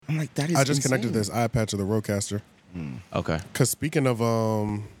I'm like, that is I just insane. connected this iPad to the Rodecaster. Okay. Because speaking of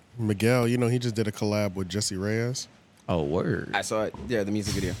Miguel, you know, he just did a collab with Jesse Reyes. Oh, word. I saw it. Yeah, the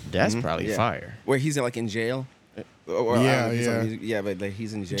music video. That's probably fire. Where he's like in jail. Or Yeah. But like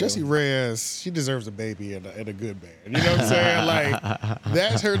he's in jail. Jesse Reyes, she deserves a baby and a good band. You know what I'm saying? Like,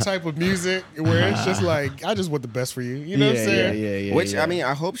 that's her type of music where it's just like, I just want the best for you. You know what I'm saying? Yeah. Which, I mean,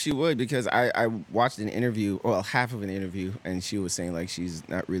 I hope she would, because I watched an interview, well, half of an interview, and she was saying, like, she's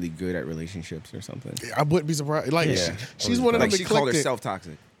not really good at relationships or something. I wouldn't be surprised. Like, she's one of them Like, she called eclectic. herself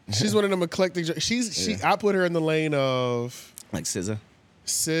toxic. She's one of them eclectic. I put her in the lane of Like SZA.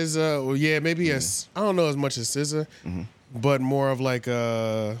 SZA. Well, yeah, maybe I don't know as much as SZA, but more of like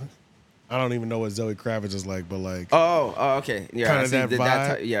I don't even know what Zoe Kravitz is like, but like Oh, okay. Yeah, kind I of see that vibe.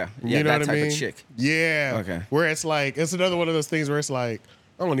 that yeah, you know that what type I mean? of chick. Yeah. Okay. Where it's like it's another one of those things where it's like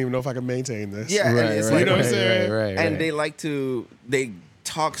I don't even know if I can maintain this. Yeah, and it's like, you know what I'm saying? Right. And they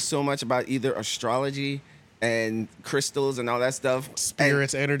talk so much about either astrology and crystals and all that stuff.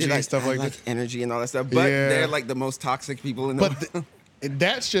 Spirits, and energy, like, stuff I like like that. energy and all that stuff. But they're like the most toxic people in the world.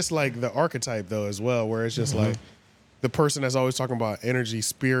 That's just like the archetype though as well, where it's just like the person that's always talking about energy,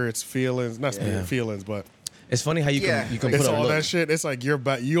 spirits, feelings, not feelings, but It's funny how you can put it's a all look. that shit. It's like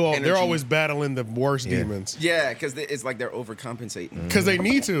they're always battling the worst demons. Yeah, because it's like they're overcompensating. Because they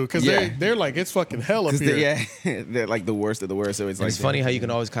need to. Because they're like, it's fucking hell up here. They're like the worst of the worst. So it's And like it's funny how you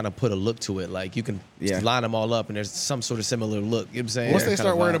can always kind of put a look to it. Like you can line them all up, and there's some sort of similar look. You know what I'm saying? Once they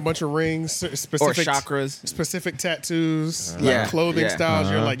start wearing a bunch of rings, specific or chakras, specific tattoos, Yeah. clothing Yeah.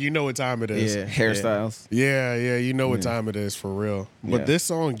 styles, you're like, you know what time it is. Yeah. hairstyles. Yeah, you know what time it is for real. But Yeah. this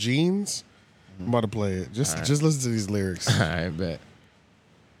song, Jeans, I'm about to play it. Just listen to these lyrics. I bet.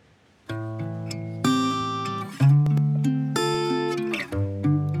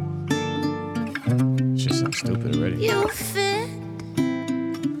 Shit sounds stupid already. You fit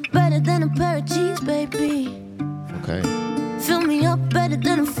better than a pair of jeans, baby. Okay. Fill me up better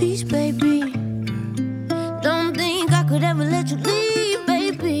than a feast, baby. Don't think I could ever let you leave,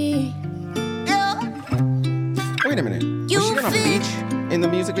 baby. Yeah. Wait a minute. You Was she on a fit beach in the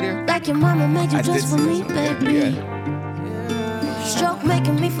music video? like your mama made you I just did for see me, this. baby. Stroke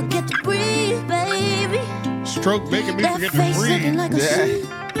making me forget to breathe, baby. Stroke making me That forget to face looking breathe. like a Yeah. sheep,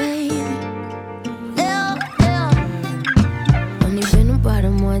 baby. Yeah. Only been about a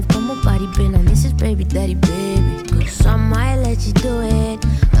month, but my body been on this is baby daddy, baby. Cause I might let you do it,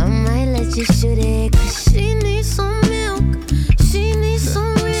 I might let you shoot it. Cause she needs some milk, she needs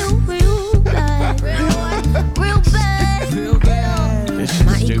some real bad. Real bad.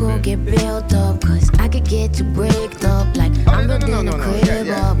 My ego get built up, cause I could get you breaked up. Like I'm building a crib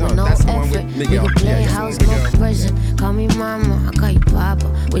up with no that's the one with effort. We Miguel. could play Yeah, house, that's the no one with pressure. Call me mama, I call you papa.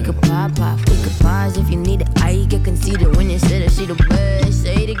 We could pop off, we could pause if you need it. I get conceited when you say that she the best.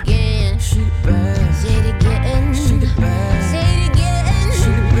 Say it again, she the best. Say it again, she the best. Say it again, she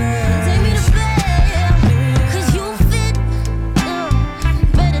the best. Take me to bed, cause you fit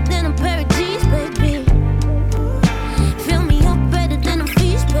better than a pair of jeans, baby. Fill me up better than a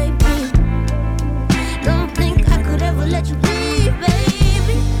feast, baby. Don't think I could ever let you leave,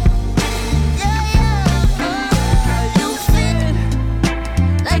 baby. You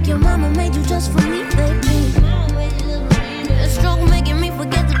fit like your mama made you just for me, baby. A stroke making me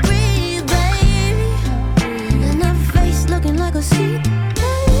forget to breathe, baby. And that face looking like a sea.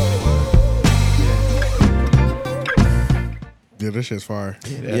 Yeah, this shit's fire.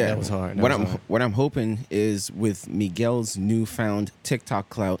 That was hard. What I'm hoping is with Miguel's newfound TikTok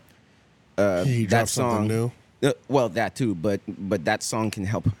clout, He that dropped song. something new. Well, that too, but that song can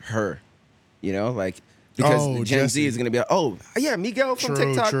help her. You know, like because Gen Z is gonna be like, oh yeah, Miguel from True,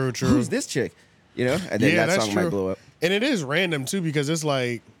 TikTok. true. Who's this chick? You know, and then that that's song true. might blow up. And it is random too because it's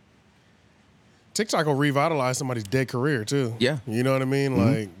like TikTok will revitalize somebody's dead career too. Yeah. You know what I mean?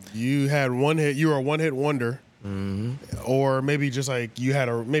 Like you had one hit, you were a one-hit wonder. Or maybe just like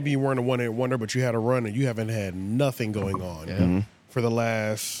maybe you weren't a one-hit wonder, but you had a run and you haven't had nothing going on for the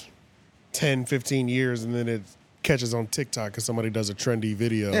last 10, 15 years, and then it catches on TikTok because somebody does a trendy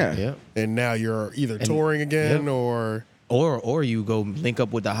video. Yeah. And now you're either touring again or you go link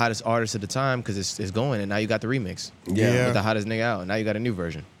up with the hottest artist at the time because it's going, and now you got the remix. Yeah. With the hottest nigga out. Now you got a new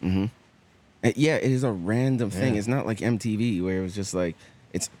version. Yeah, it is a random thing. It's not like MTV where it was just like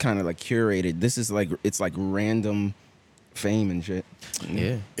it's kind of like curated. This is like it's like random fame and shit.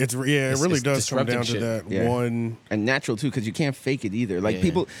 Yeah. it really it's does come disrupting down to shit. that one. And natural too, because you can't fake it either. Like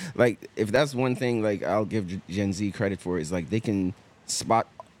people, like if that's one thing, like I'll give Gen Z credit for is like they can spot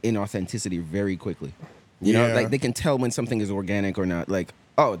inauthenticity very quickly. You know, like they can tell when something is organic or not. Like,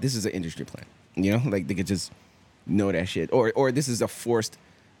 oh, this is an industry plan. You know, like they could just know that shit. Or this is a forced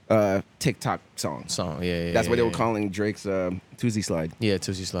TikTok song. Yeah. That's what they were calling Drake's Tuesday Slide. Yeah,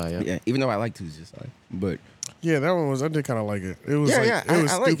 Tuesday Slide. Yeah, even though I like Tuesday Slide, but yeah, that one was. I did kind of like it. It was it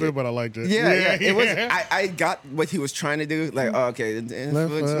was stupid, but I liked it. Yeah. It was. I got what he was trying to do. Like, okay,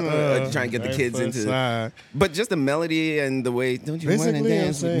 trying to get the kids into. But just the melody and the way. Don't you want to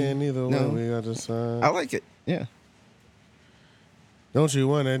dance with me? Either way, we got to sign. I like it. Yeah. Don't you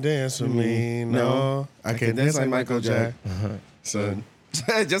want to dance with me? No, I can't dance like Michael Jackson. Son,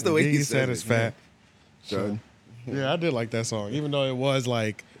 just the way he said it's fat. Son. Yeah, I did like that song, even though it was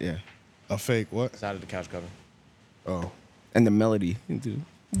like a fake. What? Side of the couch cover. Oh, and the melody. Yeah,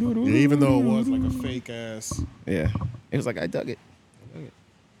 even though it was like a fake ass. Yeah, it was like I dug it.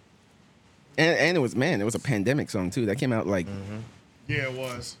 And it was a pandemic song too. That came out like yeah, it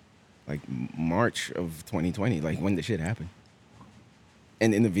was like March of 2020, like when the shit happened.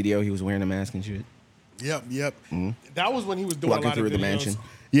 And in the video, he was wearing a mask and shit. Yep. Mm-hmm. That was when he was doing walking a lot through of videos. The mansion.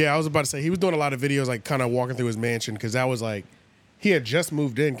 Yeah, I was about to say he was doing a lot of videos, like kind of walking through his mansion, because that was like he had just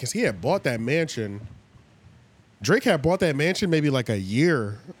moved in because he had bought that mansion. Drake had bought that mansion maybe like a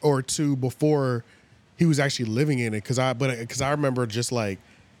year or two before he was actually living in it. Because I remember just like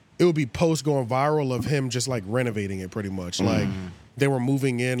it would be posts going viral of him just like renovating it pretty much. Like they were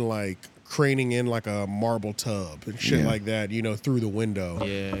moving in, like craning in like a marble tub and shit like that, through the window.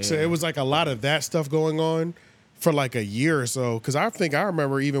 Yeah. So it was like a lot of that stuff going on for like a year or so. Because I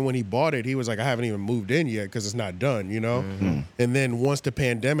remember even when he bought it, he was like, I haven't even moved in yet because it's not done, And then once the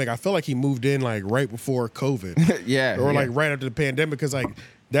pandemic, I feel like he moved in like right before COVID. Or like right after the pandemic, because like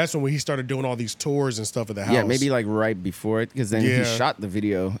that's when he started doing all these tours and stuff at the house. Yeah, maybe like right before it, because then he shot the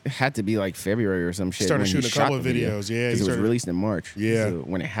video. It had to be like February or some shit. Started shooting a couple of videos, because it was released in March. Yeah, so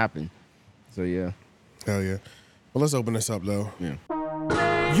when it happened. So yeah. Hell yeah. Well, let's open this up though. Yeah.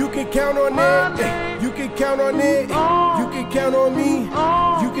 You can count on it. You can count on it. You can count on me.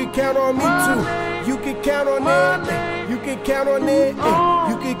 You can count on me too. You can count on it. You can count on it.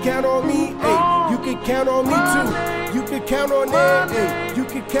 You can count on me. You can count on me too. You can count on it. You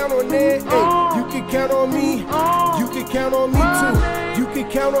can count on it. You can count on me. You can count on me too. You can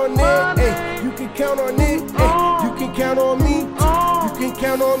count on it. You can count on it. You can count on me. You can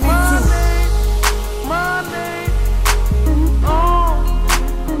count on me too.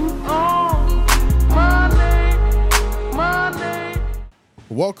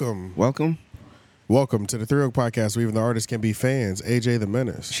 Welcome to the Three Oak Podcast, where even the artists can be fans. AJ the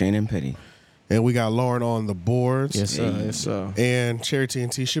Menace, Shane and Petty, and we got Lauren on the boards. Yes, sir. Yes, sir. And Cherry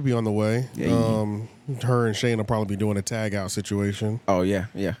TNT should be on the way. Yeah. Her and Shane will probably be doing a tag out situation. Oh yeah,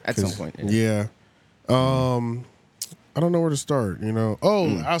 at some point. Yeah. I don't know where to start,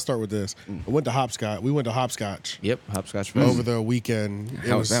 I'll start with this. I went to Hopscotch. We went to Hopscotch. Yep, Hopscotch over the weekend.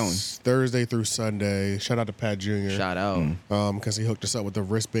 How was that one? Thursday through Sunday. Shout out to Pat Jr. Shout out. Because he hooked us up with the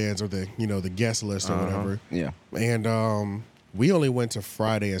wristbands or the the guest list or whatever. Yeah. And we only went to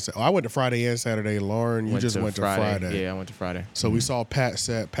Friday and I went to Friday and Saturday. Lauren, you just went to Friday. Yeah, I went to Friday. So we saw Pat's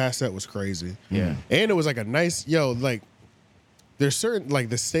set. Pat's set was crazy. Yeah. And it was like a nice there's certain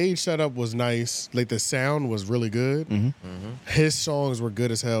the stage setup was nice, like the sound was really good. His songs were good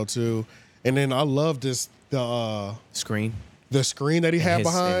as hell too, and then I loved the screen that he had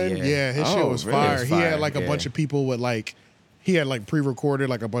behind. His shit was really? fire. Was He had fire. a bunch of people with he had pre-recorded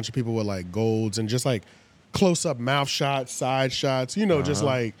a bunch of people with golds and just close-up mouth shots, side shots, just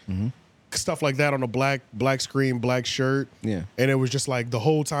stuff like that on a black screen, black shirt. Yeah, and it was just the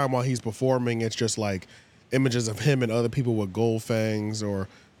whole time while he's performing, it's just images of him and other people with gold fangs or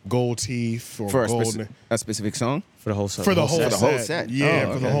gold teeth or for gold. A specific song for the whole set. For the whole set.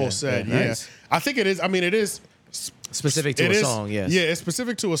 Yeah, for the whole set. Yeah. Nice. I think it is. I mean, it is specific to a song. Yes. Yeah, it's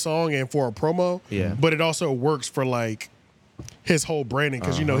specific to a song and for a promo. Yeah. But it also works for his whole branding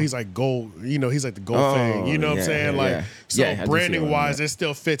because he's gold. He's the gold fang. You know what I'm saying? So branding wise, it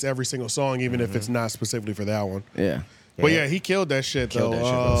still fits every single song, even if it's not specifically for that one. Yeah. But yeah, he killed that shit though.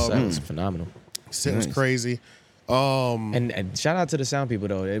 That was phenomenal. It was crazy. And shout out to the sound people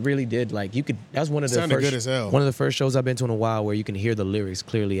though. It really did. That was one of the sounded first, good as hell. One of the first shows I've been to in a while where you can hear the lyrics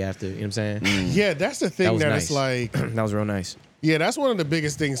clearly after. You know what I'm saying? Yeah, that's the thing that nice. it's that was real nice. Yeah, that's one of the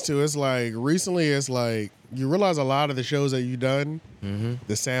biggest things too. It's recently, it's you realize a lot of the shows that you've done,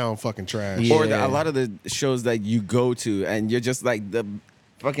 the sound fucking trash. Or a lot of the shows that you go to, and you're just the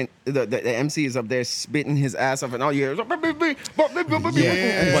fucking the MC is up there spitting his ass off, and all you hear is but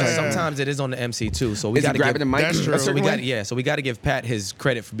sometimes it is on the MC too. So we got to give the mic. That's true. So we got to give Pat his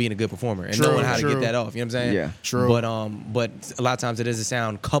credit for being a good performer and True, knowing how to true. get that off. You know what I'm saying? Yeah. True. But a lot of times it is a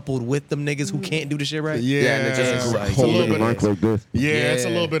sound coupled with them niggas who can't do the shit right. Yeah, and it just it's hold a little the mic like this. Yeah, it's a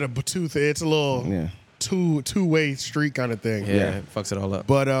Yeah. little bit of tooth. It's a little. Yeah. two-way street kind of thing. Yeah, it fucks it all up.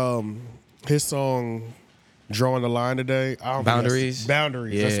 But his song "Drawing the Line Today," Boundaries.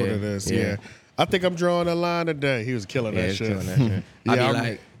 Boundaries. That's what it is. Yeah. I think I'm drawing a line today. He was killing that shit. Killing that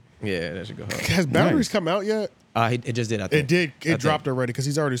shit. Yeah, that should go hard. Has Boundaries come out yet? It just did. I think It did. It dropped already because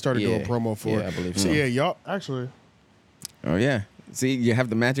he's already started doing promo for it. I believe so. so. Yeah, y'all actually. Oh yeah. See, you have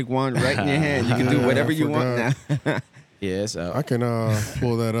the magic wand right in your hand. You can do whatever you want now. Yeah, so I can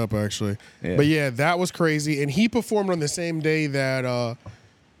pull that up actually. Yeah. But yeah, that was crazy. And he performed on the same day that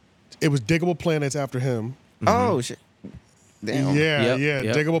it was Diggable Planets after him. Oh shit. Damn. Yeah,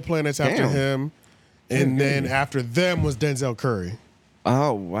 Yep. Diggable Planets after him. And then after them was Denzel Curry.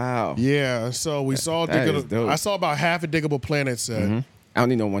 Oh wow. Yeah, so we saw I saw about half a Diggable Planets set. Mm-hmm. I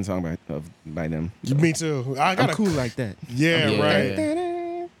only know one song by them. Me too. I'm cool like that. Yeah, right.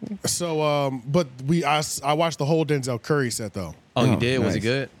 Yeah. So, but I watched the whole Denzel Curry set though. Oh, you did? Nice. Was it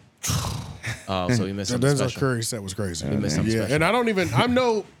good? Oh, so you missed The something Denzel special. Curry set was crazy. You missed something special. And I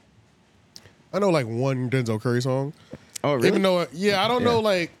know like one Denzel Curry song. Oh really? Even though, I don't know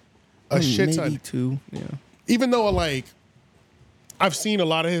like a shit maybe ton. two. Yeah. Even though like I've seen a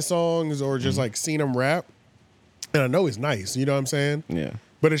lot of his songs or just like seen him rap, and I know he's nice. You know what I'm saying? Yeah.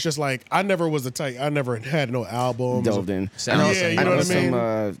 But it's just like I never was the type. I never had no albums. Delved in. Sounds I know, like- you know what I mean?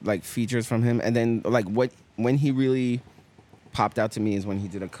 some like features from him, and then like when he really popped out to me is when he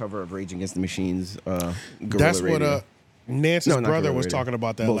did a cover of Rage Against the Machine's Guerrilla That's Radio. what Nance's No, not brother Guerrilla was Radio. talking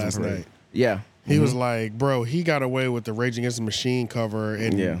about that Bulls and last Parade. night. Yeah. He was like, bro, he got away with the Rage Against the Machine cover,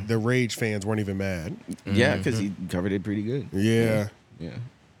 and the Rage fans weren't even mad. Yeah, because he covered it pretty good. Yeah. Yeah.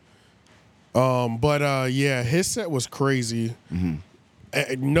 But his set was crazy.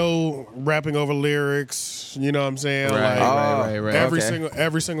 No rapping over lyrics. You know what I'm saying? Right, like right.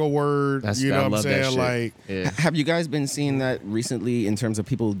 every single word. That's- you know I what I'm love that saying? shit. Like Yeah. Have you guys been seeing that recently in terms of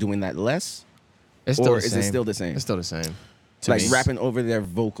people doing that less? It's still Or the is same. it still the same? It's still the same. To Like me. rapping over their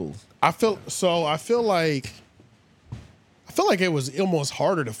vocals. I feel like it was almost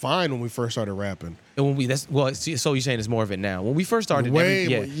harder to find when we first started rapping. And when so you're saying it's more of it now. When we first started, Way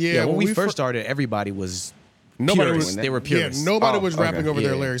more- when when we we first started, everybody was Nobody purists. was They were purists. Yeah, nobody Oh, was okay. rapping over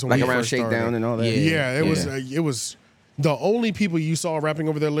their Yeah. lyrics when Like we around first started. Shakedown and all that? Yeah, it Yeah. was the only people you saw rapping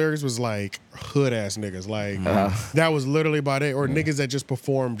over their lyrics was like hood ass niggas. Like that was literally about it, or niggas that just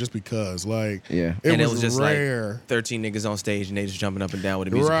performed just because. Like Yeah. it And was just rare. like 13 niggas on stage and they just jumping up and down with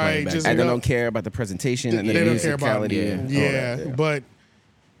the music Right, playing back. just- And they know, don't care about the presentation and the They don't care about musicality. and all that, but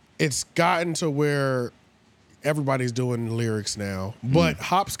it's gotten to where everybody's doing lyrics now. But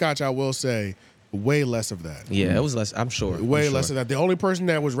Hopscotch, I will say, way less of that. Yeah, it was less. I'm sure. Way I'm sure. less of that. The only person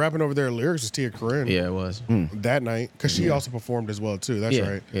that was rapping over their lyrics was Tia Corinne. Yeah, it was. That night, because she also performed as well too. That's Yeah,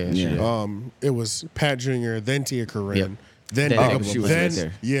 right. yeah, she Yeah. did. It was Pat Jr., then Tia Corinne, Yep. then Then Diggable, she was then right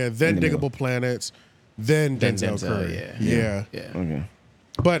there. then In the middle. Diggable Planets, then Denzel Curry. yeah. Okay.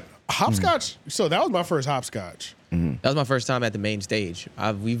 But Hopscotch. So that was my first Hopscotch. That was my first time at the main stage.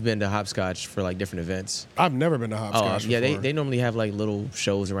 We've been to Hopscotch for like different events. I've never been to Hopscotch. Yeah, before. they normally have like little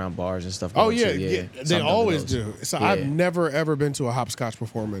shows around bars and stuff. Oh going yeah, too. yeah. They Something always of those. do. So Yeah. I've never ever been to a Hopscotch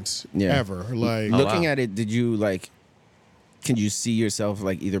performance ever. Like Looking wow. at it, did you like? Can you see yourself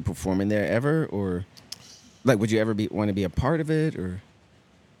like either performing there ever, or like would you ever want to be a part of it, or?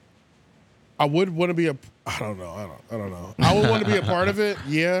 I would want to be I don't know. I would want to be a part of it.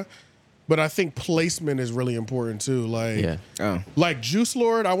 Yeah. But I think placement is really important too. Like, Yeah. Oh, like Juice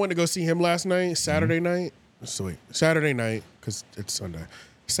Lord, I went to go see him last night, Saturday night. Sweet. Saturday night, because it's Sunday.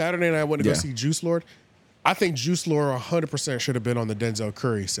 Saturday night, I went to go Yeah. see Juice Lord. I think Juice Lord 100% should have been on the Denzel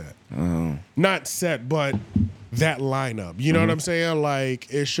Curry set. Not set, but that lineup. You know what I'm saying?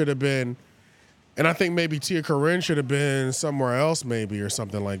 Like, it should have been. And I think maybe Tia Corinne should have been somewhere else, maybe, or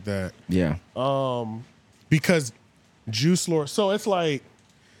something like that. yeah. Because Juice Lord. So it's like,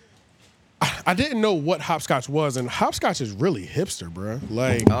 I didn't know what Hopscotch was, and Hopscotch is really hipster, bro.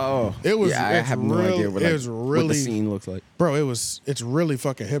 Like, Oh, it was. Yeah, I it's have no real- idea what, it like, was what really, the scene looks like. bro. It's really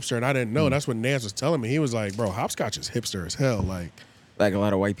fucking hipster, and I didn't know. That's what Nance was telling me. He was like, bro, Hopscotch is hipster as hell. Like, Like a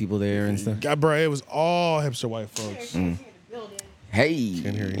lot of white people there and stuff. God, bro, it was all hipster white folks. Hey,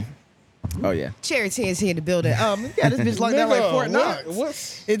 Can't hear you. Oh yeah. Cherry T's here in the building. We got this bitch like that like Fort Knox.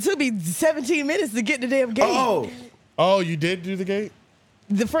 What? It took me 17 minutes to get the damn gate. Oh, you did do the gate?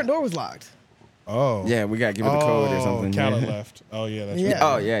 The front door was locked. Oh, Yeah, we gotta give her the code or something. Khaled Yeah. left. Oh yeah, that's Yeah. right.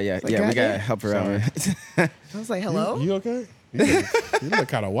 Oh yeah. Like, We gotta goddamn. help her out. I was like, hello? You okay? You look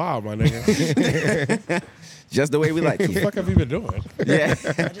kind of wild, my nigga. Just the way we like What the to. fuck have you been doing? Yeah.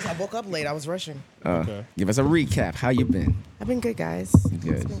 I woke up late. I was rushing. Okay. Give us a recap. How you been? I've been good, guys.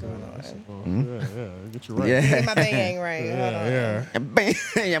 Good. Yeah, get you right. Yeah. My bang right. Hold on. Yeah. Bang,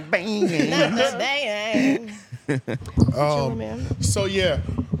 bang. Not the bang. Hey. Chilling, man. So yeah,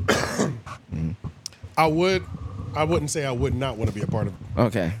 I wouldn't say I would not want to be a part of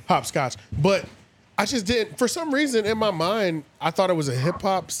Hopscotch, but I just didn't. For some reason, in my mind, I thought it was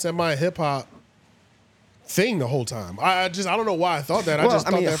a semi-hip hop thing the whole time. I don't know why I thought that. I just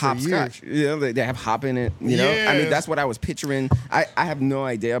thought that for years. Hopscotch, you know, they have hop in it. You know, I mean, that's what I was picturing. I have no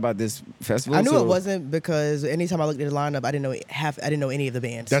idea about this festival. I knew it wasn't because anytime I looked at the lineup, I didn't know any of the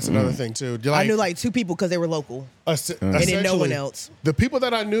bands. That's another thing too. I knew like 2 people because they were local, and then no one else. The people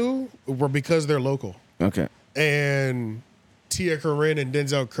that I knew were because they're local. Okay. And Tia Corinne and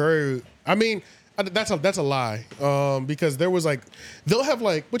Denzel Curry. I mean, that's a lie. Because there was like, they'll have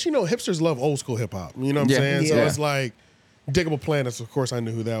like, but you know, hipsters love old school hip hop. You know what I'm saying? So it's like, Diggable Planets. Of course, I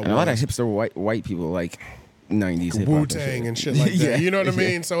knew who that was. A lot of hipster white people like 90s hip hop. Wu-Tang and shit like that. You know what I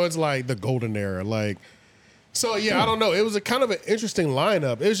mean? So it's like the golden era. Like, so yeah, I don't know. It was a kind of an interesting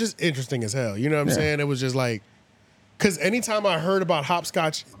lineup. It was just interesting as hell. You know what I'm saying? It was just like, because anytime I heard about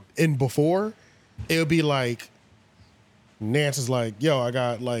Hopscotch before, it would be like, Nance is like, yo, I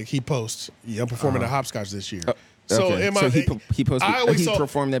got like, he posts, I'm performing at Hopscotch this year. So he posted, he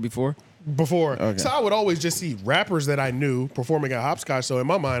performed that before? Before. Okay. So I would always just see rappers that I knew performing at Hopscotch. So in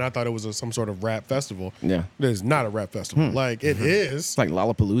my mind, I thought it was some sort of rap festival. Yeah. It's not a rap festival. Like, it is. It's like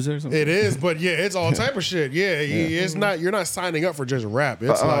Lollapalooza or something? It is, but yeah, it's all type of shit. Yeah, it's not, you're not signing up for just rap.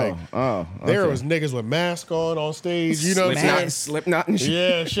 It's there was niggas with masks on stage, you know what I'm saying? Slipknot and shit.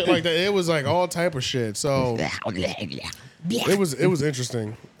 Yeah, shit like that. It was like all type of shit. So it was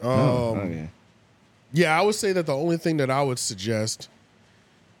interesting. Yeah, I would say that the only thing that I would suggest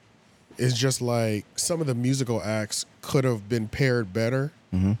is just like some of the musical acts could have been paired better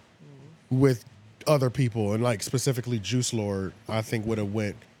with other people, and like specifically Juice Lord, I think would have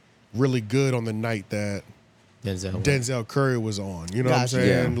went really good on the night that Denzel Curry was on. You know what I'm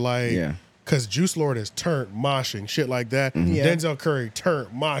saying? Because Juice Lord is turned moshing, shit like that. Denzel Curry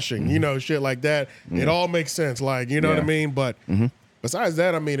turned moshing, you know, shit like that. It all makes sense, like, you know what I mean? But besides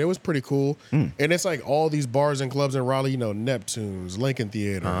that, I mean, it was pretty cool. And it's like all these bars and clubs in Raleigh, you know, Neptune's, Lincoln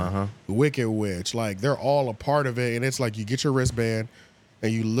Theater, Wicked Witch, like they're all a part of it. And it's like you get your wristband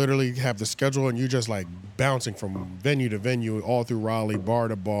and you literally have the schedule and you just like bouncing from venue to venue all through Raleigh, bar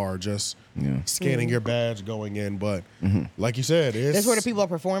to bar, just scanning your badge going in. But like you said, that's where the people are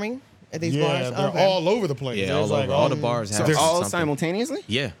performing. At these bars? They're all over the place. Yeah, all over. All the bars have they're all simultaneously?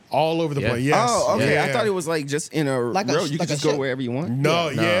 Yeah. All over the place, yes. Oh, okay. I thought it was like just in a row. You could just go wherever you want.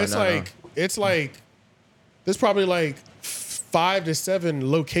 No, it's like there's probably like 5 to 7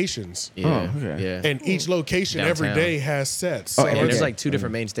 locations. And each location every day has sets. So and there's like 2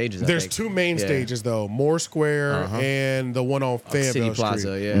 different main stages. There's 2 main stages though, Moore Square and the one on Fayetteville City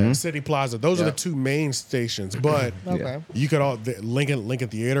Plaza. City Plaza. Those are the 2 main stations. But you could Lincoln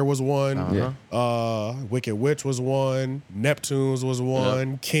Theater was one. Wicked Witch was one. Neptune's was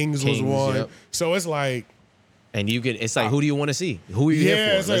one. Kings was one. So it's like. And you get, it's like, who do you want to see? Who are you here for?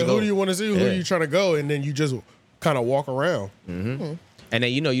 Yeah, it's like, who do you want to see? Who are you trying to go? And then you just kind of walk around. And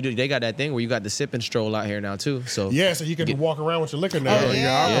then, you know, they got that thing where you got the sip and stroll out here now, too. So so you can walk around with your liquor now. Your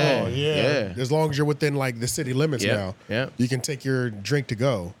alcohol. As long as you're within, like, the city limits now. You can take your drink to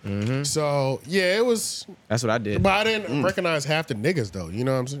go. So, it was... That's what I did. But I didn't recognize half the niggas, though. You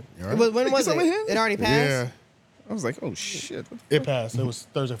know what I'm saying? Right? When was it? It already passed? Yeah. I was like, oh, shit. It passed. It was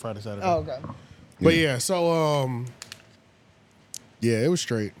Thursday, Friday, Saturday. Oh, okay. But so it was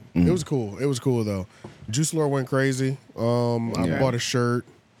straight. It was cool. It was cool though. Juice Lord went crazy. I bought a shirt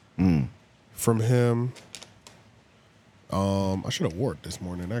from him. I should have wore it this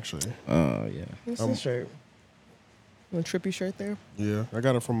morning actually. Oh yeah. What's this shirt? A trippy shirt there? Yeah, I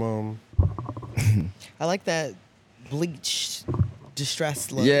got it from I like that bleach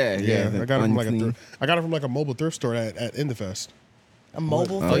distressed look. Yeah. I got it from like a mobile thrift store at Indefest. A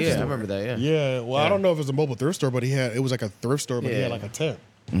mobile thrift store? Yeah, I remember that, Yeah, well, I don't know if it was a mobile thrift store, but it was like a thrift store, but he had like a tent.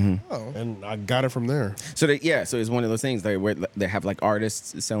 Oh. And I got it from there. So so it's one of those things where they have like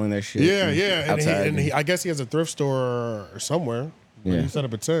artists selling their shit. Yeah. And he I guess he has a thrift store somewhere. He set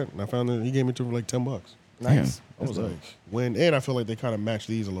up a tent, and I found that he gave me to like $10. Nice. I was like, and I feel like they kind of match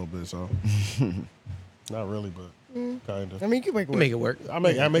these a little bit, so not really, but. Kind of. I mean, you can make it work. I'm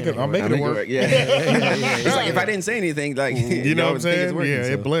making it work. Yeah. It's like if I didn't say anything, like you know what I'm saying?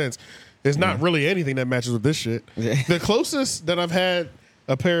 It blends. It's not really anything that matches with this shit. The closest that I've had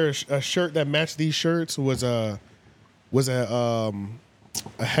a shirt that matched these shirts was a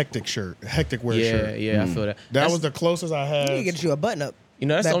hectic shirt, hectic wear shirt. Yeah, I feel that. That was the closest I had. You can get you a button up. You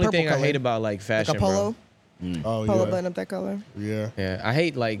know, that's the only thing I hate about like fashion, like a polo. bro. Polo button up that color. Yeah. I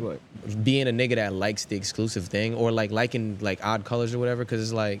hate like being a nigga that likes the exclusive thing or like liking like odd colors or whatever, because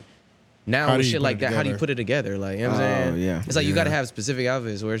it's like Now with shit like that, how do you put it together? Like, you know what I'm saying? Yeah. It's like you got to have specific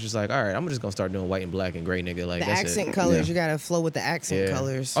outfits where it's just like, all right, I'm just gonna start doing white and black and gray, nigga. Like The that's accent it. colors, you gotta flow with the accent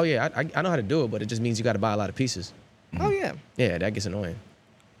colors. Oh yeah, I know how to do it, but it just means you got to buy a lot of pieces. Oh yeah. Yeah, that gets annoying.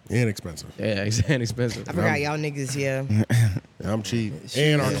 And expensive. Yeah, it's inexpensive. I forgot y'all niggas. Yeah. I'm cheap,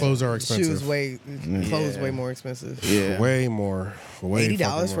 and our clothes are expensive. Clothes way more expensive. Yeah, way more. Way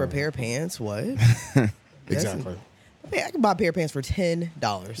 $80 for a pair of pants. What? Exactly. I can buy a pair of pants for $10.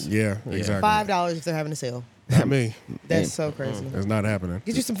 Yeah, exactly. $5 if they're having a sale. Not me. That's so crazy. It's not happening.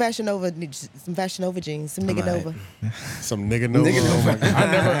 Get you some Fashion Nova jeans, some Nigga Nova. Some nigga Nova. Oh my God.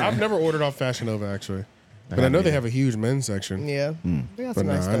 I've never ordered off Fashion Nova actually, but I know they have a huge men's section. Yeah, they got But some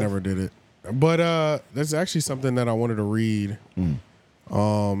no, nice I stuff. never did it. But that's actually something that I wanted to read.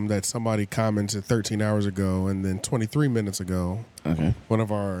 That somebody commented 13 hours ago, and then 23 minutes ago, one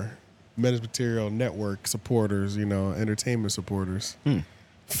of our Men's Material Network supporters, entertainment supporters,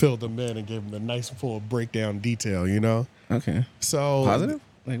 filled them in and gave them a nice full breakdown detail. Okay. So Positive?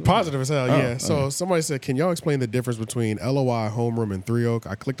 Positive as hell, yeah. So somebody said, "Can y'all explain the difference between LOI, Homeroom, and Three Oak?"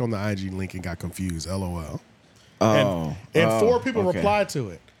 I clicked on the IG link and got confused. LOL. And 4 people replied to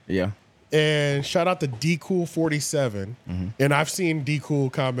it. Yeah. And shout out to DCool47. And I've seen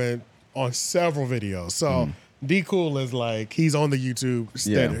DCool comment on several videos. So DCool is like, he's on the YouTube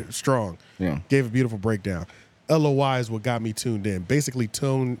steady, strong. Yeah. Gave a beautiful breakdown. LOI is what got me tuned in. Basically,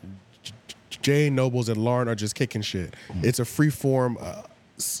 Jay Nobles and Lauren are just kicking shit. It's a free form.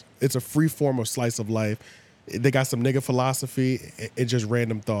 It's a free form of slice of life. They got some nigga philosophy and just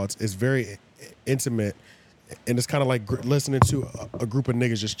random thoughts. It's very intimate. And it's kind of like listening to a group of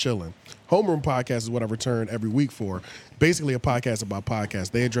niggas just chilling. Homeroom Podcast is what I return every week for. Basically a podcast about podcasts.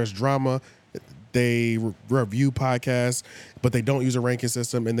 They address drama. They review podcasts, but they don't use a ranking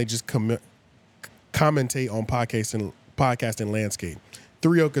system, and they just commentate on podcasting landscape.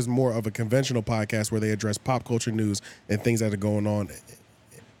 Three Oak is more of a conventional podcast where they address pop culture news and things that are going on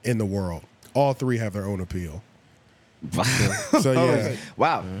in the world. All 3 have their own appeal. So yeah.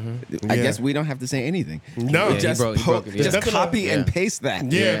 Wow. I guess we don't have to say anything. No, just copy and paste that.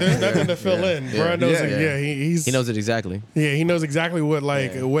 Yeah, there's nothing to fill in. Bro knows it. He knows it exactly. Yeah, he knows exactly what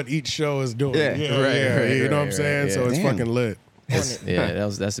what each show is doing. Yeah. You know what I'm saying? So it's fucking lit.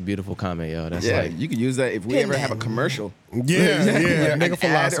 That's a beautiful comment, yo. That's like you could use that if we ever have a commercial. Yeah, nigga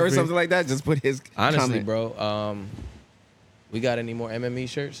philosophy or something like that. Just put his honestly, comment. bro. We got any more MME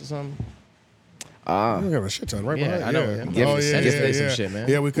shirts or something? We have a shit ton right behind. I know. Send us some shit, man.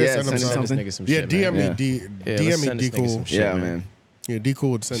 Yeah, we could send them Send something. this nigga some Yeah, shit, DM man. me, DM me, D-Cool. Yeah, man. Yeah,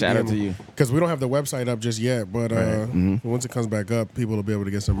 D-Cool would send Shout out to you. Because we don't have the website up just yet, but once it comes back up, people will be able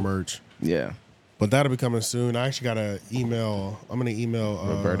to get some merch. Yeah. But that'll be coming soon. I actually got an email. I'm going to email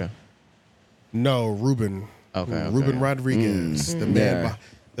Roberta. No, Ruben. Okay. Ruben Rodriguez, the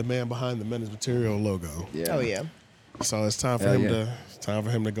man behind the Men's Material logo. Yeah. Oh yeah. So it's time for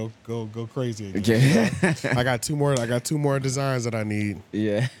him to go crazy again. Okay. I got two more designs that I need.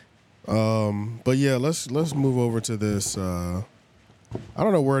 Yeah. But yeah, let's move over to this. I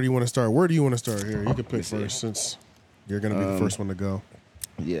don't know, where do you want to start? Where do you want to start here? You can pick first since you're gonna be the first one to go.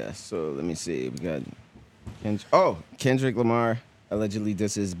 Yeah. So let me see. We got Kendrick Lamar allegedly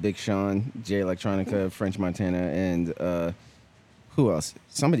disses Big Sean, Jay Electronica, French Montana, and who else?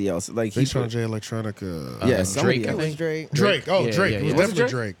 Somebody else. Like Big Sean, Jay Electronica. Drake. It was Drake. Drake. Oh, Yeah, Drake. yeah, It was yeah. definitely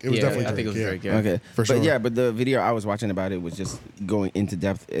Drake. It was definitely Drake. I think it was Drake. Yeah. Okay, For sure. But yeah, but the video I was watching about it was just going into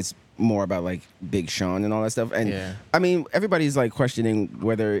depth. It's more about like Big Sean and all that stuff. And I mean, everybody's like questioning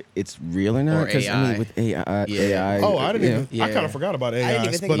whether it's real or not. Or AI. I mean, with AI. Oh, I didn't even. I Yeah. kind of forgot about AI. I didn't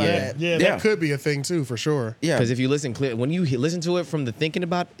even think but about that. Yeah, that could be a thing too, for sure. Yeah. Because if you listen when you listen to it from the thinking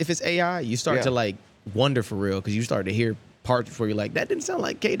about if it's AI, you start to like wonder for real because you start to hear parts where you're like, that didn't sound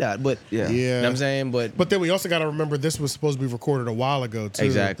like K-Dot, but Yeah. you know what I'm saying? But then we also got to remember this was supposed to be recorded a while ago too.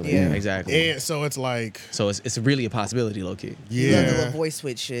 exactly, exactly. And so it's like, So it's really a possibility, low key. He loved the yeah, little voice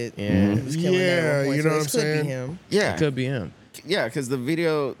switch shit. Yeah. He was killing that Yeah, little voice you know switch. what I'm Could be saying? him. Yeah. It could be him. Yeah, because the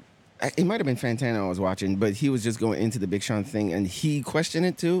video, it might have been Fantana I was watching, but he was just going into the Big Sean thing, and he questioned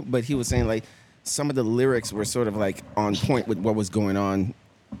it too. But he was saying like some of the lyrics were sort of like on point with what was going on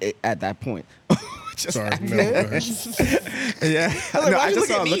at that point. sorry. No, go ahead. Yeah, I I just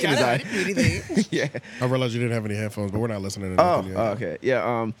saw him looking at his I eye. didn't do anything. Yeah. I realized you didn't have any headphones, but we're not listening to Oh, anything yet. okay.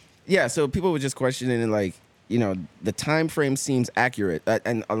 Yeah. Yeah. So people were just questioning, and like, you know, the time frame seems accurate,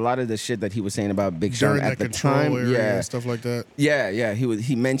 and a lot of the shit that he was saying about Big Sean During at that the control time, area and stuff like that. yeah.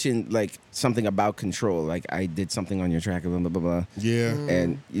 He mentioned like something about control, like I did something on your track, blah blah blah blah. Yeah.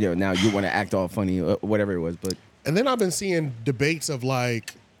 And you know now you want to act all funny, or whatever it was, but And then I've been seeing debates of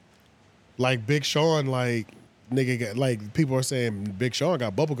like Big Sean, like nigga got like people are saying Big Sean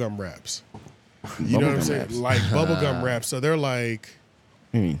got bubblegum raps. You know what I'm saying? Raps. Like bubblegum raps. So they're like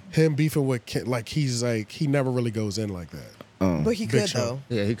him beefing with like he's like he never really goes in like that. But he Big could Sean.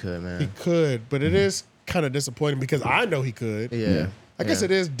 though. Yeah, he could, man. He could, but it is kind of disappointing because I know he could. Yeah. I guess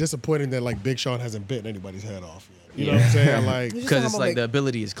it is disappointing that like Big Sean hasn't bitten anybody's head off yet. You know what I'm saying? Like, Because it's talking like about the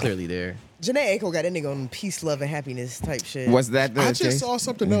ability is clearly there. Janae Aiko got that nigga on peace, love, and happiness type shit. Was that the I case? just saw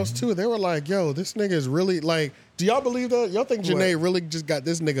something else too. They were like, "Yo, this nigga is really like." Do y'all believe that? Y'all think Janae really just got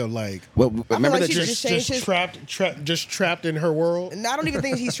this nigga like? Well, remember like the she trick? just- trapped in her world. And I don't even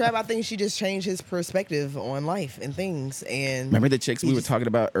think he's trapped. I think she just changed his perspective on life and things. And Remember the chicks we were talking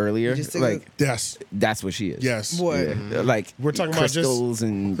about earlier? just took Like Yes, that's what she is. yes. what? Yeah. Like We're talking about just crystals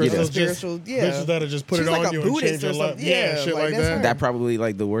and crystals, you know, spiritual, just yeah. bitches that'll just put She's it like on a you and Buddhist change your or life. something. Yeah, Yeah, shit like, like that's that. her. that probably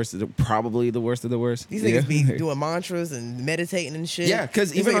like the worst. Probably the worst of the worst. These niggas be doing mantras and meditating and shit. Yeah, 'cause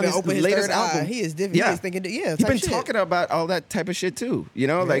This even nigga on done his opened his latest third eye. album- He is different. Yeah. He is thinking, He's type been shit. talking about all that type of shit too. You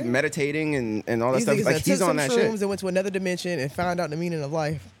know, like meditating and all that These stuff. niggas Like done he's took on some that shrooms shit. and went to another dimension and found out the meaning of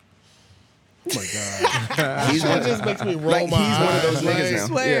life. Oh my god, He's that just makes me roll like my he's one of those eyes. niggas Like, now. I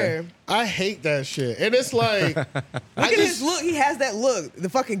swear. Yeah. I hate that shit, and it's like Look at his look. He has that look. The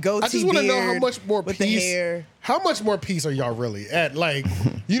fucking goatee I just want to know how beard much more with peace. the hair. How much more peace are y'all really at? Like,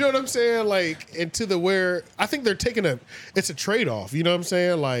 you know what I'm saying? Like, into the where I think they're taking it's a trade off. You know what I'm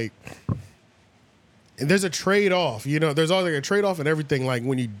saying? Like, and there's a trade off. You know, there's always like a trade off in everything. Like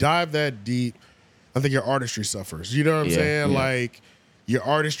when you dive that deep, I think your artistry suffers. You know what I'm saying? yeah. Like your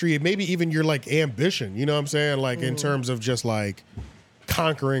artistry, and maybe even your like ambition. You know what I'm saying? Like in terms of just like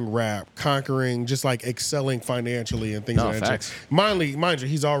conquering rap, conquering just like excelling financially and things No, like that. facts. Mind you,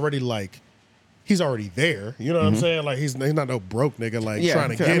 he's already there. You know what I'm saying? Like he's not no broke nigga like Yeah, trying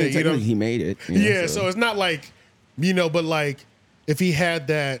to 'cause, get I mean, it. You know? technically he made it. You know, Yeah, so it's not like, you know, but like if he had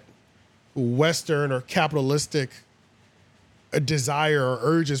that Western or capitalistic desire or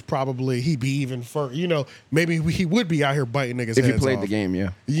urges, probably he'd be even further. You know, maybe he would be out here biting niggas' if heads you played off. the game,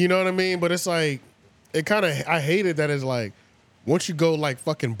 yeah. You know what I mean? But it's like, it kind of, I hate it that it's like, once you go like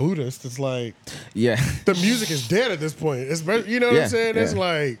fucking Buddhist, it's like Yeah. the music is dead at this point. It's, you know what Yeah, I'm saying? It's yeah.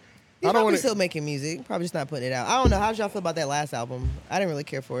 like, He's I don't probably want still making music. Probably just not putting it out. I don't know. How did y'all feel about that last album? I didn't really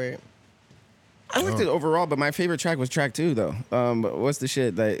care for it. I liked it overall, but my favorite track was track 2 though. But what's the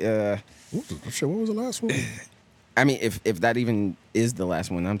shit like Shit, what was the last one? I mean, if that even is the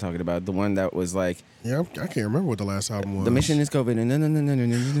last one I'm talking about, the one that was like Yeah, I can't remember what the last album was. the mission is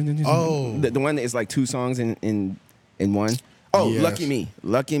COVID. Oh. the one that is like 2 songs in one. Oh, Yes.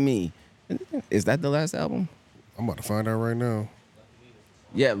 Lucky Me. Is that the last album? I'm about to find out right now.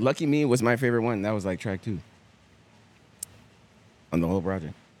 Yeah, Lucky Me was my favorite one. That was like track 2 on the whole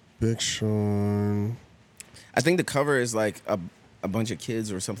project. Big Sean. I think the cover is like a bunch of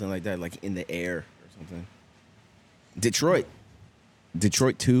kids or something like that, like in the air or something.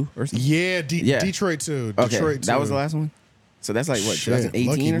 Detroit 2 or something. Yeah, Yeah. Detroit too. Okay, Detroit that was 2. the last one. So that's like what, Shit, 2018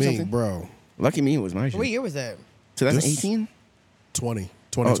 Lucky or me, something? bro. Lucky Me was my shit. What year was that? 2018? 2020.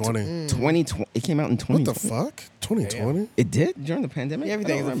 2020. It came out in 2020. What the fuck? 2020? It did during the pandemic. Yeah,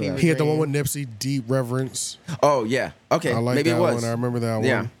 everything's I don't a remember fever. He had the one with Nipsey, Deep Reverence. that. Oh yeah. Okay. I like Maybe that it was. one. I remember that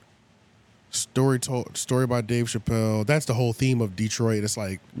Yeah. one. Story by Dave Chappelle. That's the whole theme of Detroit. It's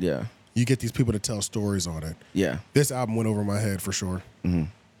like Yeah. you get these people to tell stories on it. Yeah. This album went over my head for sure. Yeah,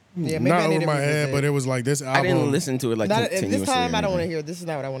 maybe Not I need over to my revisit head, but it was like this album. I didn't listen to it like Not, continuously. this time, or I don't want to anything. hear. This is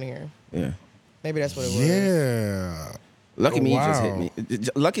not what I want to hear. Yeah. Maybe that's what it was. Yeah. Lucky Oh, Me just wow. hit me.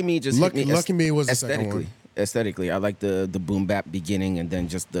 Lucky Me just hit me. Lucky Me was the second aesthetically. one. Aesthetically, I like the boom bap beginning and then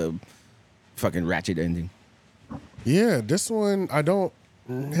just the fucking ratchet ending. Yeah, this one I don't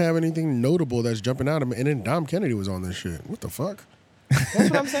have anything notable that's jumping out at me. And then Dom Kennedy was on this shit. What the fuck? That's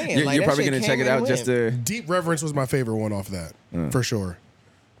what I'm saying. You're, Like, you're that probably shit gonna check came it and out just went. to Deep Reverence was my favorite one off that for sure.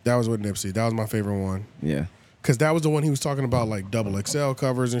 That was with Nipsey. That was my favorite one. yeah. Cause that was the one he was talking about like double XL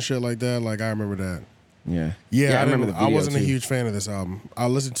covers and shit like that. Like I remember that. Yeah. Yeah, I remember didn't- the I video wasn't too. a huge fan of this album. I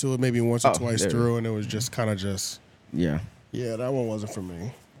listened to it maybe once or Oh, twice there. through, and it was just kind of Yeah. yeah, that one wasn't for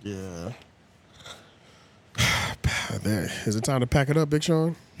me. Yeah. There. Is it time to pack it up, Big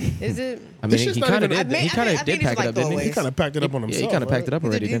Sean? Is it? I This mean, shit's he not kind of even- did. He kind I of think did it's pack like it up, didn't he? He kind of packed it up on Yeah, himself. he kind of packed it right? up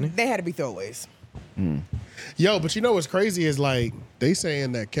already, didn't he? They had to be throwaways. Yo, but you know what's crazy is like they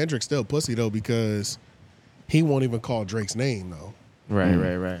saying that Kendrick's still pussy though because he won't even call Drake's name though.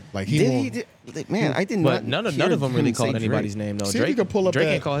 Right. Like he Did won't. he? Man, I did But not. none of them really called anybody's name though. See if you Drake can pull up Drake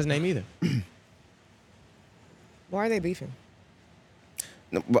that- ain't call his name either. Why are they beefing?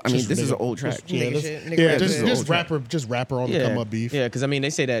 No, but, I mean, Just this is nigga- an old track. Yeah, Nigga this- shit, nigga yeah, rap just shit. old track. rapper on the come up beef. Yeah, because I mean, they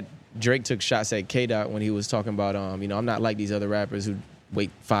say that Drake took shots at K Dot when he was talking about, I'm not like these other rappers who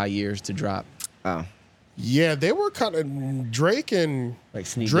wait 5 years to drop. Oh. Yeah, they were kind of Drake and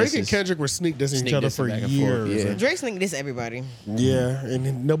Kendrick were sneak dissing each other for years. Yeah. Drake sneak diss everybody. Yeah,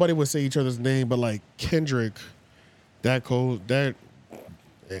 and nobody would say each other's name, but like Kendrick, that goes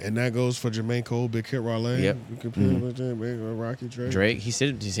for Jermaine Cole, Big Hit Raleigh. Yep. Rocky Drake.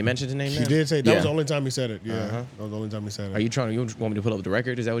 He mentioned his name. He did say that was the only time he said it. Yeah, that was the only time he said it. You want me to pull up the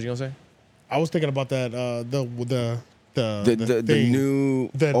record? Is that what you gonna say? I was thinking about that. The new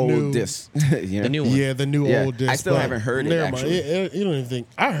old disc. The new one. Yeah, the new old disc. I still haven't heard it. Actually, you don't even think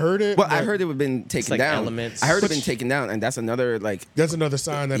I heard it. Well, I heard it had been taken down. Elements. I heard it had been taken down, and that's another That's another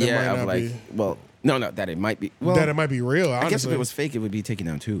sign that it might not be. Well, no, that it might be. Well, that it might be real. Honestly. I guess if it was fake, it would be taken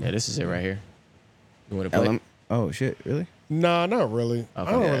down too. Yeah, this is it right here. You want to play? Oh shit! Really? Nah, not really. Okay.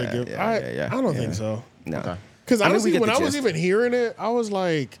 I don't really give. I don't think so. No. Okay. Because honestly, when I was even hearing it, I was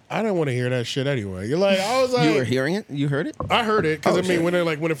like, I didn't want to hear that shit anyway. I was like, you were hearing it? You heard it? I heard it because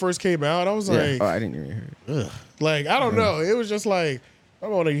when it first came out, I was like, I didn't even hear it. Ugh. Like I don't know. It was just like I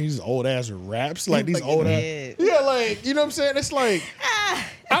don't want to use old ass raps like these old ass. Yeah, like you know what I'm saying? It's like I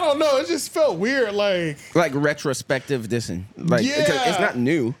don't know. It just felt weird, like retrospective dissing. Like it's not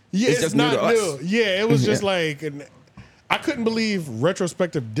new. Yeah, it's just not new to us. Yeah, it was just like. I couldn't believe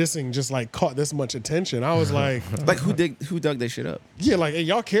retrospective dissing just like caught this much attention. I was like, who dug this shit up? Yeah, like hey,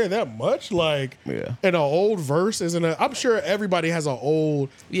 y'all care that much? Like, and an old verse isn't a. I'm sure everybody has an old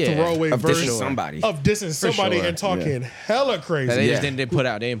throwaway of verse dissing somebody and talking hella crazy. That they just didn't put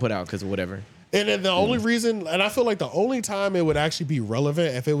out. They didn't put out because of whatever. And then the only reason, and I feel like the only time it would actually be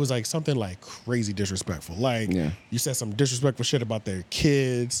relevant if it was like something like crazy disrespectful, like you said some disrespectful shit about their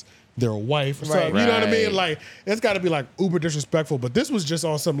kids. Their wife or something. You know what I mean? Like, it's got to be like uber disrespectful, but this was just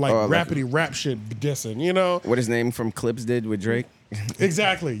on some like rapidy rap shit dissing, you know? What his name from Clips did with Drake?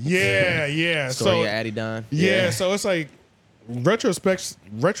 Exactly. Yeah. Story of Addy Don. Yeah, so it's like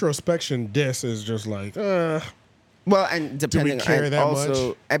retrospection diss is just like, well, and depending do we care that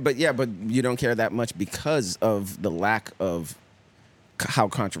also, much? But you don't care that much because of the lack of how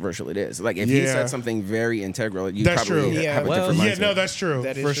controversial it is. Like if he said something very integral, you probably have a different mindset. No, that's true.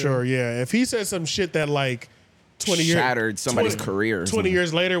 That is for sure. Yeah, if he said some shit that like 20 years shattered somebody's career, 20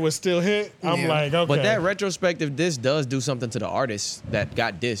 years later was still hit. I'm like, okay. But that retrospective diss does do something to the artist that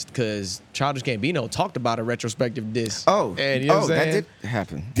got dissed because Childish Gambino talked about a retrospective diss. And you know that did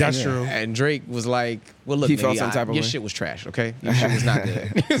happen. That's true. And Drake was like, "Well, look, he felt some type of your way. shit was trash. Okay, your shit was not good."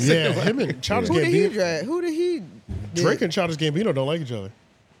 Him and Childish Gambino. Who did he? Drake and Childish Gambino don't like each other.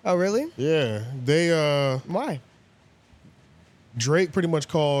 Oh, really? Yeah. They why? Drake pretty much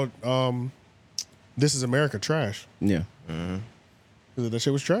called This Is America trash. Yeah. That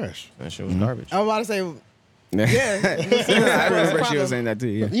shit was trash. That shit was garbage. I'm about to say I remember she was saying that too.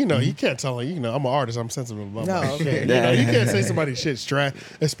 Yeah. You know, you can't tell her, I'm an artist, I'm sensitive about my shit. You can't say somebody's shit's trash,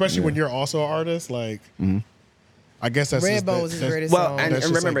 especially when you're also an artist. Like I guess that's Redbone was his greatest song. Well, and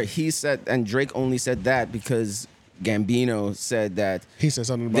remember, he said, and Drake only said that because Gambino said that he said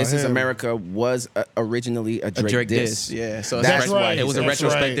something about This Is America was originally a Drake diss. Yeah, so that's right. It was a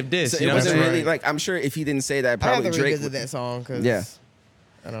retrospective diss. So it wasn't really like, I'm sure if he didn't say that, probably I have to Drake revisit that song. Yeah.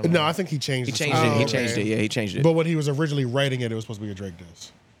 I don't know. No, I think he changed it. He changed it. Yeah, he changed it. But when he was originally writing it, it was supposed to be a Drake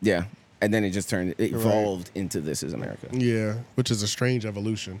diss. Yeah. And then it just evolved into This Is America. Yeah, which is a strange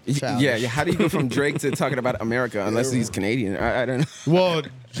evolution. Yeah. How do you go from Drake to talking about America unless he's Canadian? I don't know. Well,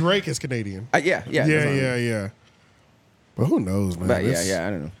 Drake is Canadian. Yeah. But who knows, man? But I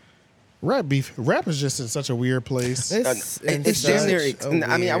don't know. Rap is just in such a weird place. It's just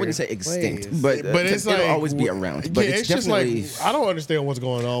I mean, I wouldn't say extinct, but it's like, it'll always be around. But it's just like I don't understand what's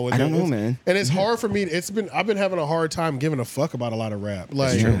going on with it. I don't know, man. And it's hard for me. I've been having a hard time giving a fuck about a lot of rap.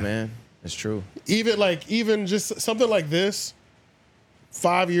 Like, it's true, man. It's true. Even just something like this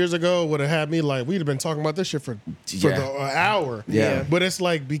 5 years ago would have had me like, we'd have been talking about this shit for an hour. Yeah. But it's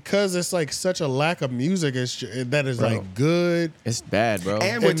like, because it's like such a lack of music that is like good. It's bad, bro.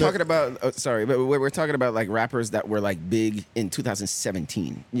 And we're talking about, but we're talking about like rappers that were like big in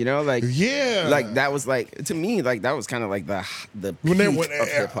 2017. You know, like, like that was like, to me, like that was kind of like the peak of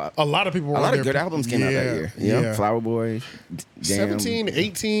hip hop. A lot of people were a lot of good albums came out that year. You know? Flower Boy, 17,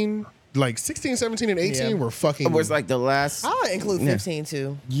 18. Like 16, 17, and 18 were fucking. It was like the last. I'll include 15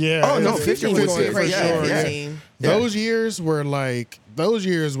 too. Yeah. Oh no, 15 was good for sure. Yeah. Those years were like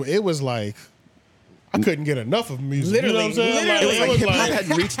it was like I couldn't get enough of music. Literally, you know what I'm saying? It was like hip hop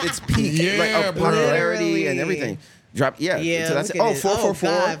had reached its peak, like of popularity and everything. Drop, so that's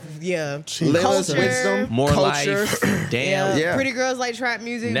 444. Yeah, Layla's Wisdom, More Culture, Life, Damn, Pretty Girls Like Trap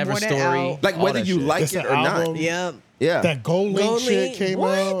Music, Never More That Story, Out. like whether you like it or not. Yep. Yeah. That Gold Link Gold shit Link? came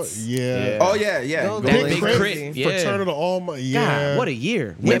What? out. Yeah. Oh yeah. Gold Gold Link. Link. Big Crazy. Crit. Yeah. Fraternal to all my God, what a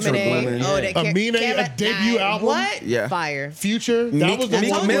year. Metro Lemonade. Boomin. Oh, that Amina, a debut album? What? Yeah. Fire. Future. That Meek- was the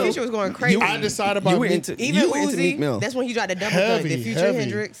Meek I one. told you Mill. Future was going crazy. I decided about You were Meek. into Even you were into Meek Uzi, Mill. that's when he dropped the double Heavy, cut. The Future heavy.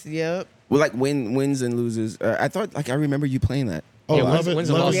 Hendrix. Yep. Well, like wins and loses. I thought like I remember you playing that. Oh, Yeah, Love It. wins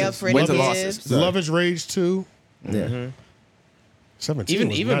and Love losses. Yeah, It. Freddie Wins and Gibbs. losses. Sorry. Love Is Rage 2. Yeah. 17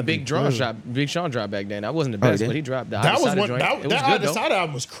 was Even not Big good. Big Sean dropped back then. That wasn't the best, did? but he dropped the That was Decided one. joint. That It was that good, though. Decided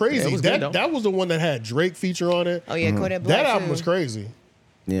album was crazy. Yeah, it was good, though. that was the one that had Drake feature on it. Oh yeah, Kodak Black. That album too. was crazy.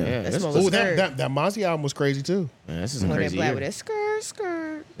 Yeah. Yeah, That's this what was, Oh, was good. that Mozzie album was crazy too. this is a Kodak crazy Black year. with that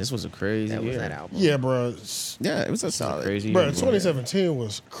skirt. This was a crazy That was year. that album. Yeah, bro. Yeah, it was a solid. Crazy Bro, year. 2017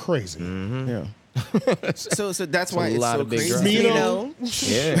 was crazy. Yeah. so that's why a it's lot so of big crazy. drops. Me- You Mino. know,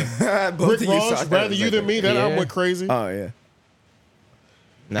 Yeah. Both Rick of you saw Ross, that. Rather You Than Me. That Yeah. album went crazy. Oh yeah.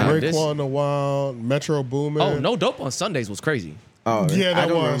 Nah, this, Raekwon the Wild, Metro Boomin. oh, No Dope on Sundays was crazy. Oh Yeah, I that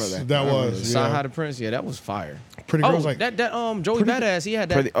don't was. remember That I don't was. remember Saw Yeah. How the Prince, yeah, that was fire. Pretty Oh, Girls like that Joey Badass, he had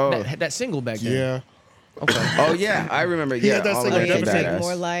that, Pretty- oh. that single back then. yeah. Okay. Oh yeah, I remember. He Yeah, had that all single of that Never Take badass.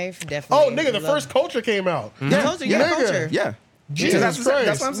 More Life. Oh, Definitely. nigga, the first Culture came out. I told you, yeah, Nigga. culture. Yeah. Jesus that's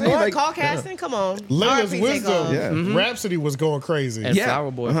Christ. what I'm saying. More Like, call casting. Come on. Layla's RIP Wisdom. Takeoff. Yeah. Rhapsody was going crazy. And Yeah. Flower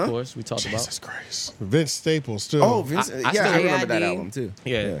Boy, of course, we talked Jesus Christ. Vince Staples too. Oh, Vince. I Yeah, still- I remember that AID. album too.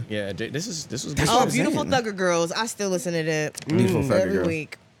 about. Yeah. This was That's good. what Oh, I'm Beautiful saying. Thugger Girls. I still listen to that. Beautiful Thugger every Girls.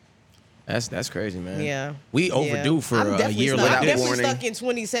 week. That's crazy, man. Yeah. We overdue for I'm a definitely year stuck. like I'm this. definitely Warning. stuck in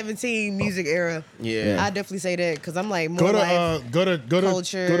 2017 music era. Yeah. I definitely say that because I'm like more Go to life. go to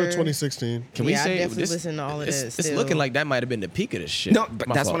Culture. 2016. Can we Yeah, I say definitely this? listen to all of it's, that It's still. looking like that might have been the peak of this shit. No, but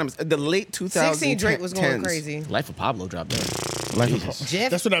My that's fault. what I'm. The late 2000s. 16 Drake was going crazy. Life of Pablo dropped down.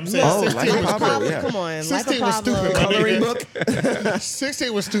 Jeff, That's what I'm saying. Look, 16 was Life of Pablo, yeah. Come on, Life of 16 was Pablo. stupid. my Coloring nigga. book.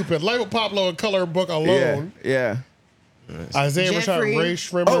 16 was stupid. Life of Pablo and Coloring Book Yeah, alone. yeah. Isaiah Rashad, Jeffrey. Ray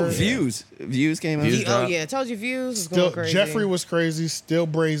Shrimmer. Oh, Views came out. Views. Oh yeah, told you Views was Still, going crazy. Jeffrey was crazy. Still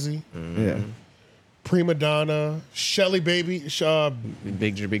brazy. Yeah. Prima Donna. Shelly Baby.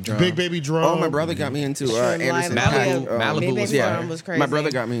 Big drum. Big Baby Drum. Oh, my brother got me into Shrimp Anderson Live. .Paak. Malibu Big was Baby fire. Drum was crazy. My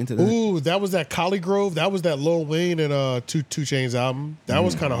brother got me into that. Ooh, that was that Collie Grove. That was that Lil Wayne and Two Chainz album. That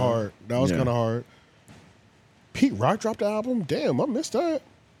was kind of hard. That was Yeah. kind of hard. Pete Rock dropped the album. Damn, I missed that.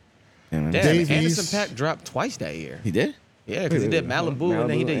 Damn, Davies. Anderson .Paak dropped twice that year. He did? Yeah, because he did Malibu and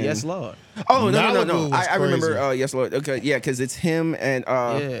then he did and- Yes Lord. Oh no. Malibu was I remember. crazy. Yes, Lord. Okay, yeah, because it's him and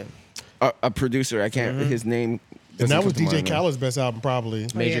Yeah. a producer. I can't. His name. And doesn't that was come to DJ mind now. Khaled's best album, probably.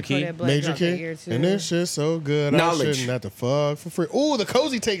 Major Key. Kodak Black Major dropped that Key. year, too. And this shit's so good. I Knowledge. shouldn't have to fuck for free. Ooh, the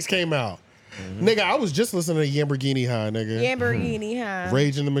Cozy Takes came out. Nigga, I was just listening to Lamborghini High, nigga. Lamborghini High.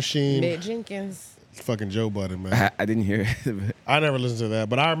 Rage in the Machine. Mick Jenkins. Fucking Joe Budden, man. I didn't hear it. I never listened to that,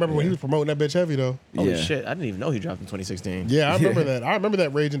 but I remember when he was promoting that bitch heavy, though. Holy Yeah. shit, I didn't even know he dropped in 2016. Yeah, I remember that. I remember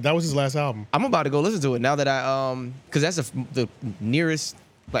that Rage. That was his last album. I'm about to go listen to it now that because that's the nearest.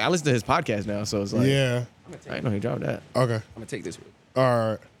 Like I listen to his podcast now, so it's like Yeah. I didn't know he dropped that. Okay. I'm gonna take this. All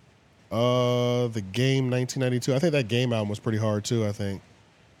right. The Game 1992. I think that Game album was pretty hard, too, I think.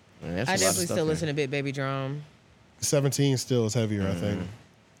 Man, that's a I lot of definitely stuff still there. listen to Big Baby Drum. 17 still is heavier, I think.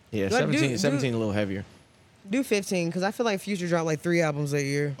 Yeah, Like, 17 a little heavier. Do 15 because I feel like Future dropped like 3 albums that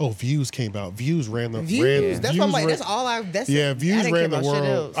year. Oh, Views came out. Views ran the Views. That's what I'm like. ran- That's all I. That's Yeah, I Views didn't ran care the about shit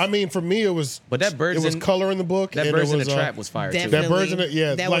world. else. I mean, for me, it was. But that Birds It was in- color in the book. That and Birds it in was, the Trap was fire too. Definitely. That Birds in the-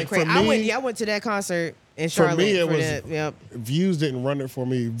 yeah, That like, went crazy. for I went. me- Yeah, I went to that concert in For Charlotte. me, it for was. that. Yep. Views didn't run it for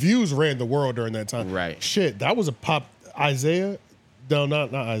me. Views ran the world during that time. Right. Shit, that was a pop. Isaiah, no,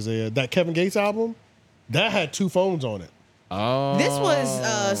 not Isaiah. That Kevin Gates album, that had 2 phones on it. Oh, This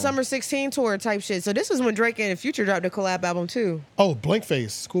was Summer 16 tour type shit. So this was when Drake and Future dropped the collab album too. Oh, Blank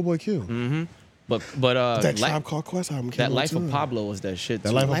Face, Schoolboy Q. but That Tribe Called Quest album came that out Life too. of Pablo was that shit. That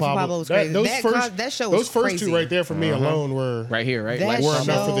too. Life of Life of Pablo. Pablo was crazy. Those That first, that show those was first crazy. 2 right there for me alone were right here, right? That Life of Were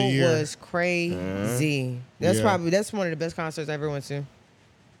Pablo. enough for the show year. was crazy. That's Yeah. probably one of the best concerts I ever went to.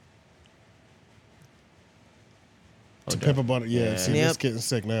 to Pimp a Butterfly. Yeah, see, Yep. this getting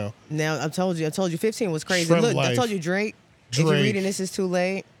sick now. Now I told you 15 was crazy. Shrimp Look, I Life. told you Drake. If you're Drake. reading this, is too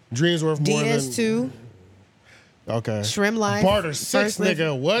late. Dreams worth more DS2, than. Okay. Shrimp Life, Barter 6, First Lift.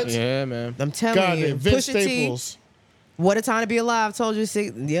 nigga. What? Yeah, man. I'm telling God, you, Vince Pusha T, Staples. What a Time to Be Alive. Told you,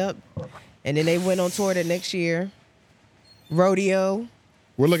 yep. And then they went on tour the next year. Rodeo.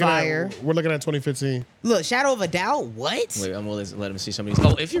 We're looking Fire. at 2015. Look, Shadow of a Doubt. What? Wait, I'm gonna let him see some of these.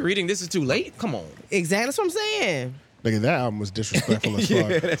 Oh, if you're reading this is too late, come on. Exactly. That's what I'm saying. Nigga, that album was disrespectful as fuck.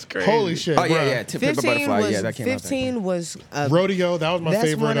 Yeah, that's crazy. Holy shit. Oh yeah, bruh. yeah. Tip of the butterfly. Yeah, that came out. 15 was Rodeo. That was my That's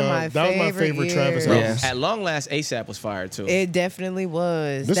favorite. one of my that was my favorite favorite Travis years. album. Yeah. At long last, ASAP was fired too. It definitely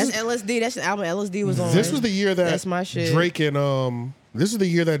was. This That's is- LSD. That's the album LSD was on. This was the year that That's my shit. Drake and This is the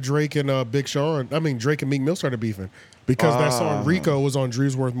year that Drake and Big Sean. I mean Drake and Meek Mill started beefing because that song Rico was on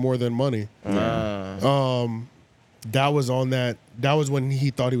Drew's Worth More Than Money. That was on that. That was when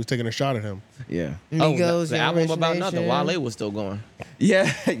he thought he was taking a shot at him. Yeah. Migos, the album about nothing. Origination. Wale was still going.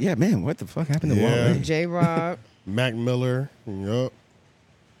 Yeah, yeah, man. What the fuck happened to Yeah. Wale? J-Rock. Mac Miller. Yup.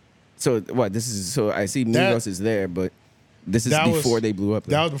 So what? This is so I see That- Migos is there, but this is that was- before they blew up.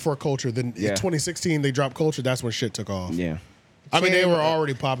 That was before Culture. Then in Yeah. 2016 they dropped Culture. That's when shit took off. yeah. I mean they Cherry were Bomb.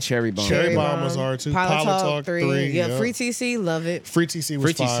 already popping. Cherry Bomb. Cherry Bomb was hard too. Pilot Pilot Talk 3. Yeah, yup. Free TC, love it. Free TC was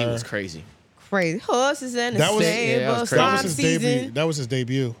Free fire. TC was crazy. Crazy. Horses and That the was- stable. yeah, that was crazy. That was Slime his debut. season. That was his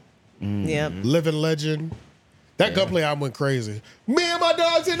debut. Yep. Living Legend. That Gunplay album went crazy. Me and my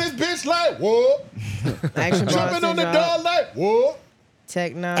dogs in this bitch like whoa. Action Jumping Bronson on the drop. dog like whoa.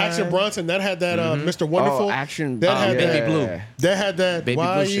 Tech Nine. Action Bronson. That had that Mr. Wonderful. Oh, Action. That had Baby that. Blue. That had that. Baby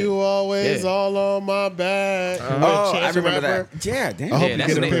Why Blue shit. you always Yeah. all on my back? Oh, Chance I the remember Rapper. that. Yeah, damn. I hope Yeah, you that's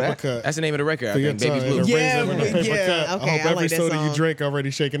get the a name paper of cut. That's the name of the record. I For your think. Baby tongue, Blue. and a Yeah, raisin and a paper yeah, cut. okay, I hope I every like that soda you song. drink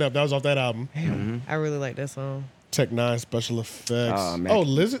already shaken up. That was off that album. I really like that song. Tech Nine Special Effects. Oh, man.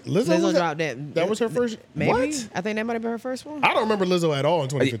 Lizzo Lizzo dropped that. That was her first. Maybe. What? I think that might have been her first one. I don't remember Lizzo at all in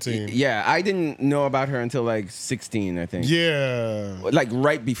 2015. Yeah, I didn't know about her until like 16, I think. Yeah. Like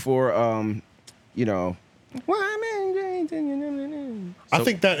right before, you know. I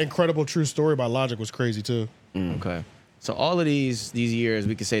think that Incredible True Story by Logic was crazy too. Okay. So all of these years,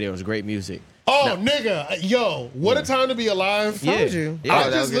 we could say there was great music. Oh, nigga. Yo, what a time to be alive. Yeah. Told you. Yeah. I that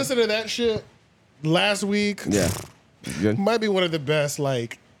was just good. listened to that shit last week. Yeah. Good. Might be one of the best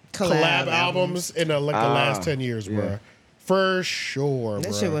like collab albums in the last 10 years, yeah. bro. For sure, That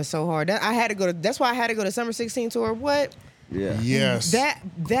bro. shit was so hard. I had to go to. That's why I had to go to Summer 16 tour. What? Yeah. Yes.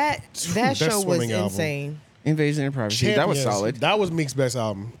 That show was swimming album. insane. Invasion of Privacy. That was Champions. solid. That was Meek's best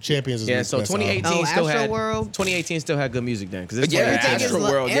album. Champions is Yeah. Meek's So best 2018 album. still Astro had World. 2018 still had good music then because it's Yeah, 2018. Everything is Astro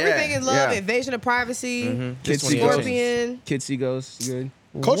love. World, yeah. Everything is love. Yeah. Invasion of Privacy. Kids See Scorpion. Scorpion. Kids See Ghost. Good.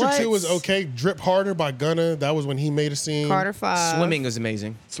 Culture What? 2 was okay. Drip Harder by Gunna. That was when he made a scene. Carter 5. Swimming was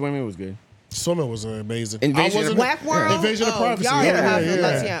amazing. Swimming was good. Swimming was amazing. Invasion of- Whack World. Invasion of Privacy. Y'all Yeah, know how I yeah,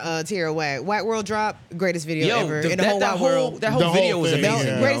 feel yeah. about Tierra Whack. Whack World drop. Greatest video Yo, ever in the that whole wide world. that whole The video whole was thing, amazing.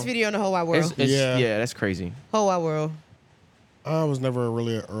 yeah. Greatest video in the whole wide world. Yeah. Yeah, that's crazy. Whole wide world. I was never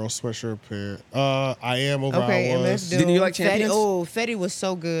really an Earl Sweatshirt fan. I am over Okay, I MF was. Doom. Didn't you like Fetty, Champions? oh, Fetty was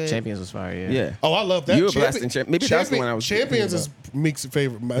so good. Champions was fire. Yeah. Yeah. Oh, I love that. You were blasting Maybe that's the one I was Champions thinking is Meek's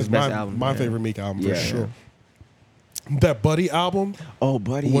favorite. best My album, my yeah. favorite Meek album Yeah. for sure. That Buddy album Oh,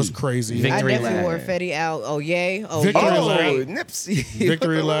 buddy. was crazy. I Victory definitely Lap. wore Fetty out. Oh, yay. Oh, Victory Yay Oh, was Lap. great. Nipsey.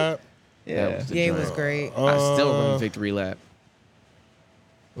 Victory Lap. Yeah. Yay was great. I still remember Victory Lap.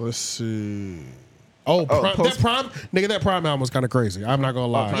 Let's see. Oh, Post- that Prime album was kind of crazy. I'm not gonna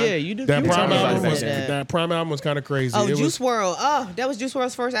lie. Yeah, you did. That you Prime told me about album that. was that. that Prime album was kind of crazy. Oh, It Juice WRLD. Oh, that was Juice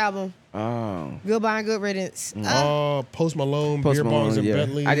WRLD's first album. Oh. Goodbye and Good Riddance. Post Malone, Post Beer Malone, Bongs and yeah.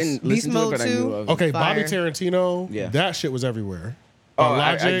 Bentleys. I didn't Beast listen to it, Mode but I knew 2. of it. Okay, Bobby Fire. Tarantino. Yeah. That shit was everywhere. Oh, I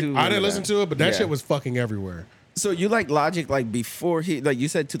Logic. do I remember didn't listen that. to it, but that Yeah. shit was fucking everywhere. So you like Logic like before he like you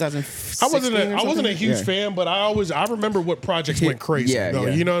said 2016? I wasn't a huge Yeah. fan, but I remember what projects went crazy. Yeah, though.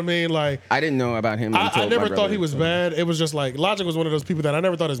 yeah. You know what I mean? Like I didn't know about him. I until never my thought brother he was told me. bad. It was just like Logic was one of those people that I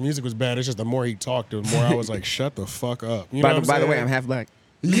never thought his music was bad. It's just the more he talked, the more I was like, shut the fuck up. You know what I'm By the way, saying? I'm half black.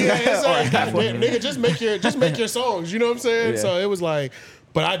 Yeah, it's Or like, half goddamn, nigga, just make your songs. You know what I'm saying? Yeah. So it was like,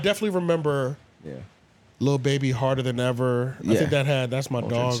 but I definitely remember Yeah. Lil Baby Harder Than Ever. I Yeah. think that's my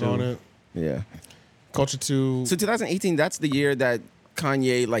dog 2. on it. Yeah. Culture 2. So 2018, that's the year that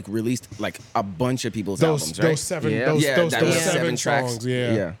Kanye like released like a bunch of people's those albums, right? those seven Yeah. those, yeah, those, that those was seven tracks. songs.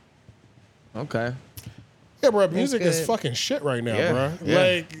 Yeah. Okay. Yeah, bro. Music is good. fucking shit right now, Yeah. bro. Yeah.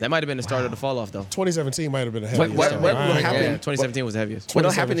 Like That might have been the start of the fall off though. 2017 might have been a heavy what start. will I ain't happen? Yeah, gonna- 2017 was the heaviest.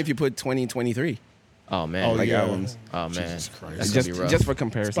 What'll 27. happen if you put 2023? Oh man. Oh, Like yeah. albums. Oh man. Jesus Christ. That's gonna Just be rough. just for It's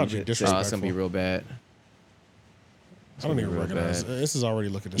comparison. about to be shit. disrespectful. It's gonna be real bad. I don't even real recognize. bad. This is already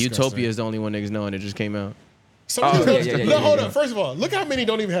looking disgusting. Utopia is the only one niggas know, and it just came out. Some of Oh, these yeah, don't- yeah, yeah, look, yeah, hold yeah. up. First of all, look how many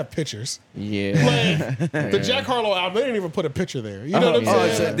don't even have pictures. Yeah. Like the Jack Harlow album, they didn't even put a picture there. You know what I'm yeah.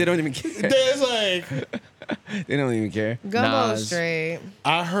 saying? so they don't even care. There's like They don't even care. Gumbo Nas. straight.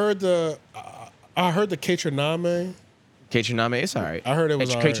 I heard the K-Troname Ketchiname, it's all right. I heard it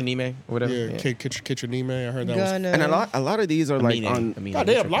was all right. Ketchinime, or whatever. Yeah, Ketchinime. I heard that Gunna. And a lot of these are like on.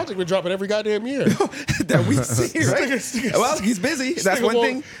 Goddamn, Logic been dropping every goddamn year. that we see, right? Well, he's busy. That's one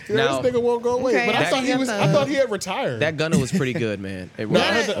thing. Now, this nigga won't go away. Okay, but I thought he had retired. That Gunna was pretty good, man. I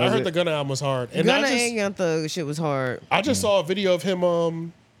heard the Gunna album was hard. And Gunna and Young Thug shit was hard. I just saw a video of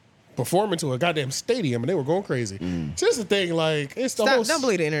him performing to a goddamn stadium, and they were going crazy. So this is the thing, like, it's the whole... Don't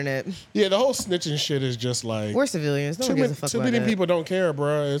believe the internet. Yeah, the whole snitching shit is just like... We're civilians. No one gives a fuck too about many that. people don't care,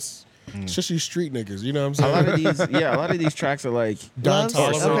 bro. It's just you street niggas, you know what I'm saying? A lot of these tracks are like Don Lovesick.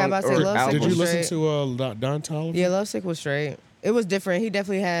 Toliver. Okay, I'm about to say or Lovesick Did you was listen straight. to Don Toliver? Yeah, Lovesick was straight. It was different. He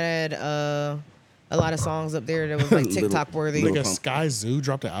definitely had a lot of songs up there that was like TikTok worthy. Nigga, Sky Zoo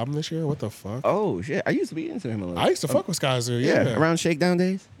dropped an album this year? What the fuck? Oh shit! I used to be into him a little. I used to fuck with Sky Zoo, yeah. Around Shakedown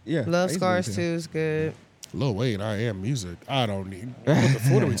days. Yeah, Love I used to Scars be too into him. is good. Lil Wayne, I am music. I don't need. What the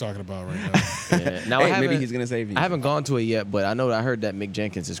fuck are we talking about right now? Yeah. Now, Hey, maybe he's gonna save you. I haven't gone to it yet, but I heard that Mick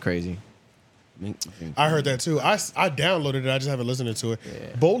Jenkins is crazy. I heard that too. I downloaded it. I just haven't listened to it.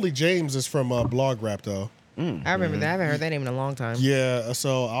 Yeah. Boldly James is from Blog Rap though. I remember that. I haven't heard that name in a long time. Yeah,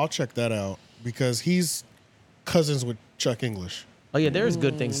 so I'll check that out because he's cousins with Chuck English. Oh yeah, there's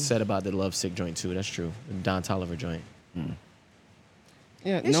good things said about the Lovesick joint too. That's true. The Don Toliver joint.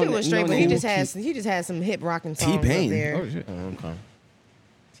 Yeah, His shit was straight, but he just had some hip rocking songs up T-Pain. there. Oh shit! Okay.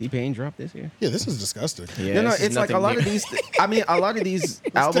 T-Pain dropped this year. Yeah, this is disgusting. Yeah, No, this is it's like a nothing lot of new. these. I mean, a lot of these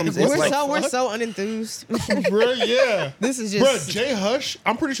albums. We're It's like We're so unenthused. Bro, yeah. This is Bro, just Jay Hush,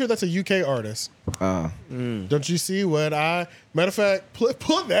 I'm pretty sure that's a UK artist. Don't you see what I... Matter of fact,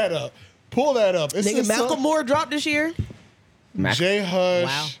 pull that up. Pull that up. It's nigga this Malcolm song- Moore dropped this year. Jay Hush,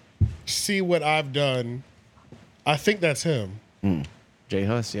 Wow. See What I've Done. I think that's him. Jay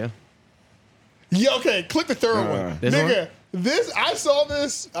Huss, yeah. Yeah, okay, click the third one. This Nigga, I saw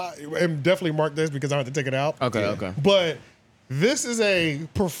this, and definitely mark this because I have to take it out. Okay. But this is a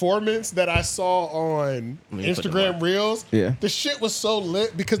performance that I saw on me put the Instagram mark. Reels. Yeah. The shit was so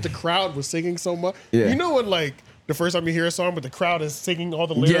lit because the crowd was singing so much. Yeah. You know when like the first time you hear a song, but the crowd is singing all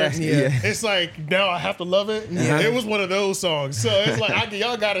the lyrics? Yeah. It's like, now I have to love it. It was one of those songs. So it's like,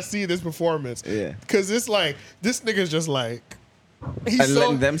 y'all got to see this performance. Yeah. Because it's like, this nigga's just like, he's and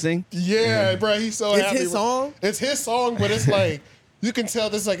letting them sing. yeah, bro, he's so It's happy. his song? It's his song, but it's like you can tell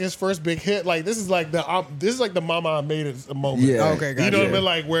this is like his first big hit. Like this is like the Mama I Made It moment. Yeah. Okay, You gotcha. know what I mean?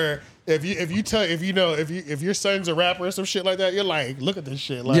 Like where if your son's a rapper or some shit like that, you're like, look at this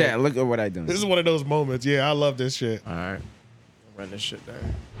shit. Like, Yeah, look at what I done. this is one of those moments. Yeah, I love this shit. All right. Run this shit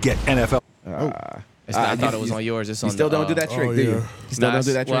down. Get NFL. It's not, I thought it was on yours. It's on You still the, don't do that trick, oh, do you? yeah. You still don't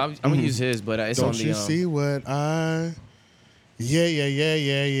do that trick. Well, I'm gonna use his, but it's on Don't the. you see what I?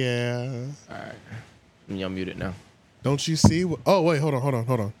 Yeah. All right. Y'all muted now. Don't you see what? Oh wait, hold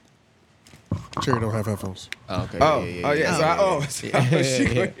on. Cherry don't have headphones. Oh, okay.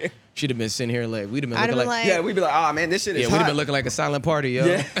 Yeah. She'd have been sitting here like we'd have been I'd looking have been like, like, Yeah, we'd be like, oh man, this shit is yeah, we'd have hot. been looking like a silent party, yo.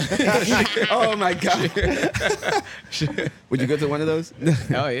 Yeah. Oh my god. Would you go to one of those?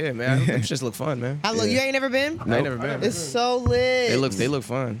 Oh yeah, man. Them just look fun, man. I look, you ain't never been? I ain't never been. It's so lit. They look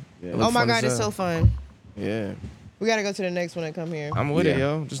fun. They look Oh my fun god, as it's so hell. fun. Yeah. We gotta go to the next one and come here. I'm with it,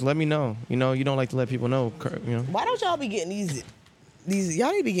 Yeah. yo. Just let me know. You know, you don't like to let people know. You know. Why don't y'all be getting these?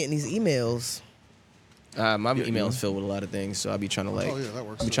 Y'all need to be getting these emails. My email is filled with a lot of things, so I'll be trying to like. Oh, yeah, that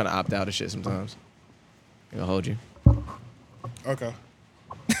works Be too. trying to opt out of shit sometimes. I'll hold you. Okay.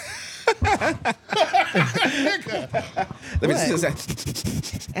 Let me What? just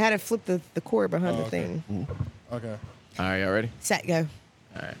say. I had to flip the cord behind the thing. Okay. All right, y'all ready? Set, go.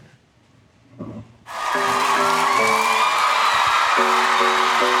 All right.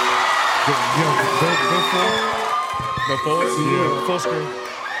 Go forward. Yeah, full screen.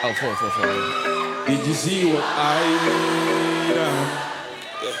 Oh, forward. Did you see what I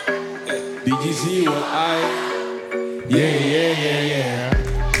Did you see what I Yeah.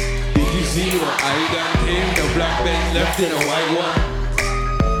 Did you see what I done? Came the black Benz left in a white one.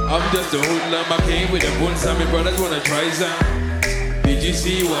 I'm just a hoodlum, I came with a bun, some my brothers wanna try some. Did you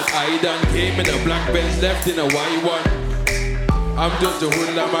see what I done? Came in a black Benz left in a white one. I'm just a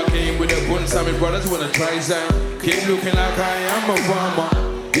hoodlum, I came with a bun, some my brothers wanna try some. Came looking like I am a farmer.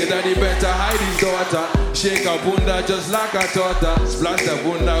 Your daddy better hide his daughter. Shake a bunda just like a torta. Splash the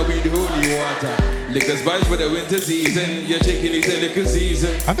bunda with holy water. Liquor spice for the winter season. Your chicken is a liquor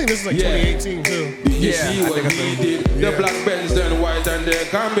season. I think this is like 2018 too. Did you Yeah, see I what think we I did? The black Benz turned white and they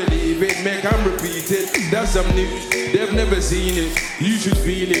can't believe it. Make them repeat it. That's some news. They've never seen it. You should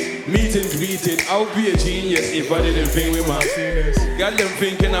feel it. Meet and greet it. I'll be a genius if I didn't think with my feelings. Got them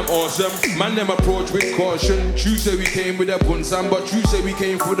thinking I'm awesome. Man, them approach with caution. True say we came with a bun, some, but true say we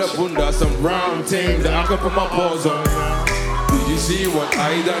came for the bunda. Some brown things that I can put my paws on. see what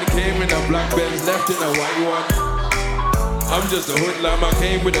I done? Came in a black Benz, left in a white one. I'm just a hoodlum, I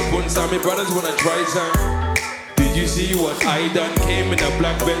came with a buns, and my brothers wanna try some. Did you see what I done? Came in a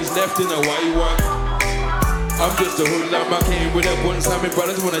black Benz, left in a white one. I'm just a hoodlum, I came with a buns, and my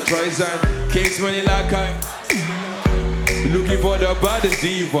brothers wanna try some. Came smelling like I looking for the baddest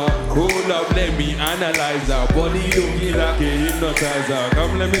diva. Hold up, let me analyze her body looking like a hypnotizer.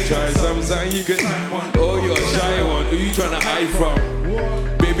 Come, let me try some sign you can. Oh, you're a shy one. Who you tryna hide from?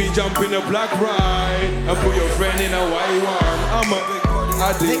 Baby, jump in a black ride and put your friend in a white one. I'm a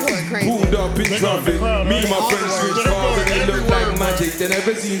addict, pulled up in traffic. Me and my friends switch cars and they look like magic. They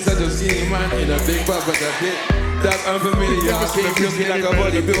never seen such a skinny man in a big bag with a hit. That's unfamiliar. Came looking like a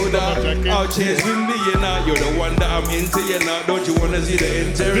bodybuilder. I'll chase with me, you know. You're the one that I'm into, you know. Don't you wanna see the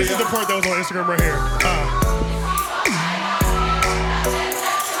interior? This is the part that was on Instagram right here.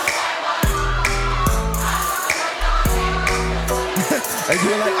 And you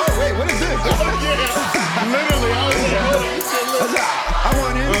were like, oh wait, what is this? Yeah, literally, I was like, I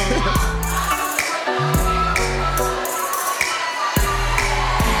want it.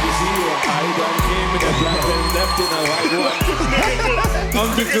 Left in a white one.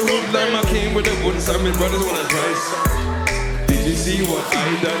 I'm just a hoodlum, I came with a buns, and my brothers wanna try some. Did you see what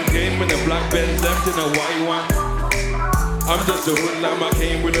I done? Came in a black Benz, left in a white one. I'm just a hoodlum, I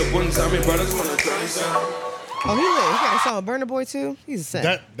came with a buns, and my brothers wanna try some. Oh, he got a song with Burna Boy too. He's a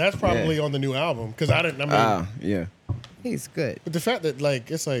set. That's probably on the new album because I didn't. I mean, yeah. He's good. But the fact that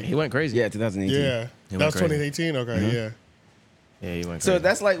it's like He went crazy. Yeah, 2018. yeah, that was 2018. Okay, yeah. Yeah, he went crazy. So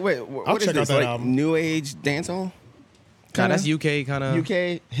that's like, wait, what is check out this? that Like album. new age dancehall? Nah, that's UK kind of.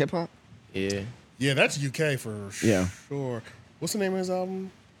 UK hip hop? Yeah. Yeah, that's UK for Yeah. sure. What's the name of his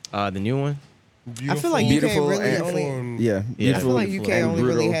album? The new one. I feel like UK Beautiful really and- only. Yeah. I Beautiful feel like UK and only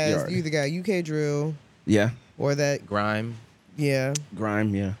really brutal has. yard. You either got UK drill Yeah. or that. Grime. Yeah.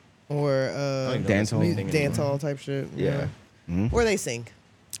 Grime, yeah. Or don't know Dancehall. anything anymore. dancehall type shit. Yeah. Mhm. Or they sing.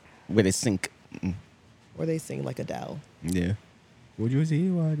 With a sync. Or they sing like Adele. Yeah. Would you see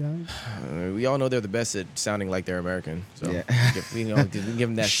what We all know they're the best at sounding like they're American. So Yeah. we give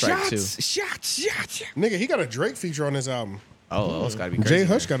them that strike too. Shots. Nigga, he got a Drake feature on his album. Oh, it's got to be crazy. Jay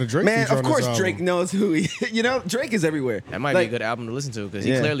Hush got a Drake Man, feature of on his course album. Drake knows who he You know, Drake is everywhere. That might Like, be a good album to listen to because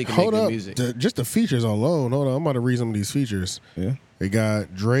he Yeah. clearly can Hold make up, good music. just the features alone. Hold on, I'm about to read some of these features. Yeah. They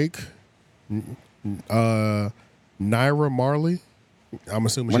got Drake, Naira Marley. I'm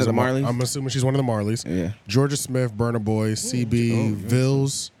assuming One she's of the a Marleys? I'm assuming she's one of the Marleys. Yeah. Georgia Smith, Burna Boy, CB,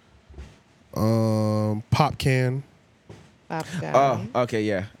 Vils, Pop Can, Oh, okay,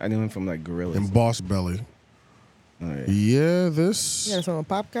 yeah. I knew him from like Gorillaz. and Boss Belly. Oh, yeah. Yeah, this. You got a song with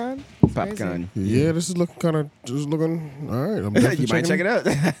Popcorn? Popcorn. Yeah, this is looking kind of just looking. All right, I'm definitely You might check checking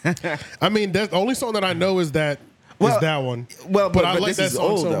it out. I mean, the only song that I know is that Well, that one. well, but but I like this that is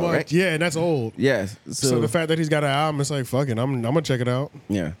song old so though, much. right? Yeah, and that's old. Yes. So the fact that he's got an album, it's like fucking. I'm gonna check it out.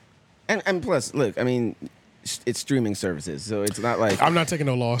 Yeah. And plus, look, I mean, it's streaming services, so it's not like I'm not taking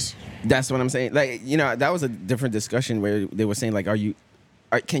no loss. that's what I'm saying. Like, you know, that was a different discussion where they were saying like,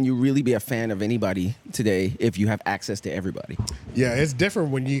 can you really be a fan of anybody today if you have access to everybody? Yeah, it's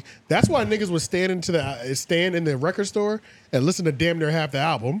different when you. That's why niggas would stand in the record store and listen to damn near half the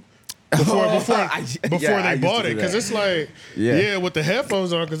album before I they used bought to it, do because that. it's like Yeah. with the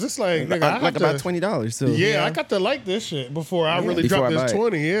headphones on, because it's like nigga, I like have about to, $20. So Yeah, I got to like this shit before I really Before drop I this buy it.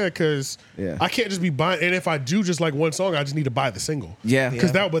 20. Yeah, because Yeah. I can't just be buying. And if I do just like one song, I just need to buy the single. Yeah.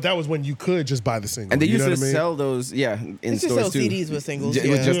 Because that was when you could just buy the single. And they you used know to what I mean? sell those, in They used to stores sell too. CDs with singles, It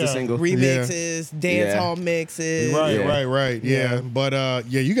was yeah. just Yeah. a single. Remixes, dance Yeah. hall mixes. Right, Yeah. right. Yeah. But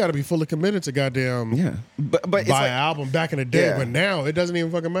you got to be fully committed to goddamn Yeah, but it's buy like, an album back in the day. Yeah. But now it doesn't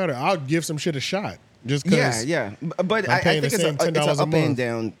even fucking matter. I'll give some shit a shot just because. yeah. But I'm I paying think the it's same an $10 a up month. and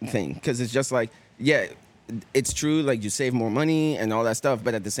down thing because it's just like, it's true. Like you save more money and all that stuff,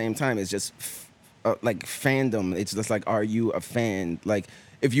 but at the same time, it's just like fandom. It's just like, are you a fan? Like,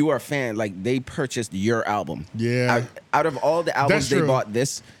 if you are a fan, like they purchased your album. Yeah. Out of all the albums That's they true. bought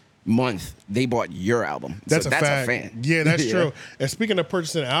this month, they bought your album. That's So a fact. fan. Yeah, that's true. And speaking of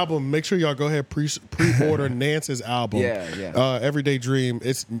purchasing an album, make sure y'all go ahead pre-order Nance's album. Yeah. Everyday Dream.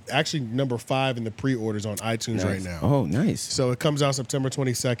 It's actually number 5 in the pre-orders on iTunes right now. Oh, nice. So it comes out September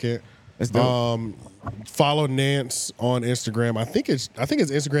 22nd. That's dope. Follow Nance on Instagram. I think his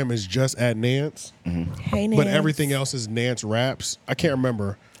Instagram is just at Nance, Hey, Nance. but everything else is Nance Raps. I can't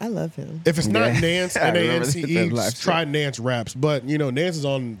remember. I love him. If it's not Yeah. Nance, I remember Nance, that live show. try Nance Raps. But, Nance is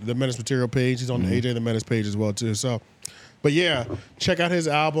on the Menace Material page. He's on the AJ the Menace page as well, too. So, but yeah, check out his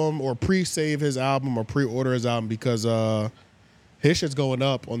album or pre-save his album or pre-order his album because his shit's going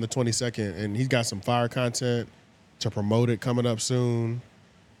up on the 22nd and he's got some fire content. to promote it coming up soon.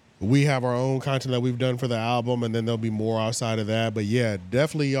 We have our own content that we've done for the album, and then there'll be more outside of that. But yeah,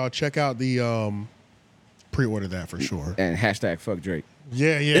 definitely y'all check out the pre-order that for sure. And hashtag fuck Drake.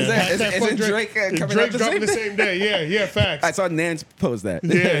 Yeah. Isn't Drake coming Drake out dropping the same day? Yeah, facts. I saw Nance post that.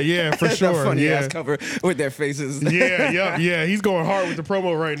 Yeah, for sure. That funny ass cover with their faces. Yeah. He's going hard with the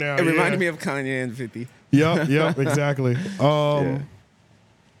promo right now. It reminded me of Kanye and 50. Yep, exactly.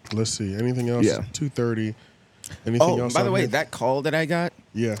 Let's see. Anything else? Yeah. 2:30. Anything else? By the way, that call that I got,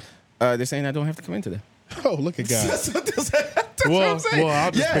 yeah. They're saying I don't have to come in today. Oh, look at God. That's what I'm saying. Well,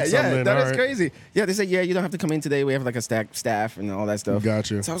 I'll just pick something in. That is crazy. Yeah, they said, you don't have to come in today. We have like a staff and all that stuff.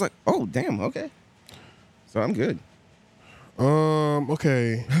 Gotcha. So I was like, oh, damn, okay. So I'm good.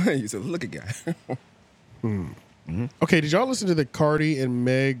 Okay. You said, look at guy. Okay, did y'all listen to the Cardi and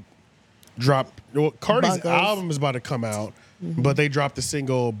Meg drop? Well, Cardi's Bongos. album is about to come out, but they dropped the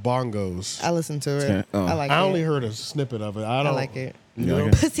single Bongos. I listened to it. Okay. Oh. I like it. I only heard a snippet of it. I like it. You know?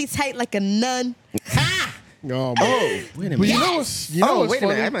 Pussy tight like a nun. Oh, Wait a minute. but you know what's what's wait a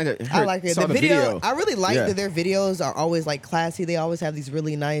funny? minute. I might have I like it. saw The video, I really like that their videos are always like classy. They always have these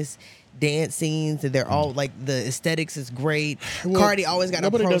really nice dance scenes, and they're all like the aesthetics is great. Cardi always got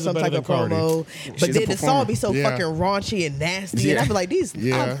some type of promo, but then the song be so fucking raunchy and nasty, and I be like,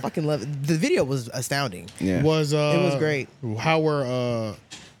 I fucking love it. The video was astounding. Yeah. It was great. How were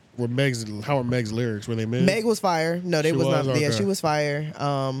Meg's lyrics? Were they mid? Meg was fire. No, they was not. Okay. Yeah, she was fire.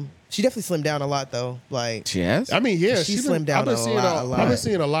 She definitely slimmed down a lot though. Like she has. I mean, yeah, she slimmed down a lot. I've been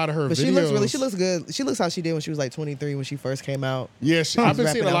seeing a lot of her but videos. she looks good. She looks how she did when she was like 23 when she first came out. Yeah, I've been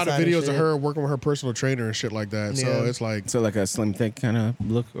seeing a lot of rapping videos outside of and her working with her personal trainer and shit like that. Yeah. So it's like, So like a slim thick kind of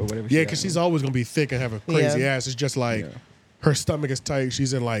look or whatever. yeah, because she's always gonna be thick and have a crazy Yeah. ass. It's just like her stomach is tight.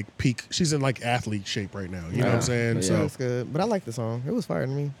 She's in like peak. She's in like athlete shape right now. You know what I'm saying? It So was good. But I like the song. It was fire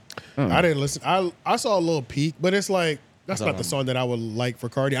to me. I didn't listen. I saw a little peak, but it's like that's not the song that I would like for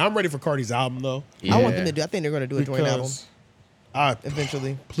Cardi. I'm ready for Cardi's album though. I want them to do. I think they're going to do a joint album Because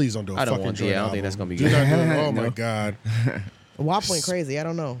eventually. please don't do a I don't fucking want. joint Yeah, I don't album. think that's gonna be Do good. not do it. Oh my God. WAP went crazy. I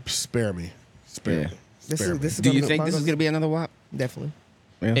don't know. Spare me. Spare Yeah. me. This Spare me. is Do you gonna- think this is gonna be another WAP? definitely?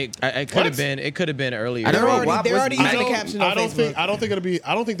 Yeah. It could have been. It could have been earlier. I don't know. WAP They're was- already I using the don't- caption on Facebook. I don't think it'll be.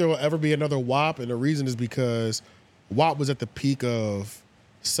 I don't think there will ever be another WAP, and the reason is because WAP was at the peak of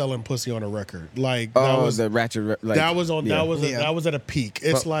selling pussy on a record. Like that was the ratchet. Like, that was on yeah. that was at a peak.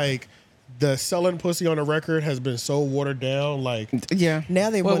 It's like the selling pussy on a record has been so watered down. Like Yeah.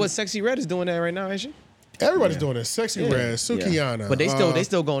 Now they Well, want. what Sexy Red is doing that right now, ain't she? everybody's doing it. Sexy Red, Sukiana, But they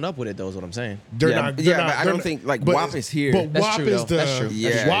still going up with it though. Is what I'm saying. They're Yeah, not. yeah, They're but not, I they're don't not- think, like, but- WAP is here. But That's WAP true, is though. the That's true.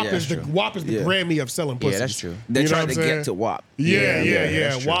 Yeah, WAP yeah, is the true. WAP is the Yeah. Grammy of selling pussy. Yeah, that's true. They're You know trying what to I'm get saying? to WAP. Yeah.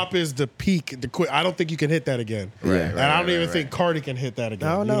 that's true. WAP is the peak. I don't think you can hit that again. Right, And right, I don't right, even right. think Cardi can hit that again.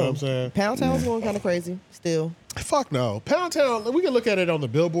 I don't You know know. what I'm saying? Pound Town's going kind of crazy still. Fuck no. Pound Town, we can look at it on the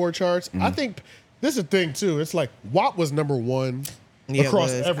Billboard charts. I think this is the thing too. It's like WAP was number one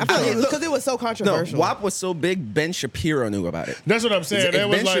across every I feel like chart. because it was so No, controversial. WAP was so big, Ben Shapiro knew about it. That's what I'm saying. If, It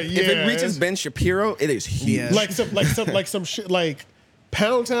was Ben like, if it reaches it's- Ben Shapiro, it is huge. Yeah. like some shit like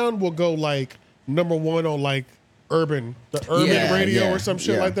Pound Town will go like number one on like urban Yeah, radio yeah, or some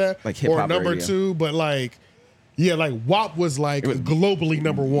shit yeah. like that. Like or hip-hop number radio. two, but like like WAP was like globally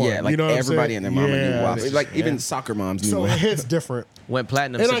number one. Yeah, like you know what I'm everybody saying? and their mama knew Yeah. WAP. Like even soccer moms knew So WAP. it hits different. Went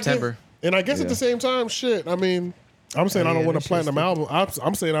platinum And September. I guess at the same time, shit. I mean, I'm saying I don't want a platinum album.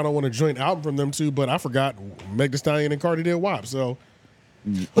 I'm saying I don't want a joint album from them two, but I forgot Meg Thee Stallion and Cardi did WAP. So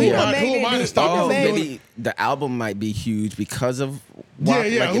who am I to stop Oh, them from doing maybe the album might be huge because of WAP.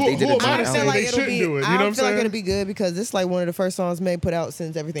 Yeah. Like if they did Who a am I joint to I say feel album. like they it'll shouldn't be. do it? You know what I I'm feel like saying? it'll be good because it's like one of the first songs Meg put out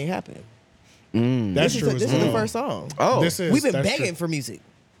since everything happened. That's true. This is the first song. Oh, This is We've been that's begging true. for music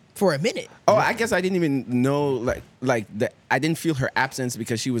for a minute. oh, I guess I didn't even know I didn't feel her absence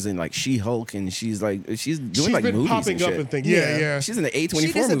because she was in like She-Hulk and she's doing She's like been movies popping and up shit. and things. Yeah. Yeah. She's in the A24 She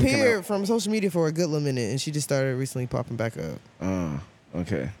movie coming disappeared out. from social media for a good little minute, and she just started recently popping back up.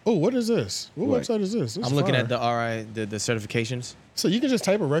 Okay. Oh, what is this? What What? website is this? This I'm is looking fire. at the RI, the certifications. So you can just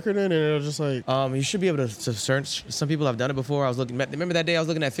type a record in and it'll just like. You should be able to search. Some people have done it before. I was looking. Remember that day I was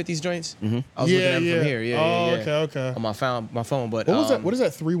looking at 50s joints. I was looking at them from here. Yeah. Okay. On my phone, But What was that? What is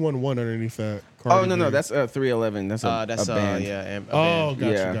that 311 underneath that? Oh Cardi no, B? that's 311. That's a band. a Oh,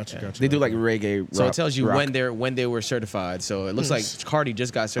 band. gotcha. They do like reggae. So rock, it tells you rock. when they were certified. So it looks like Cardi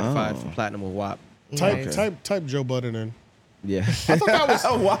just got certified for platinum with WAP. Type Joe Budden in. Yeah. I thought that was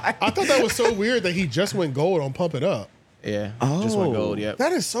Why? I thought that was so weird that he just went gold on Pump It Up. Yeah. Just went gold. Yep.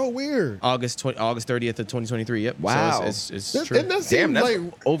 That is so weird. August 30th of 2023. Yep. Wow. So it's true. And that Damn, seems that's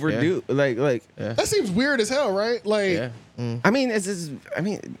like overdue. Like. that seems weird as hell, right? Like, Yeah. I mean,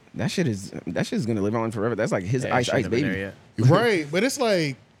 that shit is gonna live on forever. That's like his Yeah, Ice shouldn't have been baby. there yet. right? But it's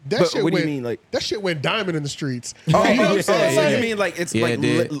like that But shit. what do went, you mean, like- that shit went diamond in the streets? Oh, You know what I'm saying? so Like, you mean like it's Yeah, like it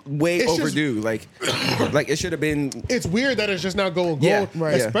did. way It's just- overdue? Like it should have been. it's weird that it's just not going gold, Yeah,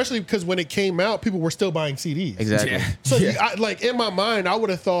 right. especially because when it came out, people were still buying CDs. Exactly. Yeah. So like in my mind, I would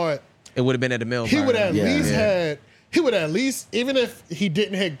have thought It would have been at the mill. he would at Yeah. least Yeah. had. He would at least, even if he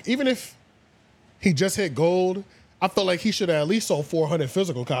didn't hit, even if he just hit gold, I felt like he should have at least sold 400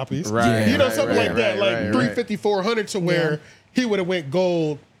 physical copies. Right, You know, right, something right, like that, right, like right, 350, 400 to where he would have went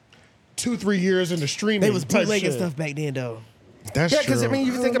gold 2-3 years into streaming. They was type bootlegging shit. stuff back then, though. That's Yeah, true. because I mean,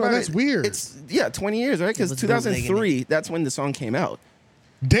 you think about that's it. weird. It's 20 years, right? Because was 2003, that's when the song came out.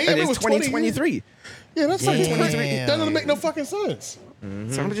 Damn, And it it's was 2023. 2023. Yeah, that's like Damn. 23. That doesn't make no fucking sense.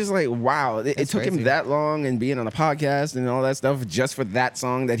 So I'm just like, wow, it took him crazy. that long and being on a podcast and all that stuff just for that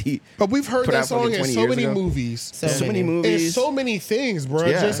song that he. But we've heard put that out fucking song in 20 so years many ago. movies. So many And movies. so many things, bro.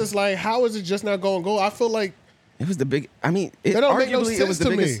 Yeah. Just it's like, how is it just not going gold? I feel like It was the big. I mean, it, That don't make no arguably it was the sense to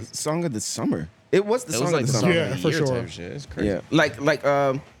me. biggest song of the summer. It was the It song was like of the the song summer. Yeah, of the for year sure. type shit. It's crazy. Yeah,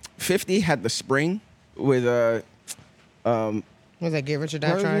 like 50 had the spring with Was that Get Rich or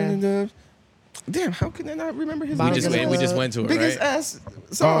Die Trying? Damn, how can I not remember his Bottles name? of We just went to it, biggest right? ass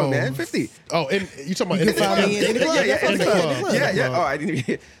song, Oh. man. 50. oh, and you talking about in the can find club? me in the club. Yeah, That's in the what I'm club. saying. Yeah, In the yeah. club. Oh, I didn't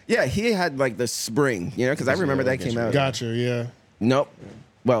even. Yeah, he had like the spring, because I remember that came out. Gotcha. Yeah. Nope.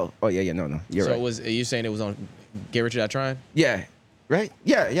 Well, oh yeah, no. You're So right. it was. Are you saying it was on Get Rich or Die Trying? Yeah, right.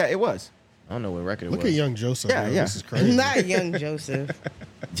 Yeah, it was. I don't know what record it Look was. at young Joseph. Yeah, man. yeah. This is crazy. Not Young Joseph.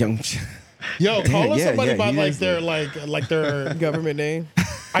 Young. Yo, call us Yeah, somebody yeah, by he like is their like their. Government name.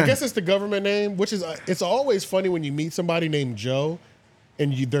 I guess it's the government name, which is it's always funny when you meet somebody named Joe,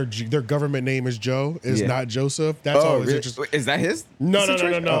 and their government name is Joe, is Yeah. not Joseph. That's Oh, always really? interesting. Is that his? No.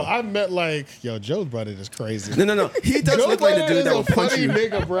 situation? Oh. I met like Joe's brother is crazy. No. He does Joe look like the Budden dude is that a will punch funny you.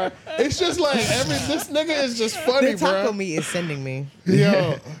 nigga, bro. It's just like this nigga is just funny, The taco bro. meat is sending me.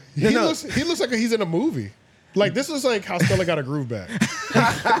 Yo, he No. looks like he's in a movie. Like this was like how Stella got a groove back,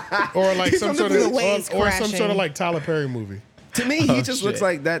 or like some on sort the of waves or some crashing. sort of like Tyler Perry movie. To me, he just looks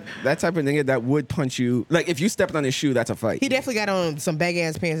like that type of nigga that would punch you. Like if you stepped on his shoe, that's a fight. He definitely got on some bag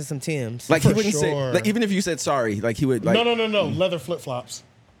ass pants and some Timbs. Like he For wouldn't say. sure. Like even if you said sorry, like he would. Like No, leather flip flops.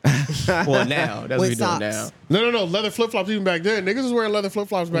 Well, now that's what With we're doing now. socks. No, leather flip flops even back then. Niggas was wearing leather flip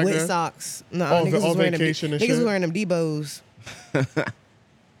flops back With then. socks. No, On niggas was wearing them. vacation and Niggas was shit. wearing them Debos.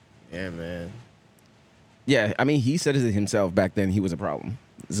 Yeah, man. Yeah, I mean, he said it himself back then. He was a problem.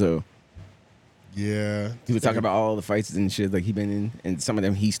 So Yeah, he was talking about all the fights and shit like he been in, and some of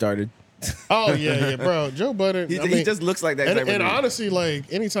them he started. Oh yeah, bro. Joe Budden. He just looks like that. And, type of and dude. honestly,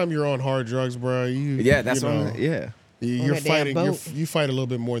 like anytime you're on hard drugs, bro, Yeah, that's you what. know, Yeah. You're that damn fighting. boat. You fight a little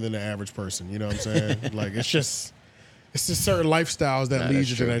bit more than the average person. You know what I'm saying? Like it's just certain lifestyles that lead that's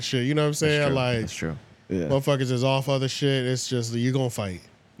you true. to that shit. You know what I'm saying? True. Like That's true. Yeah. motherfuckers is off other shit. It's just you're gonna fight.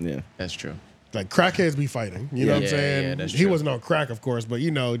 Yeah. That's true. Like crackheads be fighting. You know what I'm Yeah, saying? yeah, that's he true. wasn't on crack, of course, but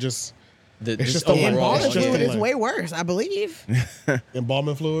you know, just It's just the And overall, embalming it's just fluid the is like- way worse, I believe.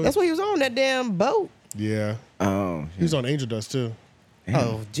 embalming fluid. That's what he was on, that damn boat. Yeah, Oh. he was on Angel Dust too.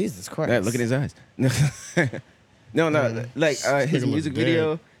 Oh, Jesus Christ. Yeah, look at his eyes. No, like his nigga look music dead.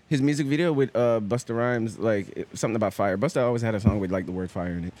 video. His music video with Busta Rhymes, like something about fire. Busta always had a song with like the word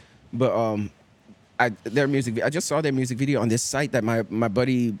fire in it. But their music. I just saw their music video on this site that my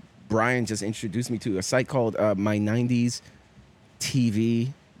buddy Brian just introduced me to. A site called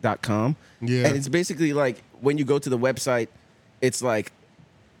My90sTV.com. Yeah. And it's basically like when you go to the website, it's like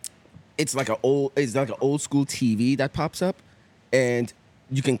an old school TV that pops up, and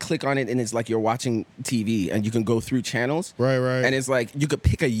you can click on it, and it's like you're watching TV, and you can go through channels. Right. And it's like you could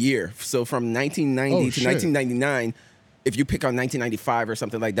pick a year. So from 1990 Oh, to shit. 1999, if you pick on 1995 or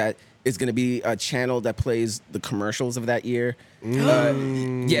something like that, it's going to be a channel that plays the commercials of that year. Yeah.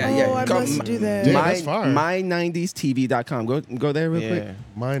 Oh, I must do that. Yeah, that's fire. My90sTV.com. Go there real quick. Yeah.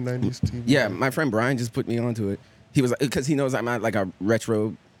 My 90s TV. Yeah, my friend Brian just put me onto it. He was because he knows I'm at like a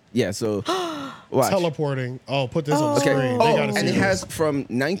retro. Yeah, so watch. Teleporting. Oh, put this on the Okay. screen. Oh, They gotta see and it this. has from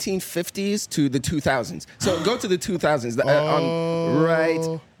 1950s to the 2000s. So go to the 2000s.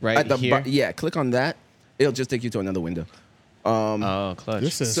 Right at the here? yeah, click on that. It'll just take you to another window. Oh, clutch.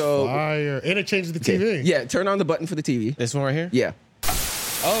 This is So- fire. And it changes the Okay. TV. Yeah, turn on the button for the TV. This one right here? Yeah.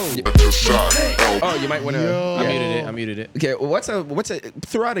 Oh, Oh, you might want to. Yo. I muted it. Okay, well, what's a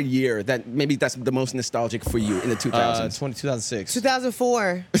throughout a year that maybe that's the most nostalgic for you in the 2000s? 2006.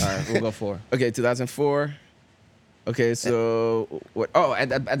 2004. All right, we'll go 4. Okay, 2004. Okay, so what? Oh,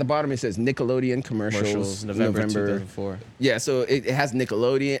 at the bottom it says Nickelodeon commercials November 2004. Yeah, so it has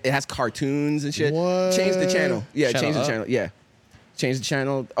Nickelodeon. It has cartoons and shit. What? Change the channel. Yeah, change the channel. Yeah, change the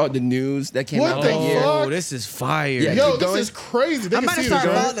channel. Oh, the news that came out that year. Oh, this is fire. Yeah, Yo, keep this going. is crazy. They I'm can about to see start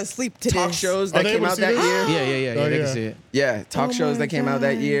this, falling right? asleep to Talk this. shows Are that they came able out to that see year. Yeah, Oh, they yeah. can see it. Yeah, talk shows that came out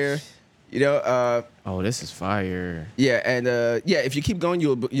that year. You know, Oh, this is fire. yeah, and yeah, if you keep going,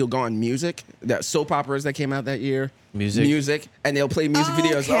 you'll go on music. That soap operas that came out that year. Music, and they'll play music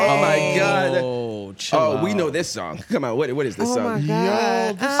videos. Okay. Oh my god! Oh, chill We out. know this song. Come on, what is this Oh song? my Yo,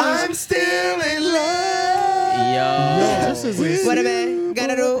 God. this I'm still in love. Yo. This is What a man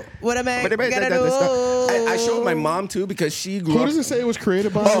gotta do. What a man gotta do. I showed my mom too because she grew Who up. does it say it was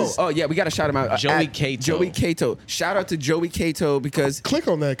created by? Oh yeah, we gotta shout him out. Joey At Cato. Joey Cato. Shout out to Joey Cato because Click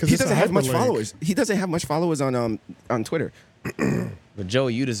on that because he it's doesn't a have much hyperlink. followers. He doesn't have much followers on Twitter. But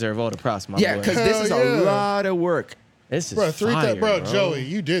Joey, you deserve all the props, my Yeah, boy. because this is Hell yeah. a lot of work. This is Bro, fire, bro, Joey,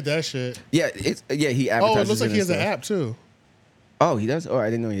 you did that shit. Yeah, he advertises. Oh, it looks like it he has and an stuff. app too. Oh, he does. Oh, I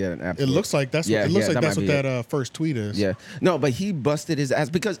didn't know he had an app. It looks like that's Yeah, what, it looks yeah, like that that's might what be that first tweet is. Yeah, no, but he busted his ass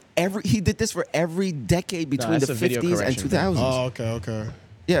because he did this for every decade between that's the a video 50s and correction 2000s. Oh, okay.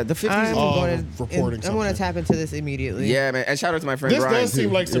 Yeah, the 50s. I'm going reporting to. I'm going something. to tap into this immediately. Yeah, man, and shout out to my friend This Brian. does seem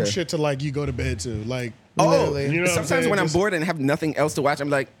too. like some Yeah. shit to like you go to bed to. Like Oh, Literally. You know what I'm sometimes saying? when I'm Just- bored and have nothing else to watch, I'm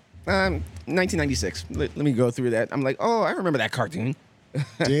like, 1996. Let me go through that. I'm like, oh, I remember that cartoon.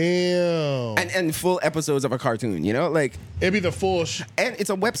 damn. And full episodes of a cartoon, you know, like, It'd be the full. and it's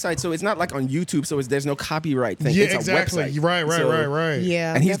a website, so it's not like on YouTube, so there's no copyright thing. Yeah, It's exactly. A website. Right. So-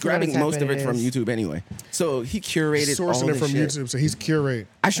 Yeah. And he's definitely grabbing most of it tapping from into YouTube anyway. So he curated all Sourcing it this from shit. YouTube, so he's curate.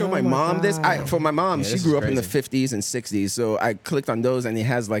 I showed Oh my my mom this. God. For my mom, Yeah, she this grew is up in the crazy. 50s and 60s, so I clicked on those, and it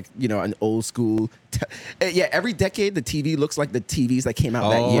has like an old school. Yeah, every decade the TV looks like the TVs that came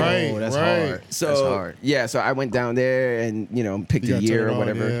out that year. Right, that's right. hard. So that's hard. yeah, so I went down there and picked You a gotta year turn it or on,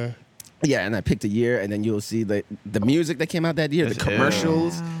 whatever. yeah. Yeah, and I picked a year, and then you'll see the music that came out that year, the That's-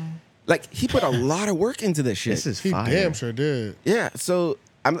 commercials. Like he put a lot of work into this shit. This is He fire. damn sure did. Yeah, so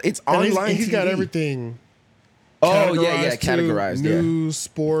it's And online. he's got TV. everything. Oh yeah, too. categorized. Yeah. News,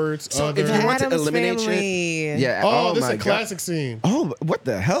 sports, So other. if you want to Addams eliminate Family. shit, yeah. Oh, this is my a God. classic scene. Oh, what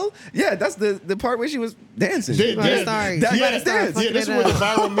the hell? Yeah, that's the part where she was dancing. They- Better yeah, start. that- You better yeah, start yeah, Yeah, fucking this is it where the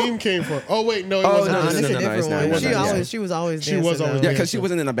up. viral meme came from. Oh wait, no, it Oh, wasn't. no, Nah, no, this no, a no, different it's not. one. It wasn't, yeah. She was always She dancing. was always though. Yeah, because she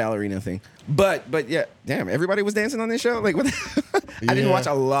wasn't in a ballerina thing. But yeah, damn, everybody was dancing on this show. Like, what? I didn't Yeah. watch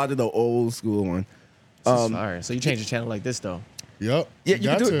a lot of the old school one. This is fire. So you change the channel like this though. Yep. Yeah, you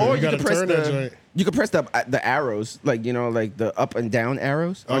got can do it, to. or you gotta can press turn that the joint. you can press the arrows, like like the up and down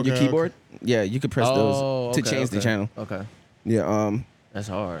arrows on your Okay, keyboard. Yeah, you could press those to change the channel. Okay. Yeah. That's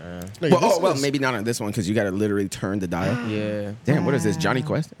hard, man. Hey, Well, this is- maybe not on this one because you got to literally turn the dial. Yeah. Damn, what is this? Johnny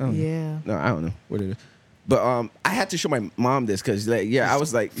Quest? Oh, Yeah. No, I don't know what it is. But I had to show my mom this because I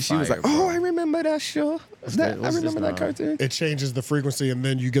was like, she was fire, like, oh, bro. I remember that show. What's I this remember that now? cartoon. It changes the frequency, and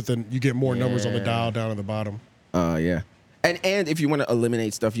then you get more numbers on the Yeah. dial down at the bottom. Yeah. And if you want to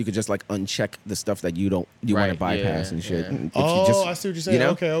eliminate stuff, you could just like uncheck the stuff that you want to Right, bypass yeah, and shit. yeah. And if Oh, you just, I see what you're saying.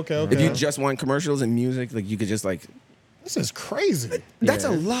 Okay. If you just want commercials and music, like you could just like This is crazy, that's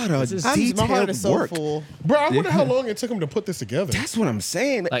Yeah. a lot of This is- My detailed heart is so work. full. bro. I wonder how long it took him to put this together. That's what I'm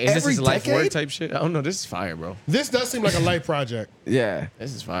saying. Like, is this Every his life work decade? type shit? I don't know. This is fire, bro. This does seem like a light project. Yeah.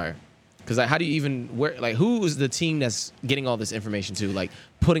 This is fire. Because like, how do you even who is the team that's getting all this information to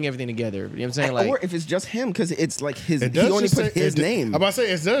putting everything together? You know what I'm saying? Like, or if it's just him, because it's like his. It He does only just put say, his it, name. I'm about to say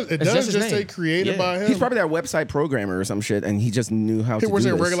it does just his just say name. created Yeah. by him. He's probably their website programmer or some shit, and he just knew how He to was do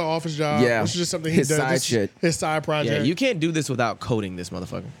in a this. regular office job. Yeah. This is just something he His does. side This is shit. His side project. yeah, you can't do this without coding this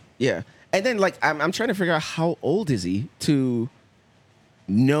motherfucker. Yeah, and then like I'm trying to figure out how old is he to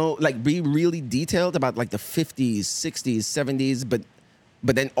know, like, be really detailed about like the 50s, 60s, 70s,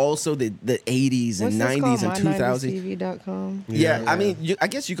 but then also the 80s and 90s and 2000s. My90sTV.com. Yeah, I mean, I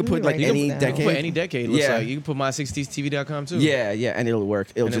guess you could put Let me like write any this down. decade. Put any decade. Looks Yeah. like you can put my60stv.com too. Yeah, and it'll work.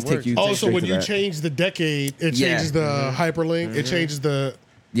 It'll And it just take works. you. Also, straight when to you that. change the decade, it Yeah. changes the hyperlink. It changes the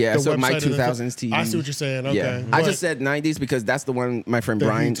Yeah, the so my website of the- 2000s TV. I see what you're saying. Okay, Yeah, I But just said 90s because that's the one my friend That he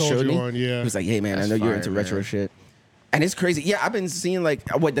Brian told showed you me. on, yeah. He was like, "Hey man, That's I know you're fire, into retro man. shit," and it's crazy. Yeah, I've been seeing like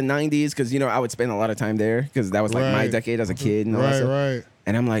what the 90s because I would spend a lot of time there because that was like my Right. decade as a kid and all that right, stuff. right.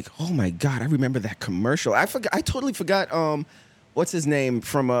 And I'm like, oh my god, I remember that commercial. I totally forgot. What's his name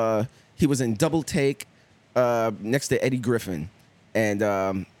from? He was in Double Take, next to Eddie Griffin, and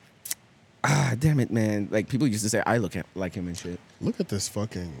damn it, man! Like people used to say, I look like him and shit. Look at this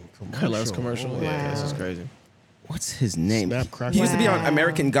fucking commercial. Carlos commercial. Oh, Yeah, this is Wow. crazy. What's his name? Snap, crack, He used to be on Wow.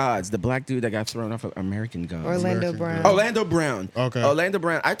 American Gods, the black dude that got thrown off of American Gods. Orlando American Brown. Girl. Orlando Brown. Okay. Orlando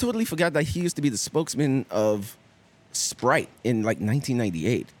Brown. I totally forgot that he used to be the spokesman of Sprite in like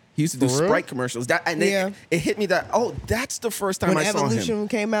 1998. He used to do Sprite commercials. It hit me that, that's the first time when I saw him. Evolution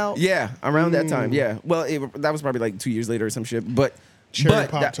came out? Yeah, around that time. Yeah. Well, that was probably like 2 years later or some shit. But Cherry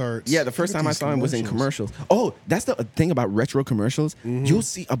Pop-Tarts. Yeah, the first time I saw him was in commercials. Oh, that's the thing about retro commercials. You'll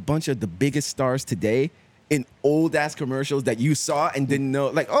see a bunch of the biggest stars today in old ass commercials that you saw and didn't know.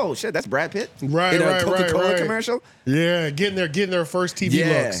 Like, oh shit, that's Brad Pitt. Right, in a right, Coca-Cola commercial. Yeah, getting their first TV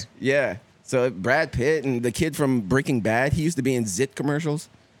looks. Yeah. So Brad Pitt and the kid from Breaking Bad, he used to be in Zit commercials.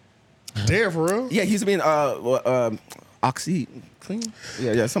 Damn, for real? Yeah, he used to be in OxyClean.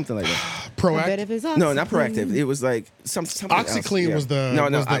 Yeah, something like that. Proactive? No, not Proactive. It was like something OxyClean else. was the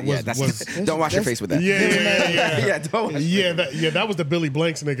don't wash your face with that. Yeah. Don't wash that was the Billy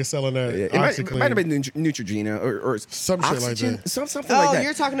Blanks nigga selling that. It might have been Neutrogena or some shit like that. Something like that. Oh,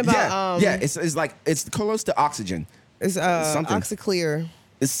 you're talking about it's like it's close to oxygen. It's OxyClear.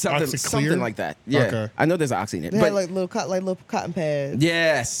 It's something like that. Yeah, okay. I know there's oxy in it, They but had like little cotton pads.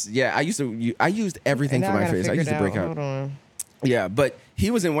 yes, yeah. I used everything for my face. I used to break out. Hold on. Yeah, but he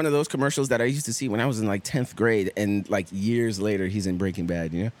was in one of those commercials that I used to see when I was in like 10th grade, and like years later, he's in Breaking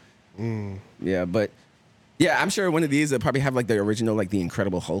Bad. You know? Yeah, but yeah, I'm sure one of these will probably have like the original, like the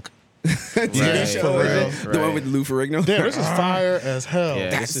Incredible Hulk. TV show, the one with Lou Ferrigno. Damn, this is fire as hell.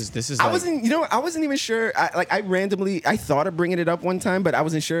 Yeah, this is. I Like, I wasn't even sure. I thought of bringing it up one time, but I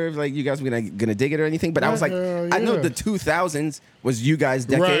wasn't sure if like you guys were gonna dig it or anything. But I was like, I know the 2000s was you guys'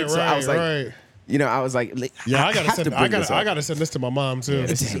 decade, so I was like, I was like, yeah, I gotta send this to my mom too. Yeah,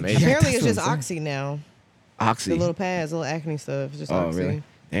 this is amazing. Apparently, it's just Oxy now. Oxy, the little pads, little acne stuff. It's just Oxy. Really?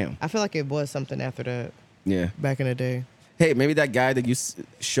 Damn. I feel like it was something after that. Yeah. Back in the day. Hey, maybe that guy that you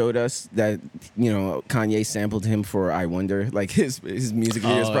showed us that Kanye sampled him for "I Wonder," like his music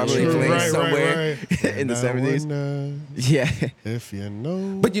video is probably playing somewhere in the 70s. Yeah, if you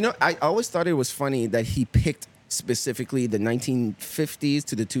know. But I always thought it was funny that he picked specifically the 1950s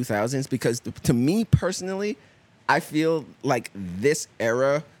to the 2000s because to me personally, I feel like this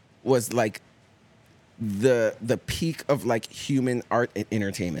era was like the peak of like human art and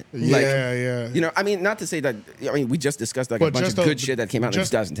entertainment. Yeah. I mean, not to say that. I mean, we just discussed like a bunch of good shit that came out in the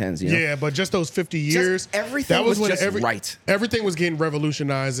 2010s. Yeah, but just those 50 years, everything that was when just right. Everything was getting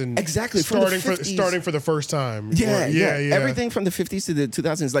revolutionized and exactly starting for the first time. Yeah. Everything from the 50s to the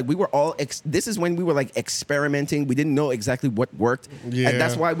 2000s, like we were all. This is when we were like experimenting. We didn't know exactly what worked. Yeah, and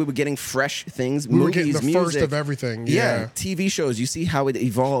that's why we were getting fresh things. We were movies, getting the first of everything. Yeah, TV shows. You see how it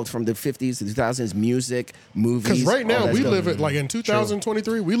evolved from the 50s to the 2000s. Music, movies. Because right now we live in like in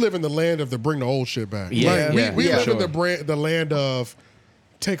 2023, we live in the land of the bring the old shit back. Yeah, like, we live in the land of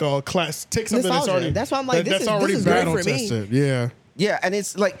take something that's already. That's why I'm like, this is battle good for tested. me. Yeah, and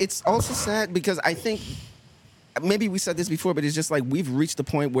it's like it's also sad because I think maybe we said this before, but it's just like we've reached the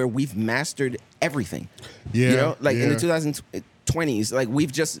point where we've mastered everything. Yeah, in the 2020s, like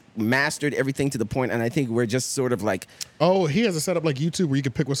we've just mastered everything to the point, and I think we're just sort of like. Oh, he has a setup like YouTube where you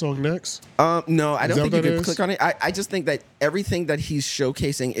can pick what song next. No, I don't think you can click on it. I just think that everything that he's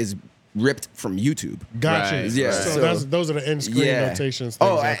showcasing is ripped from YouTube. Gotcha. Right. Yeah. So those are the end screen notations.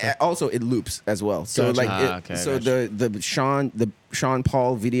 Also it loops as well. So gotcha. the Sean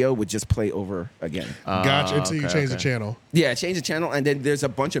Paul video would just play over again. Gotcha. Until you change the channel. Yeah, change the channel, and then there's a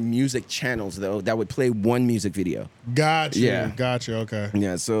bunch of music channels though that would play one music video. Gotcha. Yeah. Gotcha. Okay.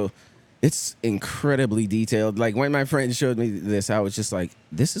 Yeah. So. It's incredibly detailed. Like when my friend showed me this, I was just like,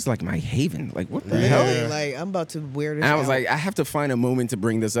 "This is like my haven. Like what the hell?" Like I'm about to wear this. And I was like, "I have to find a moment to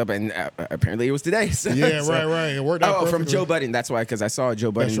bring this up," and apparently it was today. So, right. It worked out from Joe Budden. That's why, because I saw a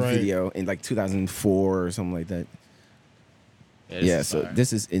Joe Budden video in like 2004 or something like that. Yeah, so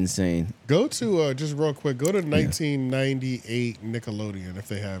this is insane. Go to just real quick. Go to 1998 Nickelodeon if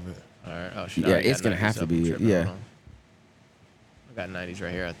they have it. All right. Oh, yeah, it's gonna have to be. Yeah. I got 90s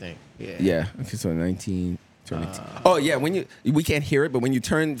right here, I think. Yeah. Okay, so 19. Oh yeah, we can't hear it, but when you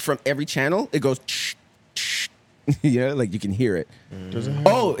turn from every channel, it goes. Like you can hear it.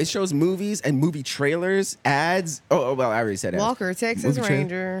 It shows movies and movie trailers, ads. Oh well, I already said ads. Walker, Texas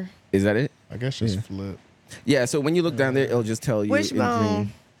Ranger. Is that it? I guess just flip. Yeah, so when you look down there, it'll just tell you Wishbone. in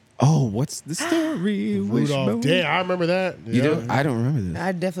green. Oh, what's the story? Rudolph. Yeah, I remember that. You do? I don't remember this.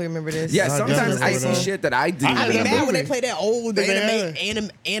 I definitely remember this. Yeah, sometimes I see shit that I didn't I'd be remember. mad when they play that old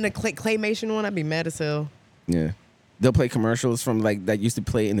claymation one. I'd be mad as hell. Yeah. They'll play commercials from like that used to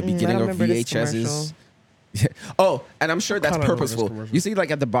play in the beginning of VHSs. Yeah. Oh, and I'm sure that's purposeful. You see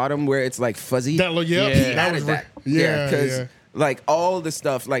like at the bottom where it's like fuzzy? He added that. Yeah, because like all the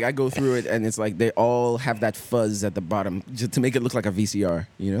stuff, like I go through it and it's like they all have that fuzz at the bottom just to make it look like a VCR,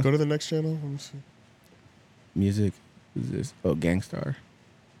 you know? Go to the next channel. Let me see. Music. Who's this? Oh, Gangstar.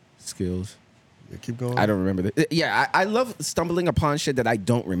 Skills. Yeah, keep going. I don't remember that. Yeah, I love stumbling upon shit that I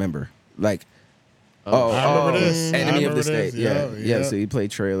don't remember. Like, I remember this. Enemy of the this. State. Yeah. So he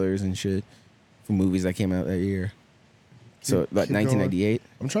played trailers and shit for movies that came out that year. So like 1998.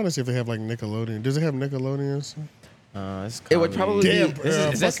 I'm trying to see if they have like Nickelodeon. Does it have Nickelodeon? It would probably Damn, be.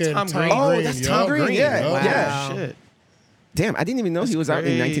 Is this Tom Green? Oh, that's Tom Green. Yeah, Wow. yeah. Shit. Damn, I didn't even know he was out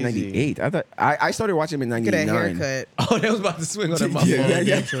in 1998. I thought I started watching him in Look at that 99. haircut. Oh, that was about to swing on that mouth.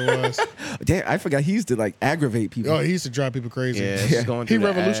 Yeah. Sure was. Damn, I forgot he used to like aggravate people. Oh, he used to drive people crazy. Yeah, just going He through the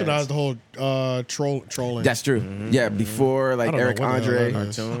revolutionized ads. the whole trolling. That's true. Yeah, before like I don't know Eric what the hell Andre. that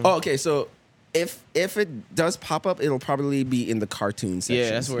is. Oh, okay. So if it does pop up, it'll probably be in the cartoon section. Yeah,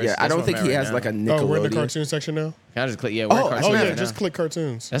 that's where I don't that's think where he I'm at has right like a now. Nickelodeon. Oh, we're in the cartoon section now? Can I just click? Yeah, Oh, we're that's cartoon Oh, yeah, right just now. click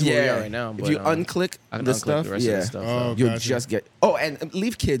cartoons. That's where we are right now. If you but, unclick I can the unclick stuff, the rest of the stuff. Oh, you'll gotcha. just get. Oh, and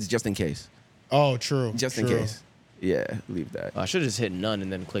leave kids just in case. Oh, true. Just in true. case. Yeah, leave that. I should have just hit none and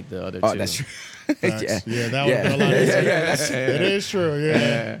then click the other Oh, two. that's true. Facts. Yeah, that would have been a lot easier. It is true,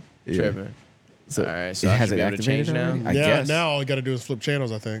 yeah. Tripping. So, All right, so it I has should it be able to change activated now? already? I Yeah, guess. now all you got to do is flip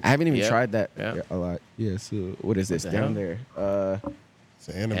channels, I think. I haven't even Yep. tried that Yep. a lot. Yeah. So what is this the down hell? there? It's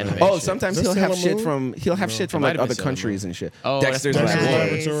an anime. Animation. Oh, shit. sometimes Is he'll that have Sailor shit Moon? from shit from It might like have been other Sailor countries Moon. and shit. Oh, that's Dexter's Dexter's Nice.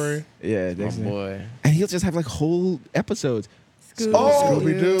 Laboratory. Yeah, My Dexter. boy. And he'll just have like whole episodes.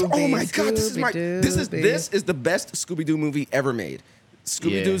 Scooby-Doo. Oh my god, this is the best Scooby Doo movie ever made.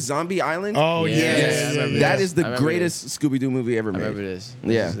 Scooby Doo Yeah. Zombie Island. Oh, Yeah, yeah. I yeah, remember yeah. That is I the remember greatest Scooby Doo movie ever I made. remember this.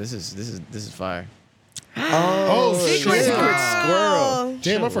 Yeah. This is fire. Oh, Secret shit. Squirrel.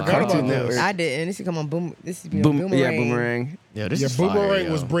 Damn, I forgot Cartoon about Network. this. I didn't. This is come on boom. This is Boom, yeah, Boomerang. Yeah, this Yeah, is fire,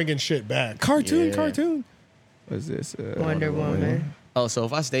 Boomerang was yo. bringing shit back. Cartoon. Yeah. What's this? Wonder Woman. Oh, so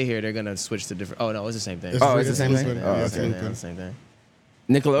if I stay here, they're gonna switch to different. Oh no, it's the same thing. Oh, it's the same thing? Lupin. Oh, Yeah, okay. it's Lupin. the same thing.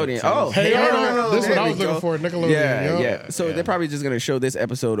 Nickelodeon. Oh, Hey, Arnold. this is what There I was we looking go. for. Nickelodeon. Yeah, yo. yeah. So Yeah. they're probably just gonna show this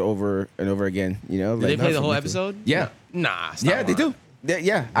episode over and over again. You know, Did they play the whole episode? Yeah, Nah. Stop yeah, they lying. do.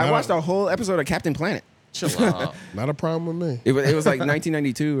 Yeah, I Not watched a whole episode of Captain Planet. Chill out. Not a problem with me. It was like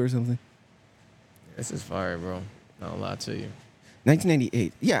 1992 or something. This is fire, bro. Not gonna lie to you.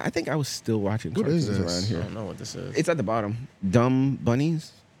 1998. Yeah, I think I was still watching What cartoons is this? around I here. don't know what this is. It's at the bottom. Dumb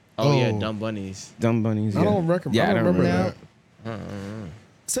Bunnies. Oh yeah, Oh. Dumb Bunnies. Dumb Bunnies. I yeah. don't reckon. Yeah, I don't remember that.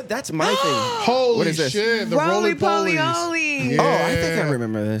 So that's my thing. Holy What is this? shit! The Roly Roly Poly Polies. Oly. Yeah. Oh, I think I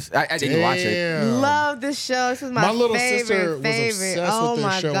remember this. I didn't watch it. Damn. Love this show. This was my, My little sister favorite. was obsessed Oh with this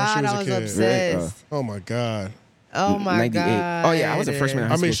my show when god, she was I a was kid. obsessed. Oh my god. Oh my 98. god. Oh yeah, I was a freshman in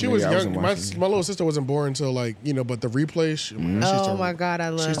high I mean, school, she so was maybe I young. wasn't My watching. little sister wasn't born until like but the replay. She used Oh to- my god, I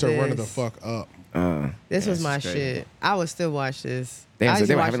love She this. used to run it the fuck up. This was this my is crazy. shit. I would still watch this. Damn, I so used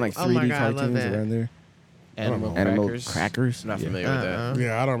they to were watch- having like oh my 3D God, I love cartoons that. around there. Animal Animal Crackers. Crackers? I'm not Yeah. familiar with that.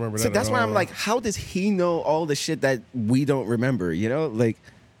 Yeah, I don't remember that. So that's at why I'm all. like, how does he know all the shit that we don't remember? You know, like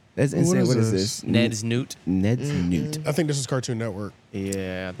that's What insane. is What is this? this? Ned's Newt. Ned's Newt. I think this is Cartoon Network.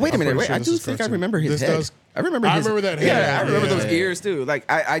 Yeah. Wait a I'm minute. pretty Wait, sure I this do is think I cartoon. remember his This head. does- I remember. I his, remember that Yeah, head, I remember yeah. those ears too.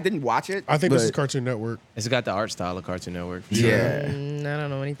 Like I didn't watch it. I think this is but- Cartoon Network. It's got the art style of Cartoon Network. Yeah. I don't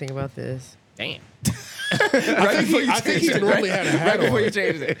know anything about this. Damn. I think he normally had a hat Right before you on.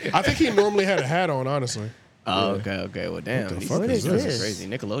 changed it. I think he normally had a hat on. Honestly. Oh, okay. Well, damn. the These fuck things is are this? crazy.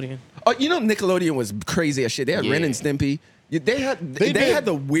 Nickelodeon. Oh, you know Nickelodeon was crazy as shit. They had Ren Yeah. and Stimpy. They had did-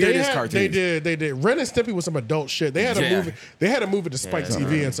 the weirdest cartoons. They did. Ren and Stimpy was some adult shit. They had a Yeah. movie. They had a movie to Spike Yeah.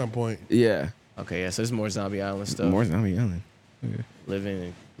 TV at some point. Yeah. Okay, yeah. So it's more Zombie Island stuff. More Zombie Island.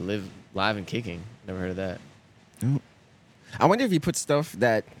 Live live and kicking. Never heard of that. I wonder if he put stuff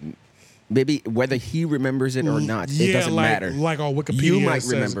that maybe whether he remembers it or not, it doesn't matter. Like on Wikipedia, You it might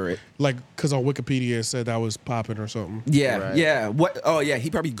says- remember it. Like because on Wikipedia it said that was popping or something. Yeah, Right. yeah. What? Oh, yeah. He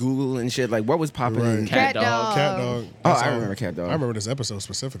probably Googled and shit. Like, what was popping? Right. in- Cat Cat dog. Cat Dog. Oh, That's I all. remember Cat Dog. I remember this episode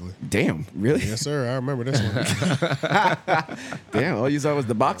specifically. Damn, really? Yes, sir. I remember this one. Damn, all you saw was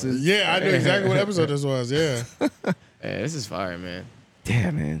the boxes. Yeah, I knew exactly what episode this was. Yeah. Yeah, this is fire, man.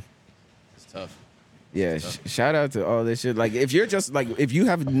 Damn, man. It's tough. Yeah, shout out to all this shit. Like, if you're just like, if you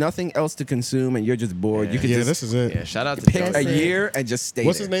have nothing else to consume and you're just bored, Yeah. you can Yeah, just this is it. Yeah, shout out to pick Joey, a year and just stay.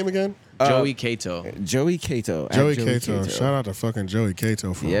 What's there. his name again? Joey Cato. Joey Cato. At Joey Cato. Shout out to fucking Joey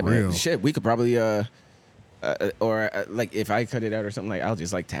Cato for Yeah, real. man. Shit, we could probably like if I cut it out or something, like I'll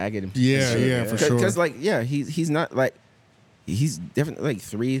just like tag it. Yeah, for sure. Because like, yeah, he's not like. He's definitely like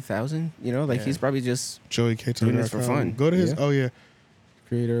 3,000, you know, like Yeah. he's probably just Joey Cato. doing this for fun. Go to his. Yeah. Oh yeah,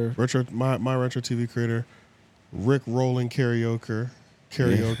 creator. retro. My retro TV creator, Rick Rolling karaoke,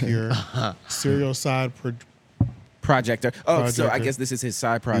 serial side. Projector. Oh, so I Projector. guess this is his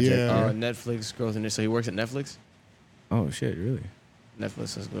side project. Yeah. Netflix growth in this. So he works at Netflix? Oh shit, really?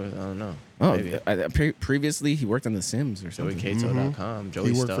 Netflix is growth. I don't know. Oh, Maybe. previously he worked on The Sims or something. JoeyCato.com. Joey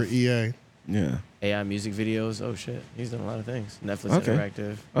He worked stuff. for EA. Yeah. AI music videos. Oh shit, he's done a lot of things. Netflix Okay.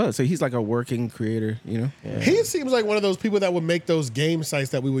 Interactive. Oh, so he's like a working creator, you know? Yeah. He seems like one of those people that would make those game sites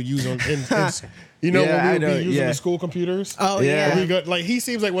that we would use on, Yeah, when we I would know, be using yeah. the school computers. Oh Yeah. yeah. Like he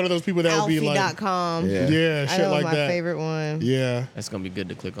seems like one of those people that would be like, Alfie.com. Yeah. yeah, I shit know like my that. favorite one. Yeah, That's gonna be good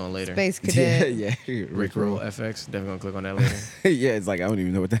to click on later. Space Yeah, Cadet. yeah. Rickroll FX. Definitely gonna click on that later. Yeah, it's like I don't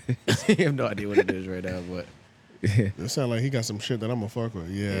even know what that is. You have no idea what it is right now, but Yeah. it sounds like he got some shit that I'm gonna fuck with.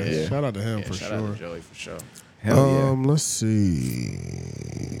 Yeah, Yeah. shout out to him yeah, for shout sure. out to Joey for sure. Hell Let's see.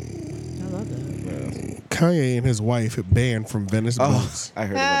 I love that. Kanye and his wife banned from Venice Oh, boats. I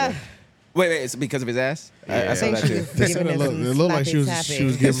heard about that. Wait, it's because of his ass? I saw think that she too. was They said giving it them looked some like she was snappy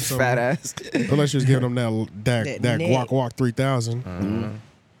giving His some fat ass. looked like she was giving him that That neck. Guac Walk 3000,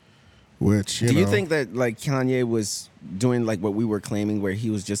 which Do you think that like Kanye was doing like what we were claiming, where he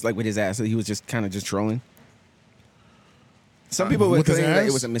was just like with his ass, so he was just kind of just trolling? Some people would with his claim that it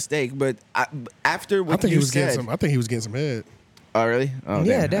ass? was a mistake, but after I what think he you was said, getting some. I think he was getting some head oh really? Oh,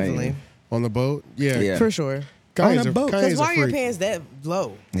 Yeah, damn. I definitely. on the boat. Yeah, Yeah. For sure. Kanye's On a boat. Kanye's Because a why are your freak. pants that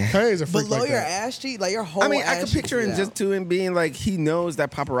low? Kanye's a freak Below like your that. ass cheek? Like your whole I mean, I ass could cheek picture is him out. just to him being like he knows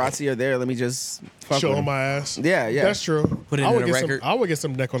that paparazzi are there. Let me just fuck Show with him him. my ass. Yeah, yeah. That's true. Put it I in would a get record. I would get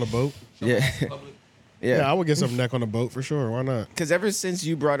some neck on the boat. Yeah, Yeah, I would get some neck on the boat for sure. Why not? Because ever since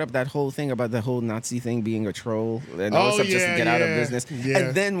you brought up that whole thing about the whole Nazi thing being a troll and all this stuff just to get out of business, yeah.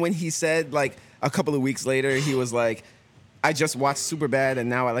 and then when he said like a couple of weeks later, he was like, "I just watched Superbad and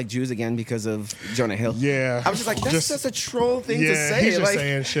now I like Jews again because of Jonah Hill." Yeah. I was just like, "That's just a troll thing to say." He's just like,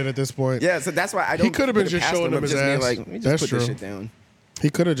 saying shit at this point. yeah, so that's why I don't. He could have been put it just past showing him him of his just being ass. like, "Let me just That's put this true. shit down," He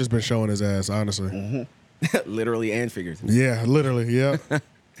could have just been showing his ass, honestly. literally and figuratively. Yeah, literally. Yeah.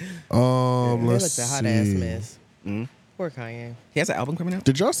 They Let's looked a hot ass see. mess. Poor Kanye. He has an album coming out.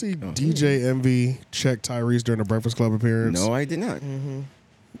 Did y'all see DJ Envy check Tyrese during the Breakfast Club appearance? No, I did not.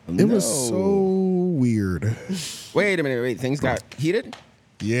 It was so weird. Wait a minute. Wait, things got heated.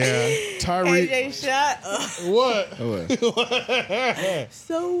 Yeah, Tyrese. AJ shot. What,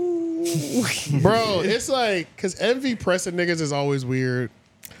 So. bro? It's like because Envy pressing niggas is always weird.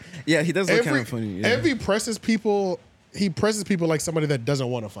 Yeah, he does look kind of funny. Yeah. Envy presses people. He presses people like somebody that doesn't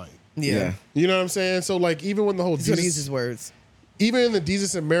want to fight. Yeah. You know what I'm saying? So like even when the whole He's gonna use Jesus, his words. even in the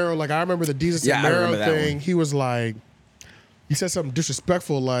Jesus and Mero, like I remember the Jesus Yeah, and I Mero remember that thing. one. He was like, he said something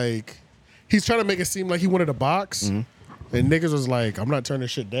disrespectful. Like he's trying to make it seem like he wanted to box, and niggas was like, "I'm not turning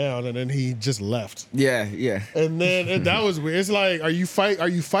shit down," and then he just left. Yeah, yeah. And then that was weird. It's like, are you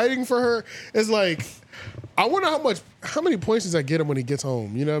fighting for her? It's like, I wonder how many points does that get him when he gets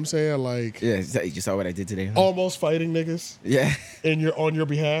home? You know what I'm saying? Like, Yeah, you saw what I did today. Huh? almost fighting niggas Yeah. on your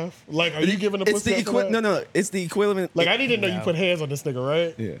behalf. Like, are you giving a It's pussy the after that? no. It's the equivalent. Like, I didn't know you put hands on this nigga,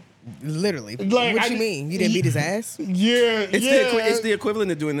 right? Yeah. Literally. Like, what you mean? You didn't beat his ass? Yeah, It's the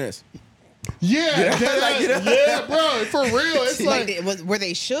equivalent of doing this. yeah, Like, you know? yeah, bro. For real, it's like, Were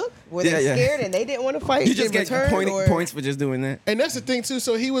they shook? Were Yeah, they yeah. scared and they didn't want to fight? You just in get return, points for just doing that. and that's the thing too.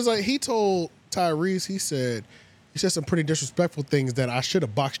 So he was like, he told Tyrese, he said some pretty disrespectful things that I should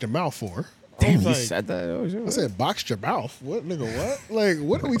have boxed your mouth for. I Damn, was you like, said that. Oh, shit. I said, boxed your mouth? What, nigga, what? Like,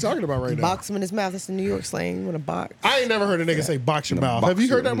 what are we talking about right now? Box him in his mouth. That's the New York slang. You want to box? I ain't never heard a nigga say box your mouth. Box Have you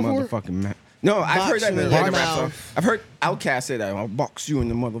heard you that in the before? motherfucking mouth. No, I've heard that in you a in the rap song. mouth. I've heard Outkast say that. I'll box you in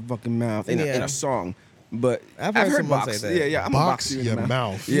the motherfucking mouth in Yeah. a song. But I've I've heard heard someone box. say that. Yeah, I'm Box gonna box you in your the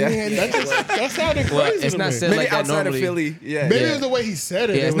mouth. Yeah. That sounded crazy Well, it's to not me. said Maybe like that outside normally. of Philly. Yeah. Maybe yeah. it was the way he said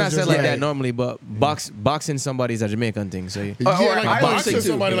it. Yeah, It it's was not just said like that normally, but boxing somebody is a Jamaican thing. So Yeah, Or like island boxing thing, too.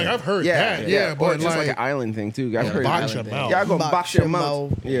 somebody, like I've heard that. Yeah, or but just like like, an island thing too. I've heard box island your thing. mouth. Yeah, I go Box box your your mouth.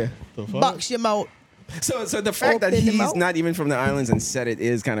 mouth. Yeah. the fuck? Box your mouth. So the fact that Open them he's out. not even from the islands and said it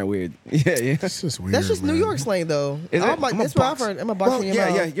is kind of weird. Yeah, yeah. That's just weird. That's just man. New York slang, though. Is it? I'm like, I'ma that's what I've box- heard. I'm a box Well, in your yeah,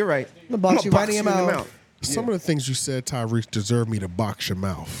 mouth. yeah, you're right. I'ma box you right in your mouth. Some of the things you said, Tyrese, deserve me to box your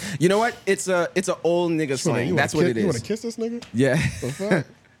mouth. You know what? It's a old nigga slang. You That's wanna what it kiss- You want is. to kiss this nigga? Yeah. The fuck?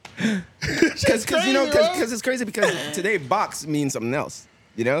 Because you know, crazy, right? because it's crazy because today box means something else.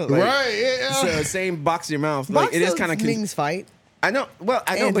 You know, like, Right, yeah. So saying box your mouth, like Box it is those kind of. means fight. I know. Well,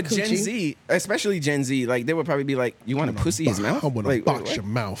 I know, And but Gen coochie. Z, especially Gen Z, like they would probably be like, "You want to pussy his mouth?" I want to Like, box what? your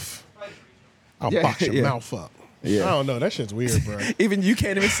mouth. I'll Yeah, box your yeah. mouth up. Yeah. I don't know. That shit's weird, bro. Even you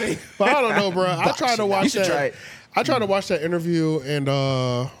can't even say. But I don't know, bro. I tried to watch You should that. try it. I tried to watch that interview, and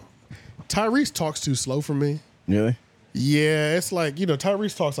Tyrese talks too slow for me. Really? Yeah, it's like,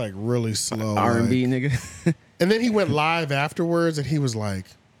 Tyrese talks like really slow. R&B like- nigga. And then he went live afterwards, and he was like,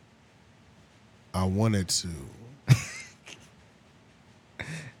 I wanted to.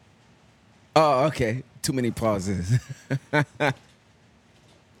 Oh, okay. Too many pauses.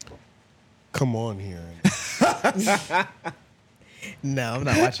 Come on here. No, I'm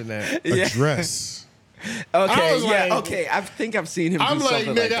not watching that. A dress. Okay, yeah, like, okay. I think I've seen him. I'm do like,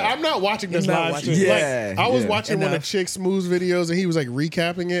 something nigga, like that. I'm not watching this live stream. Yeah, like, I was watching one of Chick Smooth's videos, and he was like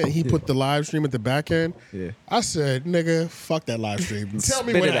recapping it, and he put the live stream at the back end. Yeah. I said, nigga, fuck that live stream. Tell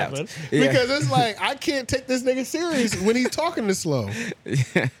me Spit what it out. happened. Yeah. Because it's like, I can't take this nigga serious when he's talking this slow.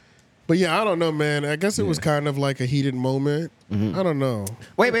 Yeah. But yeah, I don't know, man. I guess it was kind of like a heated moment. I don't know.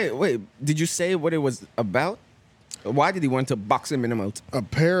 Wait. Did you say what it was about? Why did he want to box him in the mouth?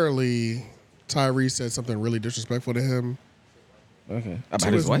 Apparently, Tyrese said something really disrespectful to him. Okay. To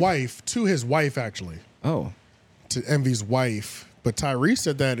About his wife. To his wife, actually. Oh. To Envy's wife. But Tyrese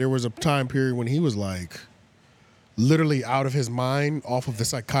said that there was a time period when he was like literally out of his mind off of the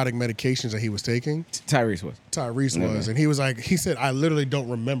psychotic medications that he was taking. Tyrese was. And he was like, he said, I literally don't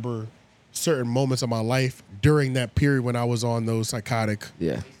remember certain moments of my life during that period when I was on those psychotic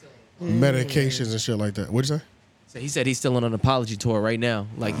medications and shit like that. What'd you say? So he said he's still on an apology tour right now.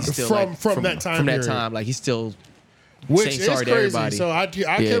 Like he's still from that time From that period. time, like he's still Which saying is sorry to crazy. everybody. So I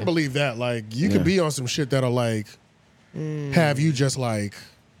can't believe that. Like you could be on some shit that'll like have you just like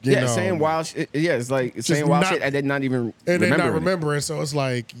you know, saying wild shit. Yeah, it's like saying wild shit and then not even and then not remembering it. remembering. So it's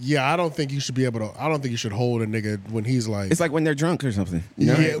like, yeah, I don't think you should be able to. I don't think you should hold a nigga when he's like. It's like when they're drunk or something. You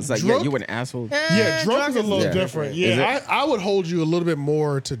know? Yeah, It's like, drunk- you an asshole. Yeah, drunk is a little Yeah. different. Is Yeah, it? I would hold you a little bit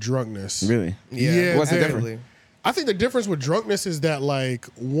more to drunkenness. Really? Yeah. What's the definitely. difference? I think the difference with drunkenness is that like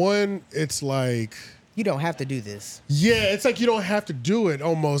one, it's like. You don't have to do this. Yeah, it's like you don't have to do it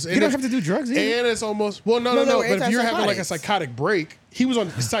almost. You don't have to do drugs either. And it's almost no. No, But if you're having like a antipsychotics. psychotic break, he was on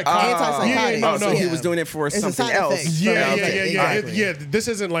psychotic. Antipsychotic. Yeah, So he Yeah. was doing it for It's a something side else. effect. Yeah, Okay, yeah. exactly. This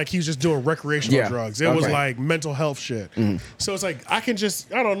isn't like he's just doing recreational Yeah. drugs. It was Okay. like mental health shit. So it's like I can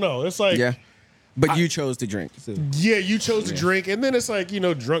just I don't know. It's like Yeah. But you chose to drink. So. yeah, you chose to drink, and then it's like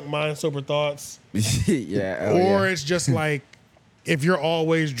drunk mind, sober thoughts, Yeah. or it's just like if you're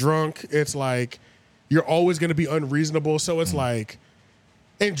always drunk, it's like you're always going to be unreasonable. So it's like,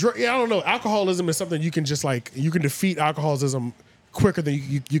 and I don't know. Alcoholism is something you can just like you can defeat alcoholism quicker than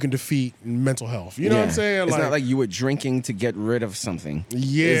you can defeat mental health. You know what I'm saying? It's not like you were drinking to get rid of something.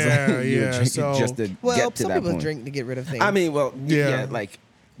 Yeah, It's like you were yeah. drinking So, just to Well, get to some that people point. drink to get rid of things. I mean, well, Yeah. like.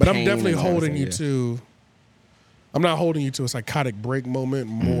 but I'm pain definitely and holding you everything, to. I'm not holding you to a psychotic break moment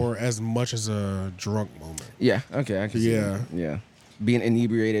more as much as a drunk moment. Yeah. Okay. I can see Yeah. that. Yeah. Being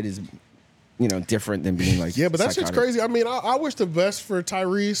inebriated is, different than being like. Yeah, but that's just psychotic. crazy. I mean, I wish the best for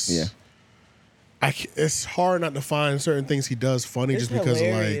Tyrese. Yeah. It's hard not to find certain things he does funny It's just because like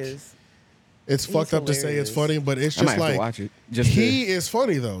hilarious. it's fucked up to say it's funny, but it's I might just have to like watch it. Just he is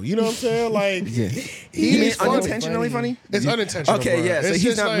funny though. You know what I'm saying? Like Yeah. he You mean is funny. unintentionally funny? It's unintentional. Okay, bro. yeah. So It's he's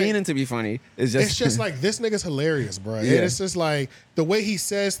just not like- meaning to be funny. It's It's just like this nigga's hilarious, bro. And Yeah. it's just like the way he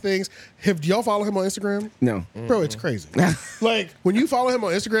says things. Do y'all follow him on Instagram? no. Bro, it's crazy. Like when you follow him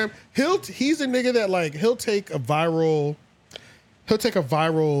on Instagram, he's a nigga that like he'll take a viral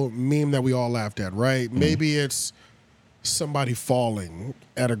meme that we all laughed at, right? Maybe it's somebody falling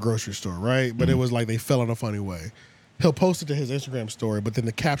at a grocery store, right? But it was like they fell in a funny way. He'll post it to his Instagram story, but then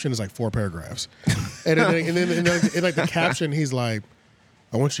the caption is like 4 paragraphs. And then in like the caption, he's like,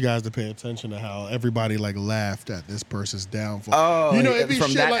 I want you guys to pay attention to how everybody like laughed at this person's downfall. Oh, it'd be from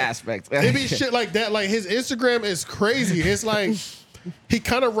shit that like, aspect. It'd be shit like that. Like his Instagram is crazy. It's like he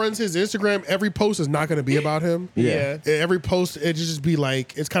kind of runs his Instagram. Every post is not going to be about him. Yeah. Every post, it just be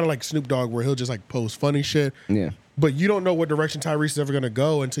like, it's kind of like Snoop Dogg where he'll just like post funny shit. Yeah. But you don't know what direction Tyrese is ever going to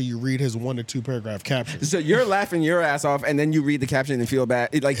go until you read his 1 to 2 paragraph caption. So you're laughing your ass off, and then you read the caption and feel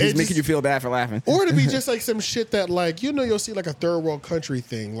bad. Like he's It making just- you feel bad for laughing. Or to be just like some shit that like, you'll see like a third world country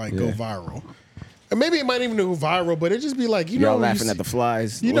thing like go Yeah. viral. And maybe it might even go viral, but it just be like, Y'all when laughing you at the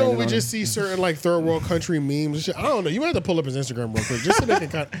flies. You know, landing we on just him? see certain like third world country memes and shit. I don't know. You might have to pull up his Instagram real quick just so they can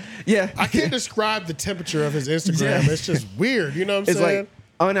kind of. Yeah. I can't describe the temperature of his Instagram. Yeah. It's just weird. You know what I'm It's saying? like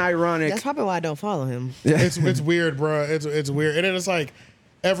unironic. That's probably why I don't follow him. It's weird, bro. It's weird. And then it's like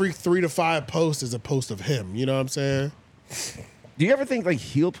every 3 to 5 posts is a post of him. You know what I'm saying? Do you ever think like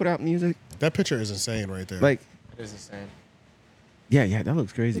he'll put out music? That picture is insane right there. Like, It is insane. yeah, that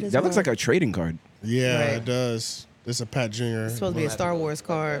looks crazy. It is That looks wild. like a trading card. yeah, Right. it does. It's a Pat Jr. It's supposed to be a Star Wars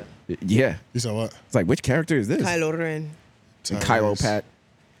card. Yeah. You saw what? It's like, which character is this? Kylo Ren. Kylo Pat.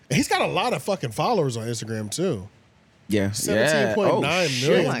 He's got a lot of fucking followers on Instagram too. Yeah. 17.9 Oh, shit.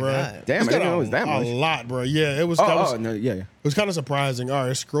 million, Oh my bro. God. Damn, He's I got didn't know it was that much. A lot, bro. Yeah, it was. Oh, no, yeah. It was kind of surprising. All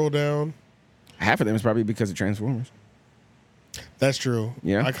right, scroll down. Half of them is probably because of Transformers. That's true.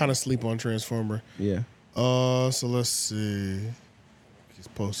 Yeah. I kind of sleep on Transformer. Yeah. So let's see. He's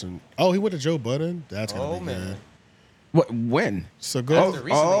posting. Oh, he went to Joe Budden. That's gonna be good. What? When? So go.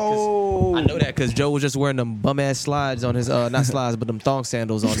 I know that because Joe was just wearing them bum ass slides on his not slides, but them thong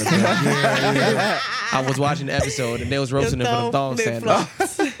sandals on his. I was watching the episode and they was roasting him for them thong sandals.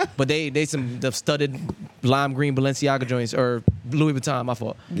 But they some the studded lime green Balenciaga joints or Louis Vuitton. My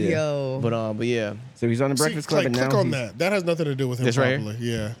fault. Yeah. Yo. But yeah. So he's on the Breakfast Club, and now click on that. That has nothing to do with him. This right probably.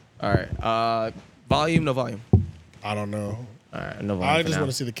 Yeah. All right. Volume, no volume. I don't know. All right, no volume. I just want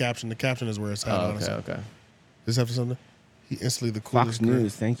to see the caption. The caption is where it's at. Honestly. Okay. Does this have something? He instantly the coolest. Fox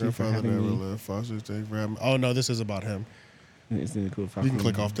News. Thank you for grandfather having that ever me. lived. Fox News. Thank you for having me. Oh no, this is about him. It's really cool. Fox You can News.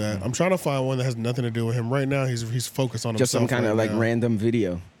 click off that. I'm trying to find one that has nothing to do with him right now. He's focused on Just himself. some kind of right like now. random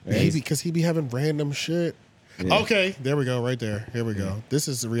video. Right? Maybe because he be having random shit. Yeah. Okay, there we go. Right there. Here we go. This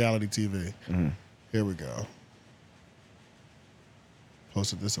is reality TV. Mm-hmm. Here we go.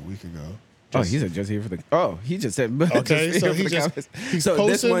 Posted this a week ago. Oh, he's just here for the. Oh, he just said. Okay, so he he's so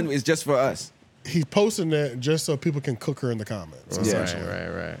this posting- one is just for us. He's posting that just so people can cook her in the comments. Essentially.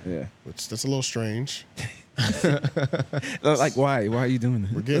 Right. Yeah. Which that's a little strange. Like, why? Why are you doing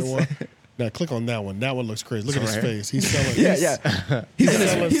that? We're getting one. Now click on that one. That one looks crazy. Look at his face. He's selling. Yeah. He's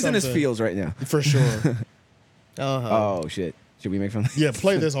selling in his something. fields right now. For sure. Oh shit! Should we make fun? Yeah,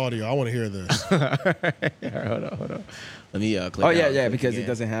 play this audio. I want to hear this. Hold on. Let me click. Oh yeah, out, click because again. it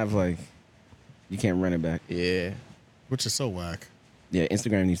doesn't have like, you can't run it back. Yeah. Which is so whack. Yeah,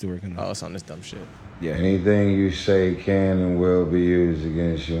 Instagram needs to work on that. Oh, it's on this dumb shit. Yeah. Anything you say can and will be used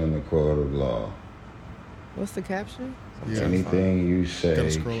against you in the court of law. What's the caption? Yeah. Anything you say Gotta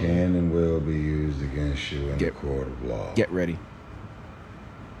can scroll and will be used against you in the court of law. Get ready.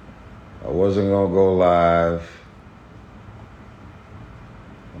 I wasn't gonna go live,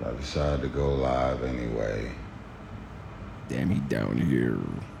 but I decided to go live anyway. Damn, he down here.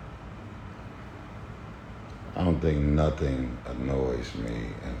 I don't think nothing annoys me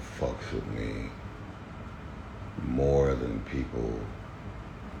and fucks with me more than people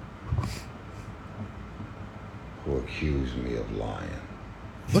who accuse me of lying.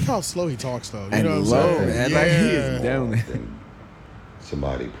 Look how slow he talks though. You And know what low, I'm saying? man. Yeah. Like, he is down there. Than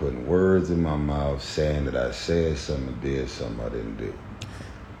somebody putting words in my mouth saying that I said something and did something I didn't do.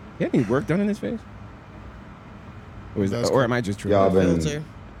 He had any work done in his face? Or am I just tripping? Y'all been Filter.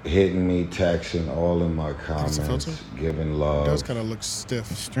 hitting me, texting all in my It's a comments, filter? giving It love. does kind of look stiff.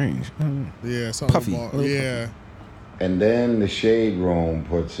 Strange. Yeah, something Puffy. about- A little yeah. And then the Shade Room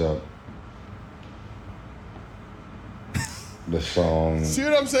puts up the song. See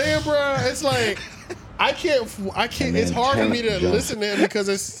what I'm saying, bro? It's like I can't. And It's then hard for me to Tank jumps. listen to him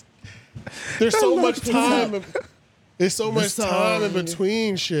because there's so much time. There's so much time in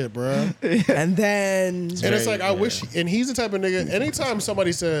between shit, bro. And then And it's like I wish. And he's the type of nigga. Anytime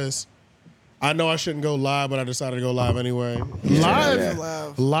somebody says, "I know I shouldn't go live, but I decided to go live anyway,"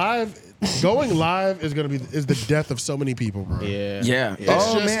 live. Going live is the death of so many people, bro. Yeah. Yeah. It's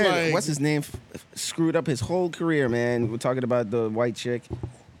Oh just man, like- what's his name? Screwed up his whole career, man. We're talking about the white chick.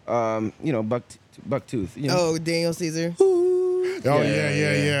 Bucktooth. You know? oh, Daniel Caesar. Oh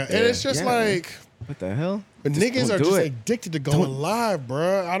yeah. And it's just Yeah. like. What the hell? But Just niggas don't are do just it. addicted to going live,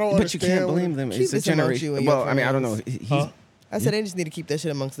 bro. I don't But understand. you can't blame them. Keep It's a this amongst you generation. and your Well, I mean, I don't know. friends. He's, I said they just need to keep that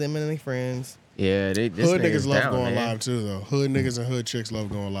shit amongst them and their friends. Yeah, this Hood nigga's niggas love down, going man. live too, though. Hood niggas and hood chicks love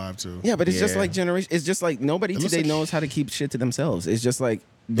going live too. Yeah, but it's just Yeah. like generation. It's just like nobody looks today like- knows how to keep shit to themselves. It's just like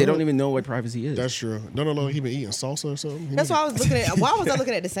they don't even know what privacy is. That's true. Don't know he been eating salsa or something. He That's need- why I was looking at. Why was I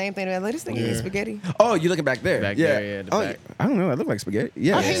looking at the same thing? Like this nigga Yeah. eating spaghetti. Oh, you're looking back there. Back yeah. there, yeah, the Oh, back. I don't know. I look like spaghetti.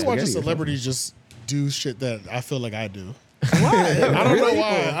 Yeah. I hate spaghetti watching or something. celebrities just do shit that I feel like I do. Why? I don't Really? know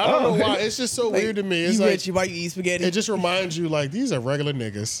why. I don't know why. It's just so weird to me. It's you like rich, why you eat spaghetti? it just reminds you like these are regular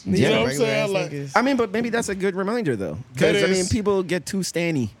niggas. You These know are what I'm regular saying? ass Like niggas. I mean, but maybe that's a good reminder though, That because I mean, is. people get too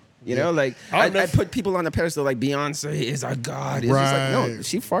stanny. You know, like I'll I never- put people on a pedestal like Beyonce is our god. It's just like no, Right.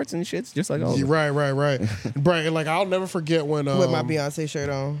 she farts and shits just like all. Yeah, of us. right. Right. And like I'll never forget when with my Beyonce shirt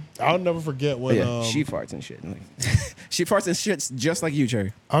on. I'll never forget But when yeah, she farts and shit. Like, she farts and shits just like you,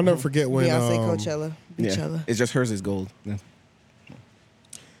 Cherry. I'll never forget when Beyonce Coachella. Yeah, Beachella. it's just hers is gold. Yeah.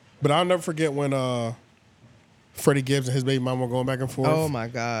 But I'll never forget when Freddie Gibbs and his baby mama were going back and forth. Oh my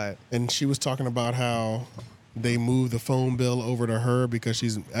God. And she was talking about how they moved the phone bill over to her because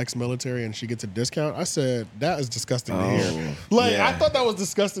she's ex-military and she gets a discount. I said, that is disgusting to hear. Like, yeah. I thought that was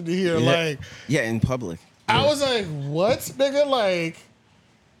disgusting to hear. Like, Yeah, in public. I was like, what, nigga? Like,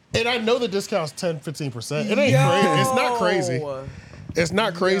 and I know the discount's 10, 15%. It ain't crazy. It's not crazy. It's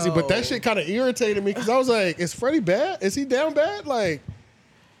not crazy, but that shit kind of irritated me because I was like, is Freddie bad? Is he down bad? Like,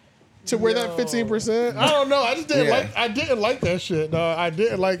 to wear that 15%. I don't know. I just didn't like that shit. No, I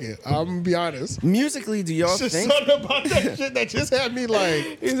didn't like it. I'm gonna be honest. Musically, do y'all think something about that shit that just had me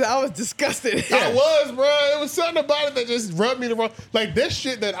like I was disgusted. I was, bro. It was something about it that just rubbed me the wrong. Like this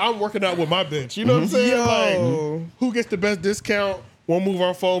shit that I'm working out with my bitch. You know what I'm saying? Like who gets the best discount? We'll move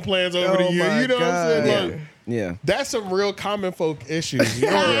our phone plans over the year. You know what I'm saying? Like, yeah. That's some real common folk issues. You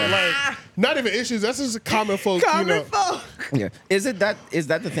know? Like not even issues. That's just common folk. Folk. Yeah. Is that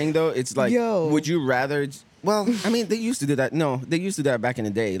the thing though? It's like, would you rather? Well, I mean, they used to do that. No, they used to do that back in the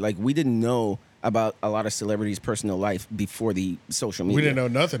day. Like we didn't know about a lot of celebrities' personal life before the social media. We didn't know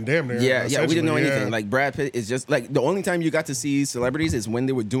nothing. Damn near. Yeah, we didn't know anything. Like Brad Pitt is just like the only time you got to see celebrities is when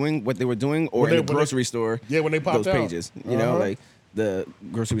they were doing what they were doing, or in the grocery store. Yeah, when they popped those out. pages. You know, like the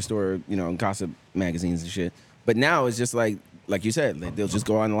grocery store, gossip magazines and shit. But now it's just like you said, like they'll just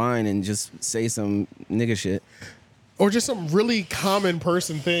go online and just say some nigga shit. Or just some really common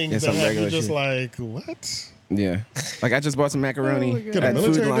person things that have you just shit. Like, what? Yeah. Like I just bought some macaroni Get a at Food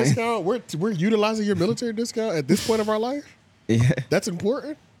military Line. discount? We're utilizing your military discount at this point of our life? Yeah. That's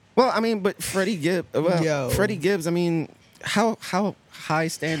important? Well, I mean, but Freddie Gibbs, I mean, how high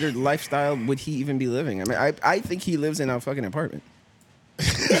standard lifestyle would he even be living? I mean, I think he lives in a fucking apartment.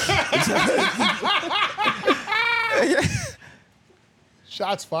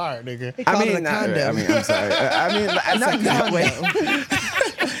 Shots fired, nigga. I mean, I'm sorry. I mean, not that way.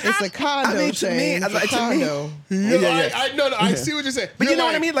 It's a condo. I mean, to me, I know. I see what you're saying. But you know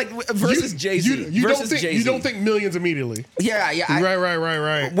what I mean? Like versus Jay-Z. You don't think millions immediately. Yeah.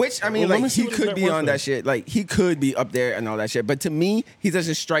 Right. Which I mean, like he could be on that shit. Like he could be up there and all that shit. But to me, he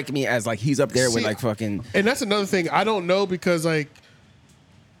doesn't strike me as like he's up there with like fucking. And that's another thing. I don't know because like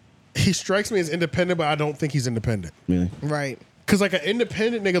he strikes me as independent, but I don't think he's independent. Really? Right. Because like an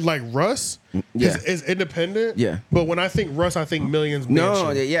independent nigga like Russ is independent. Yeah. But when I think Russ, I think millions. No,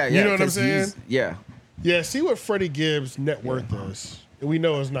 mansion. yeah. You know what I'm saying? Yeah. Yeah. See what Freddie Gibbs' net worth is. We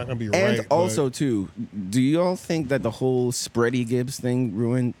know it's not going to be right. And also too, do y'all think that the whole Spready Gibbs thing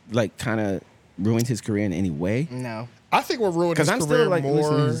ruined his career in any way? No. I think what ruined his career still, like,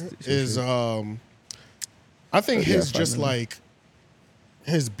 more is I think his just like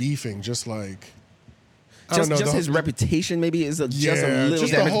his beefing, just like. Just his reputation maybe is just a little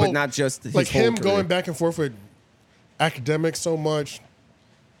damage, but not just his like whole him career. going back and forth with academics so much,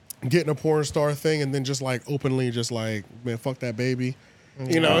 getting a porn star thing, and then just like openly just like, man, fuck that baby.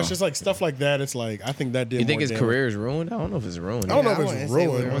 You know, it's just like stuff like that. It's like I think that did. You think more his damage. career is ruined? I don't know if it's ruined. I don't know if it's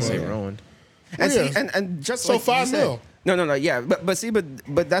ruined. I wouldn't say ruined. And see, and just so like $5 million. No, yeah, but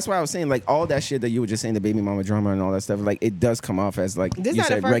that's why I was saying like all that shit that you were just saying, the baby mama drama and all that stuff, like it does come off as like This you not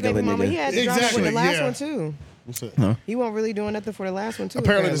said the first regular baby mama. He nigga. had the drama with the last yeah. one too. Huh? He wasn't really doing nothing for the last one too.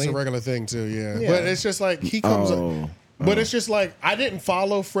 Apparently, this is a regular thing too. Yeah, Yeah. but it's just like he comes. But it's just like I didn't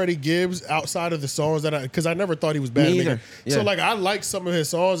follow Freddie Gibbs outside of the songs because I never thought he was bad. Me either. Yeah. So like I like some of his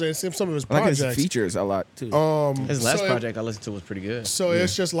songs and some of his I like projects. his features a lot too. His last project I listened to was pretty good. So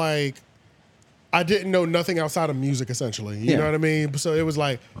it's just like I didn't know nothing outside of music essentially. You know what I mean? So it was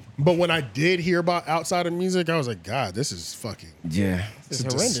like, but when I did hear about outside of music, I was like, God, this is fucking This is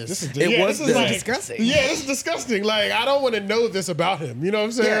horrendous. This is disgusting. Yeah, this is disgusting. Like I don't want to know this about him. You know what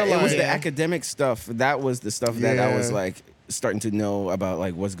I'm saying? Yeah, it was Like, the academic stuff. That was the stuff that I was like starting to know about,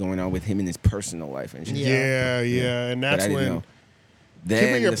 like what's going on with him in his personal life and shit. Yeah. And that's when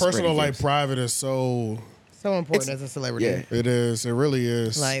keeping your personal life private is so important as a celebrity. Yeah. It is. It really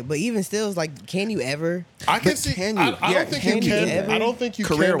is. Like, but even still, it's like, can you ever? I can see. Can you? I don't think you can. Ever? I don't think you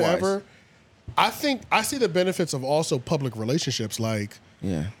can ever. I think I see the benefits of also public relationships. Like,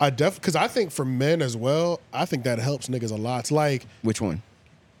 because I think for men as well, I think that helps niggas a lot. It's like, which one?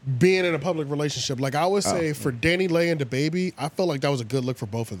 Being in a public relationship. Like I would say for Danny Lay and DaBaby, I felt like that was a good look for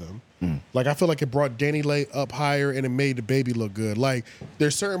both of them. Like I feel like it brought Danny Lay up higher and it made DaBaby look good. Like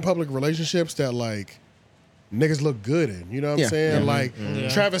there's certain public relationships that like niggas look good in. You know what I'm saying? Like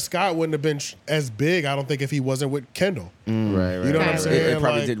Travis Scott wouldn't have been as big, I don't think, if he wasn't with Kendall. Right. You know what I'm saying? It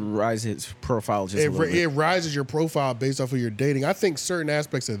probably did rise his profile just a little bit. It rises your profile based off of your dating. I think certain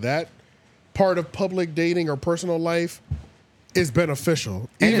aspects of that part of public dating or personal life is beneficial.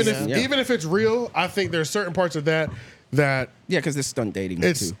 Even if it's real, I think there's certain parts of that because it's stunt dating.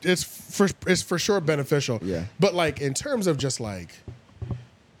 It's for sure beneficial. Yeah. But like in terms of just like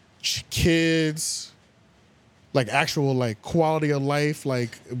kids, like actual like quality of life,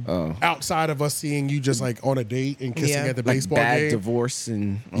 like outside of us seeing you just like on a date and kissing at the baseball bad game, divorce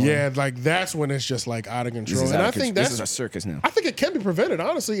and like that's when it's just like out of control. And I think this is a circus now. I think it can be prevented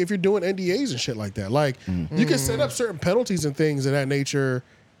honestly if you're doing NDAs and shit like that. Like you can set up certain penalties and things of that nature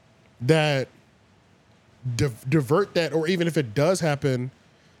that divert that, or even if it does happen,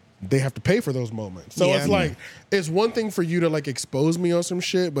 they have to pay for those moments. So it's like, it's one thing for you to like expose me on some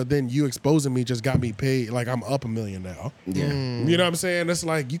shit, but then you exposing me just got me paid. Like I'm up $1 million now. Yeah. You know what I'm saying? It's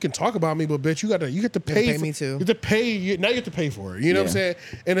like, you can talk about me, but bitch, you get to pay me too. You have to pay, now you have to pay for it. You know what I'm saying?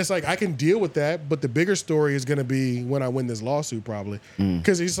 And it's like, I can deal with that, but the bigger story is going to be when I win this lawsuit probably.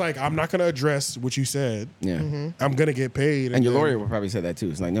 Because it's like, I'm not going to address what you said. Yeah. I'm going to get paid. And your lawyer will probably say that too.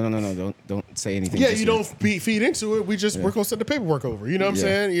 It's like, no, don't say anything. Yeah, you don't feed into it. We're going to send the paperwork over. You know what I'm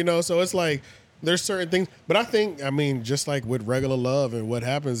saying? You know, so it's like, there's certain things. But I think, I mean, just like with regular love, and what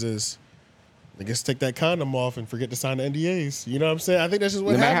happens is, I guess take that condom off and forget to sign the NDAs. You know what I'm saying? I think that's just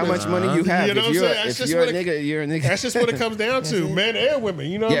what happens. No matter how much money you have, you know if you're a nigga, you're a nigga. That's just what it comes down to, men and women.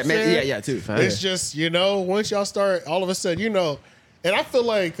 You know what I'm saying? Yeah, too. It's just, you know, once y'all start, all of a sudden, you know, and I feel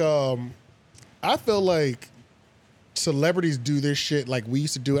like celebrities do this shit like we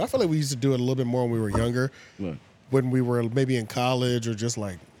used to do it. I feel like we used to do it a little bit more when we were younger. Yeah. When we were maybe in college or just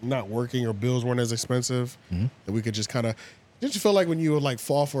like not working or bills weren't as expensive, and we could just kind of. Did you feel like when you would like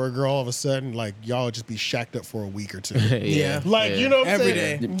fall for a girl all of a sudden, like y'all would just be shacked up for a week or two? Like you know what I'm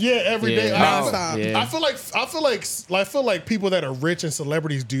saying? Yeah, every day. I feel like people that are rich and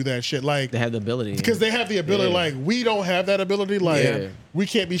celebrities do that shit. Like they have the ability because they have the ability. Like we don't have that ability. Like we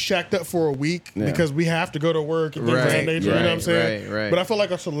can't be shacked up for a week because we have to go to work and things of that nature. You know what I'm saying? Right. But I feel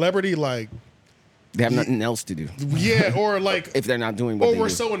like a celebrity like. They have nothing else to do. Yeah, or like if they're not doing what we're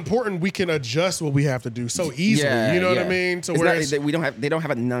so important, we can adjust what we have to do so easily. You know what I mean? So they don't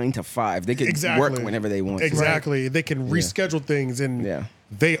have a 9 to 5. They can work whenever they want. Exactly. They can reschedule things, and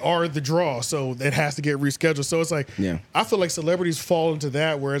they are the draw, so it has to get rescheduled. So it's like I feel like celebrities fall into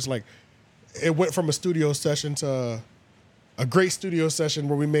that where it's like it went from a studio session to a great studio session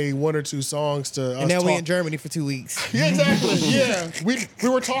where we made 1 or 2 songs to and now we in Germany for 2 weeks. Yeah, exactly. Yeah, we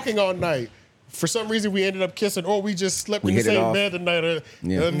were talking all night. For some reason, we ended up kissing, or we just slept in the same bed the night.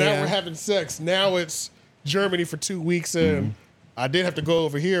 Now we're having sex. Now it's Germany for 2 weeks, and I did have to go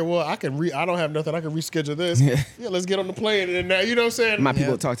over here. Well, I don't have nothing. I can reschedule this. Yeah, let's get on the plane. And now, you know what I'm saying? My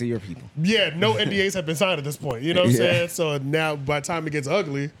people talk to your people. Yeah, no NDAs have been signed at this point. You know what I'm saying? So now, by the time it gets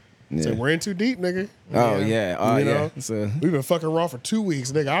ugly, so we're in too deep, nigga. Oh yeah, you know? So we've been fucking raw for 2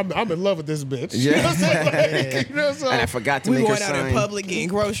 weeks, nigga. I'm in love with this bitch. Yeah, you know what I'm saying? Like, you know, so and I forgot to make her sign. We going out in public getting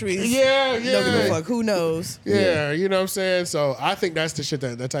groceries. Yeah. Don't give a fuck. Who knows? Yeah, you know what I'm saying. So I think that's the shit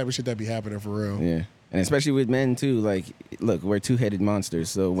that type of shit that be happening for real. Yeah. And especially with men too, like, look, we're 2-headed monsters.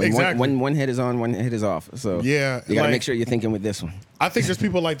 So when one head is on, one head is off. So you gotta make sure you're thinking with this one. I think there's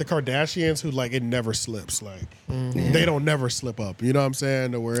people like the Kardashians who like it never slips. Like they don't never slip up. You know what I'm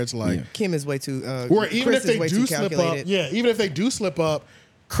saying? To where it's like Kim is way too. Or even if they do slip up, even if they do slip up,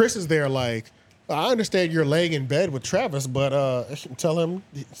 Chris is there like. I understand you're laying in bed with Travis, but tell him,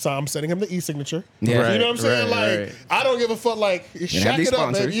 so I'm sending him the e-signature. Yeah, you know what I'm saying? I don't give a fuck. Like, shack it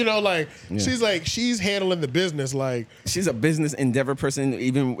up, man. You know, like she's handling the business. Like, she's a business endeavor person.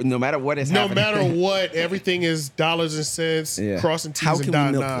 Even no matter what is happening. No matter what, everything is dollars and cents, crossing T's and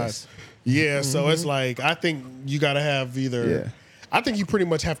dotting I's. Yeah, so it's like I think you got to have either. Yeah. I think you pretty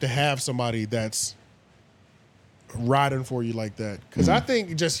much have to have somebody that's riding for you like that, because I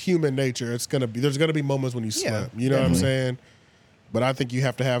think just human nature, there's gonna be moments when you slip, you know what I'm saying? But I think you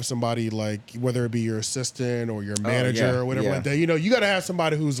have to have somebody like, whether it be your assistant or your manager or whatever like that, you know, you got to have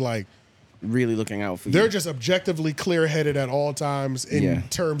somebody who's like really looking out for you. They're just objectively clear-headed at all times in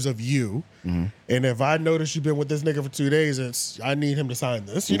terms of you. And if I notice you've been with this nigga for 2 days, I need him to sign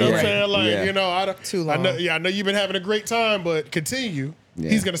this. You know what I'm saying? Like, you know, too long. I know you've been having a great time, but continue.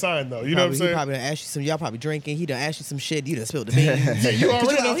 He's gonna sign though. You know what I'm saying? He probably done asked you some. Y'all probably drinking. He done asked you some shit. You done spilled the beans. You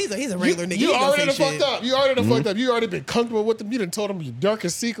already know he's a regular nigga. You already done fucked up. You already done fucked up. You already been comfortable with him. You done told him your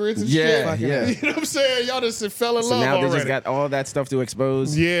darkest secrets and shit. You know what I'm saying? Y'all just fell in love now already. They just got all that stuff to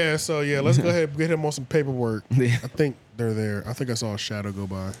expose. Yeah. So let's go ahead and get him on some paperwork. I think they're there. I think I saw a shadow go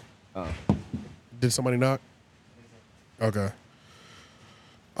by. Oh. Did somebody knock? Okay.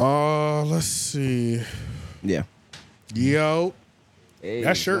 Let's see. Yeah. Yo. Hey,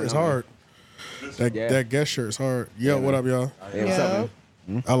 that shirt is hard. That guest shirt is hard. Yo, what up, y'all? Hey, what's up,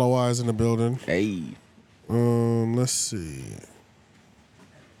 man? LOI is in the building. Hey. Let's see.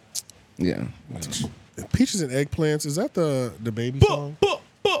 Yeah. Peaches and Eggplants, is that the baby song?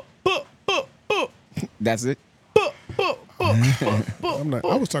 That's it? I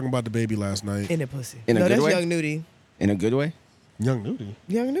was talking about the baby last night. In a pussy. In a good that's way? Young Nudie. In a good way? Young Nudie?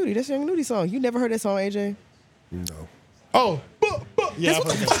 Young Nudie. That's Young Nudie song. You never heard that song, AJ? No. Oh, yeah, I've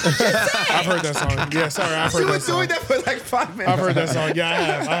heard that song. Yeah, sorry, I've heard that song. Doing that for like 5 minutes. I've heard that song. Yeah, I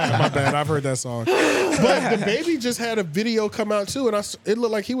have. My bad. I've heard that song. But the baby just had a video come out too, and it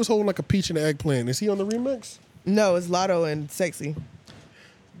looked like he was holding like a peach and an eggplant. Is he on the remix? No, it's Lotto and Sexy.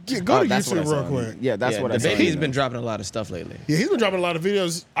 Yeah, go to that's what I YouTube saw. real quick. Yeah, that's what I The saw. baby's been dropping a lot of stuff lately. Yeah, he's been dropping a lot of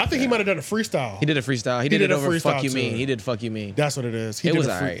videos. I think he might have done a freestyle. He did a freestyle. He did it a over freestyle Fuck You to Mean. it. He did Fuck You Mean. That's what it is. It was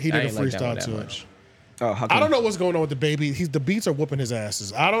alright. He did I a ain't like that one freestyle that to it. much. Oh, how I come? don't know what's going on with the baby. The beats are whooping his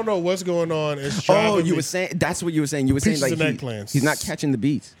asses. I don't know what's going on. It's driving Oh, you me- were saying that's what you were saying. You were saying Peaches like and eggplants. he's not catching the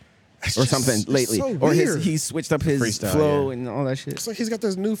beats It's or just- something it's lately, so or weird. he switched up his Freestyle, flow yeah. and all that shit. It's like he's got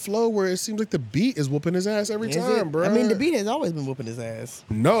this new flow where it seems like the beat is whooping his ass every Is time, it? bro. I mean, the beat has always been whooping his ass.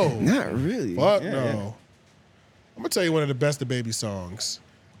 No, Not really. fuck Yeah, no. yeah. I'm gonna tell you one of the best the baby songs,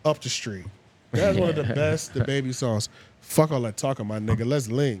 "Up the Street." That's one of the best the baby songs. Fuck all that talking, my nigga. Let's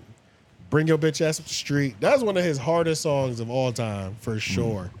link. Bring your bitch ass up the street. That's one of his hardest songs of all time, for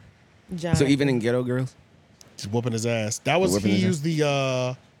sure. John. So even in Ghetto Girls, Just whooping his ass. That was Whooping he his used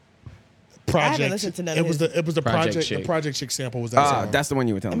the project. listened to none It of was his- the Project project Chick. the Project Chick sample was that song. that's the one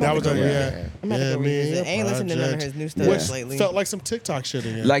you were telling me. That was about. yeah. I'm about to go revisit. I ain't listened to none of his new stuff Which lately. felt like some TikTok shit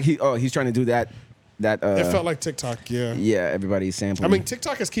in it. Like he's trying to do that. It felt like TikTok, yeah. yeah, everybody's sampling. I mean,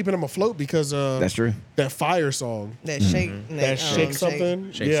 TikTok is keeping him afloat because that's true. that Fire song, that shake, that shake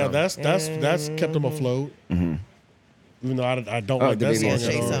something. Shake yeah, something. that's kept him afloat. Even though I don't Oh, like the that baby song has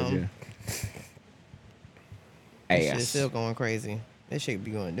at Shake all. Something. That shit is Ass. still going crazy. That shit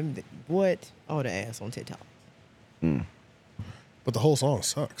be going. What? All the ass on TikTok. But the whole song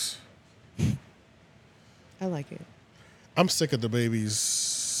sucks. I like it. I'm sick of the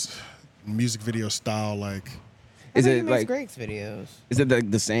baby's music video style. Like, Is I think it he makes like Greg's videos? is it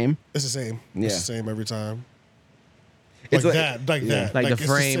the same? it's the same. Yeah. It's the same every time. It's Like like- that. Like yeah. that. Like the it's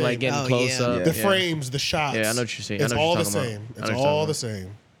frame, same. like getting Oh, close yeah. up. the yeah. frames, the shots. Yeah, I know what you're saying. I It's know what all you're the talking same. about. I It's know what you're all talking the same.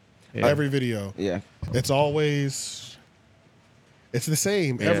 Yeah. Every video. Yeah. It's always. It's the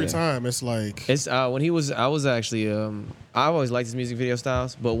same every Yeah. time. It's like It's when he was. I was actually. I always liked his music video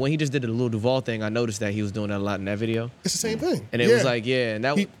styles, but when he just did the Lil Duval thing, I noticed that he was doing that a lot in that video, it's the same thing. and it was like, yeah, and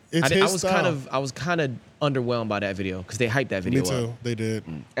that It's I his was style. I was kind of underwhelmed by that video because they hyped that video Me too. up. They did.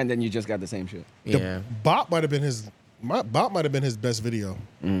 And then you just got the same shit. Yeah. Bop might have been his. Bop might have been his best video.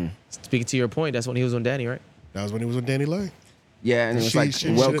 Speaking to your point, that's when he was on Danny, right? That was when he was with Danny Lay. Yeah, and it was She- like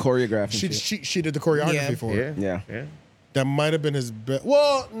she- well she- choreographed. And She, shit. she did the choreography Yeah. for it. Yeah. Yeah. That might have been his best.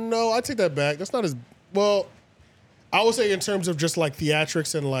 Well, no, I take that back. That's not his. Well, I would say in terms of just like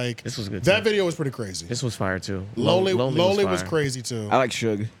theatrics and like This was good, That too. video was pretty crazy. This was fire too. Lonely was fire. crazy too. I like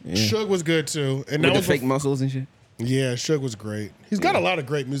Suge. Yeah. Suge was good too, and With that the was fake muscles and shit. Yeah, Suge was great. He's got a lot of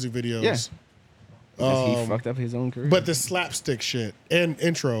great music videos. Yeah. Because he fucked up his own career. But the slapstick shit and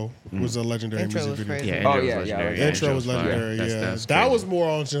intro was a legendary Intro music was video. crazy. Yeah. Oh, Intro was yeah, legendary. yeah. Intro was fire. legendary. That's- Yeah, that's that crazy. was more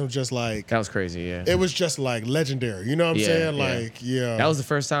on just like That was crazy. Yeah. it was just like legendary. You know what I'm Yeah, saying? yeah. Like yeah, That was the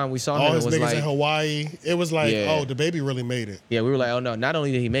first time we saw all him. his It was niggas like, in Hawaii. It was like, Yeah. oh, the baby really made it. yeah, we were like, oh no, not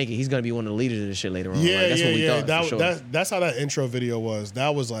only did he make it, he's gonna be one of the leaders of this shit later on. Yeah, like, that's yeah, what we yeah. thought. For sure. That's how that intro video was.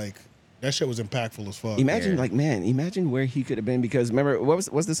 That was like that shit was impactful as fuck. imagine, Yeah. like, man, imagine where he could have been. Because remember, what's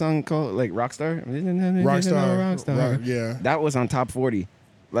the song called? Like Rockstar? Rockstar. Yeah. That was on top 40.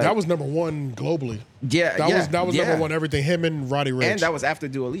 Like, That was number one globally. yeah, That was number one everything. Him and Roddy Ricch. And that was after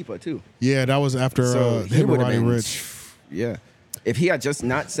Dua Lipa too. yeah, that was after So he him and would have Roddy been. Ricch. Yeah, if he had just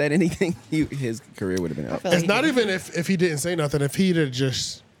not said anything, his career would have been up. feel like It's not even if he didn't say nothing. If he'd have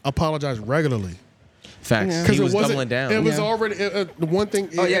just apologized regularly, Facts. Yeah. He it was wasn't- doubling down. It was Yeah. already the one thing.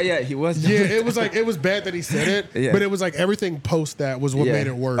 Oh yeah, he was. Yeah, it was like it was bad that he said it, Yeah. but it was like everything post that was what Yeah. made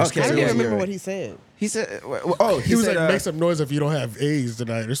it worse. Okay, I 'Cause don't it yeah, was- remember you're what right. he said. He said, he was said, like, make some noise if you don't have AIDS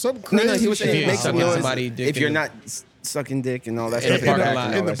tonight or something No, crazy. no, he was shit. saying Yeah, make some sucking noise somebody dick if in you're the- not sucking dick and all that In stuff. the parking back lot.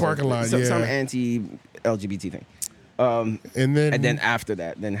 and all In the that stuff. parking lot, Some yeah. anti-LGBT thing. and then After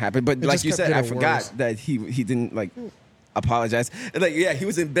that, then happened. But It like just you kept said, I getting forgot worse. that he didn't like apologize. And, like he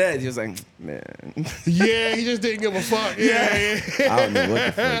was in bed. He was like, man, yeah, he just didn't give a fuck. Yeah, I don't know what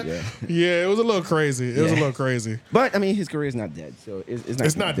the fuck. Yeah. yeah. It was a little crazy. It was a little crazy. But I mean, his career is not dead, so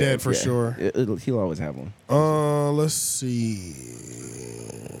it's not dead for sure. He'll always have one. Let's see.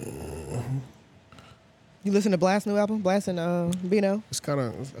 You listen to Blast's new album, Blast and Bino? I kind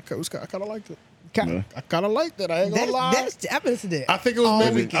of liked it. Kinda. I kind of liked it. I ain't gonna lie. I listened to it. I think it was all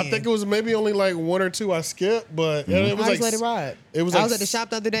maybe. weekend. I think it was maybe only like one or two I skipped, but it was I like just let it ride. It was I like was at the shop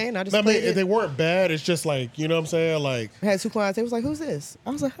the other day and I just I played mean, it. they weren't bad. It's just like you know what I'm saying. Like I had two clients. They was like, "Who's this?"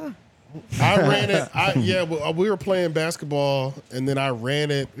 I was like, "Huh." I ran it. We were playing basketball, and then I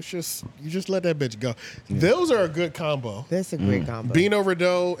ran it. It's just you just let that bitch go. Those are a good combo. That's a great combo. Bino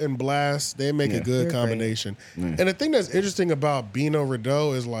Rideau and Blast, they make a good They're great. combination. And the thing that's interesting about Bino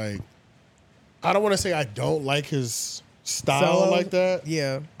Rideau is like, I don't want to say I don't like his style like that.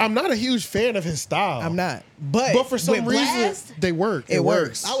 Yeah. I'm not a huge fan of his style. I'm not. But for some reason, they work. It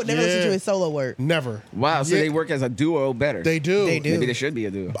works. I would never listen to his solo work. Never. Wow, so they work as a duo better. They do. Maybe they should be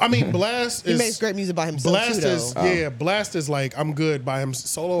a duo. I mean, Blast is... He makes great music by himself, too, though. Blast is like, I'm good by him,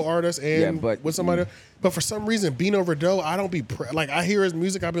 solo artist and with somebody. But for some reason, Bino Verdeaux, I don't be... I hear his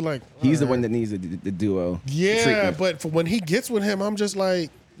music, I'll be like... He's the one that needs the duo treatment. But when he gets with him, I'm just like...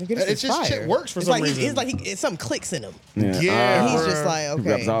 It's just shit works for some reason. It's like something clicks in him. Yeah, he's just like, okay, he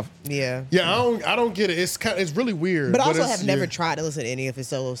rubs off. Yeah. I don't get it. It's really weird. But I also have never tried to listen to any of his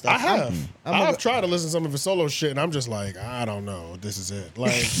solo stuff. I have. I've tried to listen to some of his solo shit, and I'm just like, I don't know. This is it.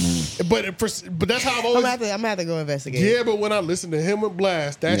 Like, but that's how I've always. I'm gonna have to go investigate. Yeah, but when I listen to him with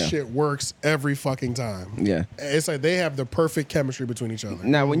Blast, that shit works every fucking time. Yeah, it's like they have the perfect chemistry between each other.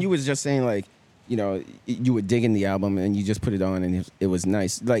 Now, when you was just saying like, you know, you would dig in the album and you just put it on and it was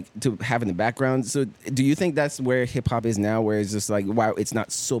nice, like to have in the background. So do you think that's where hip hop is now, where it's just like, wow, it's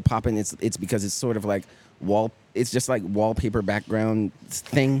not so popping, it's because it's sort of like it's just like wallpaper background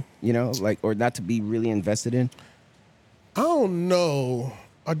thing, you know, like, or not to be really invested in? I don't know.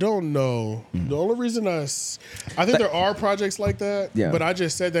 The only reason I think there are projects like that, but I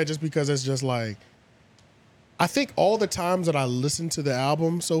just said that just because it's just like, I think all the times that I listened to the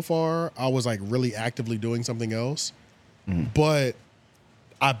album so far, I was like really actively doing something else. But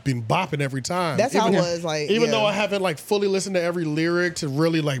I've been bopping every time. That's how it was. Like, even though I haven't like fully listened to every lyric to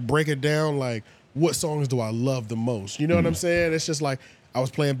really like break it down, like what songs do I love the most? You know what I'm saying? It's just like I was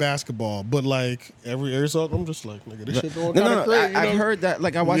playing basketball, but like every song, I'm just like, nigga, this shit going kind of great. I've heard that.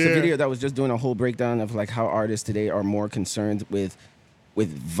 Like I watched a video that was just doing a whole breakdown of like how artists today are more concerned with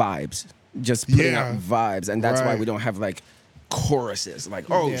vibes. Just putting out vibes, and that's why we don't have like choruses. Like,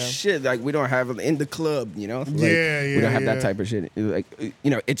 shit, like we don't have in the club, you know? Like, we don't have that type of shit. Like, you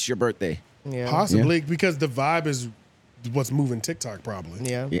know, it's your birthday. Possibly because the vibe is what's moving TikTok, probably.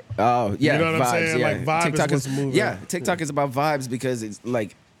 Yeah. Oh, yeah. You know what I'm saying? Yeah. Like vibe TikTok is what's moving. Yeah, TikTok is about vibes because it's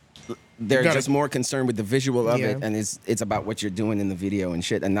like they're just more concerned with the visual of it, and it's about what you're doing in the video and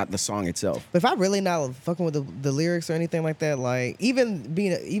shit, and not the song itself. But if I really not fucking with the lyrics or anything like that, like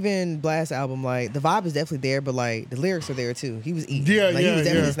even Blast album, like the vibe is definitely there, but like the lyrics are there too. He was eating, he was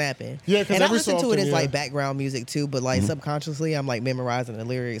definitely snapping. Yeah, and I listen to it as like background music too, but like subconsciously I'm like memorizing the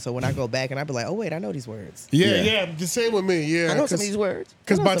lyrics. So when I go back and I be like, oh wait, I know these words. Yeah, the same with me. Yeah, I know some of these words.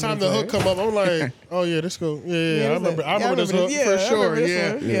 Because by the time the hook come up, I'm like, oh yeah, this go. Yeah, I remember this hook for sure.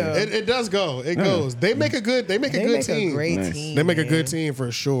 Yeah, it does go. It goes. They make a good team. They make a good team for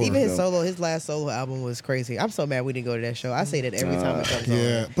sure. Even his last solo album was crazy. I'm so mad we didn't go to that show. I say that every time it comes on.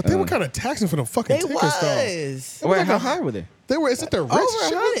 Yeah, but they were kind of taxing for them fucking tickets though. Wait, how high were they? They were. It's at the Ritz.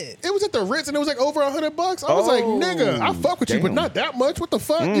 Over 100. It was at the Ritz, and it was like over $100. I was like, nigga, I fuck with you, but not that much. What the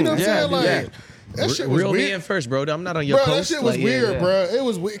fuck? You know what I'm saying? Like. That shit was Reel weird. me in first, bro. I'm not on your coast. That shit was weird, bro. It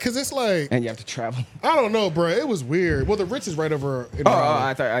was weird because it's like, and you have to travel. I don't know, bro. It was weird. Well, the Ritz is right over.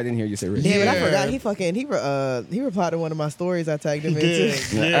 I thought I didn't hear you say Ritz. Yeah, but I forgot. He replied to one of my stories I tagged him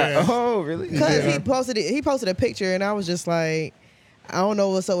into. Oh, really? Because he posted a picture, and I was just like, I don't know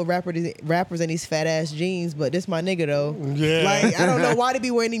what's up with rappers and these fat ass jeans, but this my nigga though. Yeah. Like I don't know why they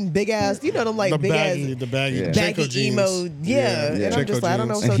be wearing them big ass, you know them like baggy emo. Yeah. And I'm just like, I don't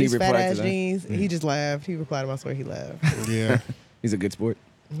know what's up with these fat ass jeans. He just laughed. He replied to my story. He laughed. Yeah. He's a good sport.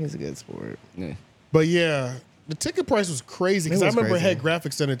 He's a good sport. Yeah. But yeah, the ticket price was crazy because I remember Head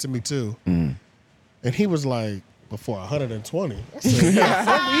Graphics sent it to me too, and he was like, before 120. I said, you know what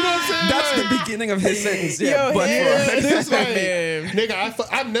I'm saying? That's like, the beginning of his sentence. Yeah, but it's like, nigga,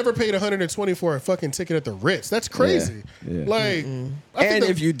 I've never paid 1120 for a fucking ticket at the Ritz. That's crazy. Yeah. Like, and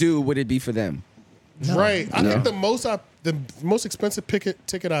if you do, would it be for them? Right. I think the most expensive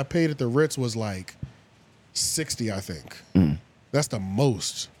ticket I paid at the Ritz was like $60. I think that's the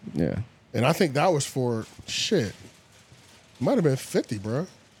most. Yeah. And I think that was for shit. Might have been 50, bro.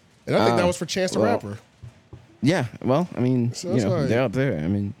 And I think that was for Chance the Rapper. Yeah, well, I mean, so like, they're up there. I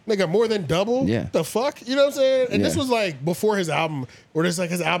mean, they got more than double. Yeah, the fuck, you know what I'm saying? And this was like before his album, or this like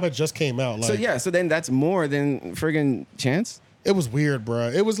his album just came out. Like, so then that's more than friggin' Chance. It was weird, bro.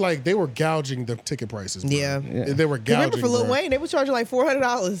 It was like they were gouging the ticket prices. Bro. Yeah, they were gouging. Remember for Lil Wayne, they were charging like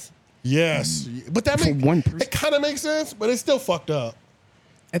 $400. Yes, but that it kind of makes sense, but it's still fucked up.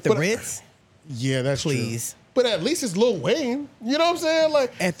 At the Ritz. Yeah, that's please. True. But at least it's Lil Wayne. You know what I'm saying?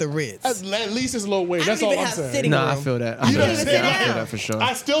 Like at the Ritz. At least it's Lil Wayne. That's all I'm saying. I feel that. I feel that for sure.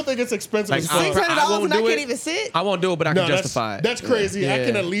 I still think it's expensive. Like, $600 and I can't even sit. I won't do it, but I can justify it. That's crazy. I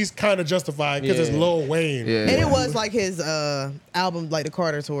can at least kind of justify it because it's Lil Wayne. Yeah. And it was like his album, like the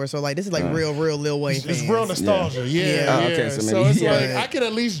Carter tour. So like this is like real Lil Wayne. It's real nostalgia. Yeah. Okay, so it's like I can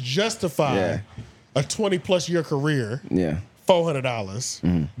at least justify. a 20+ year career. Yeah.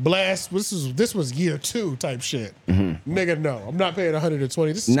 $400. Blast. This was year 2 type shit. Nigga, no, I'm not paying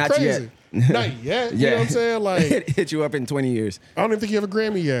 120. This is Not crazy. Not yet. You know what I'm saying? Like, hit you up in 20 years. I don't even think you have a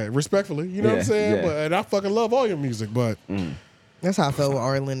Grammy yet. Respectfully, you know what I'm saying? Yeah. But and I fucking love all your music, but. That's how I felt when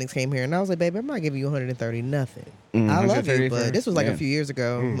Ari Lennox came here, and I was like, "Baby, I'm not giving you 130 nothing. I love you, but this was like a few years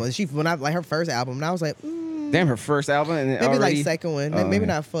ago. When I like her first album, and I was like, Damn, her first album, and maybe already, like second one, maybe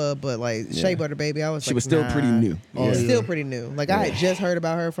not Pho, but like Shea Butter Baby. I was she like, was still pretty new. Still pretty new. Like I had just heard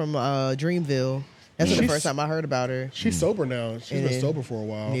about her from Dreamville. That's the first time I heard about her. She's sober now. She's been sober for a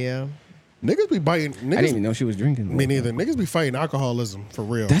while. Yeah. Niggas be biting. Niggas, I didn't even know she was drinking. Me neither. Niggas be fighting alcoholism for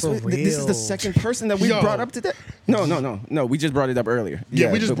real. This real. is the second person that we brought up today. No. We just brought it up earlier.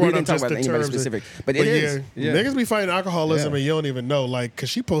 Yeah, we just brought didn't up talk about just the anybody terms specific. But it is. Yeah. Niggas be fighting alcoholism and you don't even know. Like, cause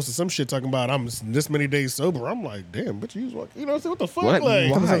she posted some shit talking about I'm this many days sober. I'm like, damn, bitch, you know what I'm saying? What the fuck? What?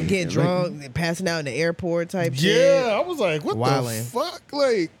 Like, Why? Getting drunk, passing out in the airport type shit. Yeah, I was like, what the fuck?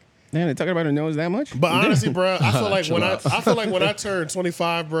 Like, man, they talking about her nose that much? but honestly, bro, I feel like when I turned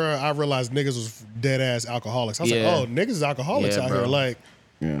 25, bro, I realized niggas was dead ass alcoholics. I was like, oh, niggas is alcoholics out here. Like,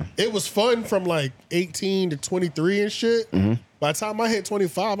 it was fun from like 18 to 23 and shit. By the time I hit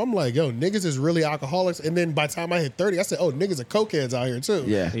 25, I'm like, yo, niggas is really alcoholics. And then by the time I hit 30, I said, oh, niggas are cokeheads out here too.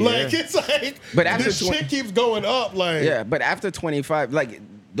 Yeah. Like, it's like, but after this shit keeps going up. Like, yeah, but after 25, like,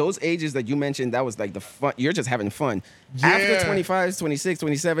 those ages that you mentioned, that was like the fun. You're just having fun. After 25, 26,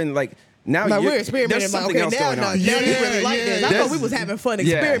 27, like now we're experimenting. There's something else going on. Now you really like this. I thought we was having fun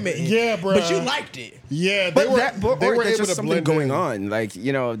experimenting. Yeah, bro. But you liked it. Yeah, They were able just to something blend going in. on, like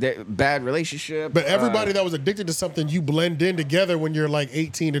bad relationship. But everybody that was addicted to something, you blend in together when you're like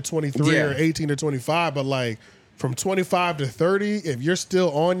 18 to 23 or 18 to 25. But like from 25 to 30, if you're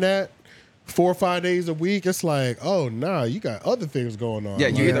still on that 4 or 5 days a week, it's like, oh nah, you got other things going on. Yeah,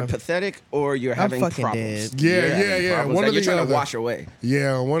 you're like, either pathetic or you're having fucking problems. dead. Yeah. One of you're trying to wash away.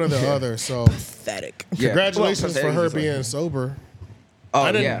 Yeah, one or the other. So Pathetic. congratulations Well, for her pathetic is being sober. Oh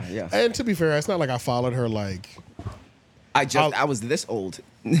yeah. And to be fair, it's not like I followed her like. I was this old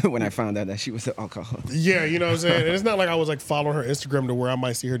when I found out that she was an alcoholic. Yeah, you know what I'm saying? And it's not like I was like following her Instagram to where I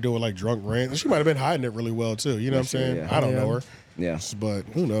might see her doing like drunk rants. She might have been hiding it really well too. You know what I'm saying? Yeah. I don't know her. Yeah. But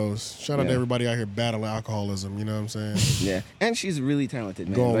who knows? Shout out to everybody out here battling alcoholism. You know what I'm saying? Yeah. And she's really talented,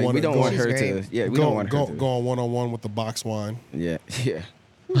 man. Go on Like, we don't want her she's to. great. Yeah, we Go don't want her to. on one-on-one with the box wine. Yeah. Yeah.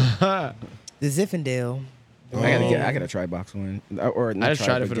 The Zinfandel. I gotta try box wine. Or not I just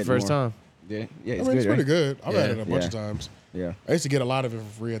tried it but for the get first more. time. Yeah. Yeah. I It's mean, good, it's pretty right? good. I've had it a bunch of Yeah. times. Yeah. I used to get a lot of it for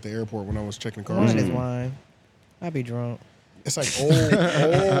free at the airport when I was checking cars. Wine is wine. I'd be drunk. It's like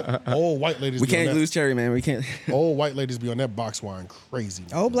old white ladies. We be on can't that- lose Cherry, man. We can't. Old white ladies be on that box wine crazy.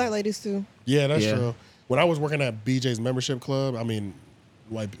 Old black ladies too. Yeah, that's Yeah. true. When I was working at BJ's membership club, I mean,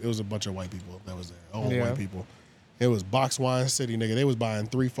 it was a bunch of white people that was there. Old white people. It was box wine city, nigga. They was buying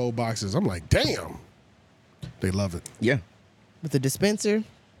 3-4 boxes. I'm like, damn. They love it. Yeah. With the dispenser.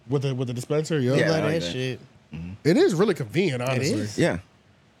 With the dispenser, yo. Yeah. Love I like that that. shit. It is really convenient, honestly. is. Yeah.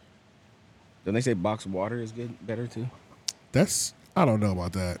 Don't they say box water is better too? I don't know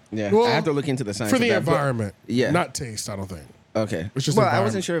about that. Yeah. Well, I have to look into the science for of the that, but- environment. Yeah. Not taste, I don't think. Okay. It's just I environment.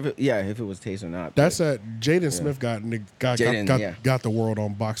 wasn't sure if it was taste or not. That's Jaden Smith got the world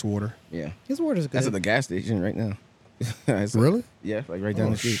on box water. Yeah. His water's good. That's at the gas station right now. It's Really? Yeah, like right down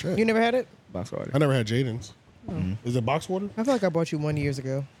Oh, the street. shit. You never had it? Box water. I never had Jaden's. Is it box water? I feel like I bought you 1 years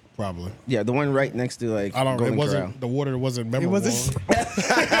ago. Probably. Yeah, the one right next to like I don't. Golden It wasn't. Corral. The water wasn't memorable. wasn't-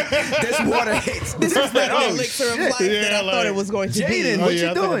 This water hits. This is that Oh, elixir of shit. life that I Yeah, thought it like- was going to Jaden, be. what yeah,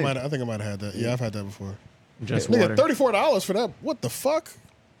 you doing? I think I might have had that. Yeah, I've had that before. Just Nigga, water. $34 for that. What the fuck?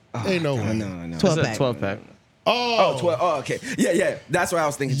 Ain't no way. No. 12 It's a pack. 12 pack. Oh, 12. Oh, okay. Yeah. That's what I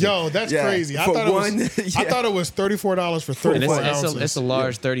was thinking. yo, that's Yeah. crazy. I For thought one, it was. yeah. I thought it was $34 for And 34 ounces. it's a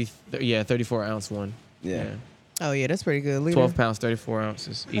large 34 ounce one. Yeah. Oh yeah, that's pretty good. Liter. 12 pounds, 34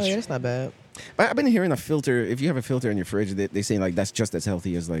 ounces Oh yeah, each. that's not bad. But I've been hearing a filter. If you have a filter in your fridge, they say like that's just as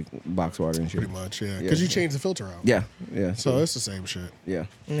healthy as like box water and shit. Pretty much, yeah. Because you change the filter out. Yeah. So it's the same shit. Yeah.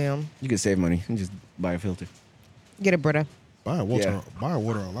 Yeah. You can save money and just buy a filter. Get it, brother. Buying water, Yeah. buying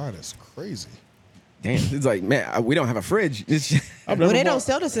water online is crazy. Damn. It's like, man, we don't have a fridge. It's just, I've Well, never they don't bought-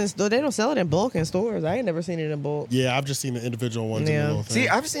 sell this in store. They don't sell it in bulk in stores. I ain't never seen it in bulk. Yeah, I've just seen the individual ones in Yeah. the little thing. see,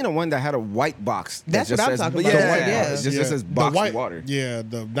 I've seen a one that had a white box. that That's just what I'm says, talking about. Yeah, The white, yeah. it just says The box white- water. Yeah,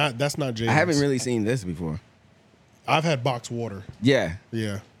 that's not Jaden's. I haven't really seen this before. I've had box water. Yeah.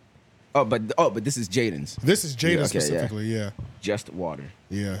 Yeah. Oh, but this is Jaden's. This is Jada Yeah, okay, specifically, yeah. Just water.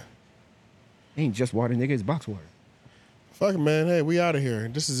 Yeah. Ain't just water, nigga. It's box water. Fuck it, man. Hey, we out of here.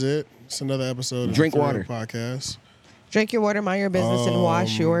 This is it. It's another episode of Drink the water. podcast. Drink your water, mind your business, and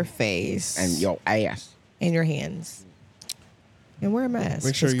wash your face. And your ass. And your hands. And wear a mask.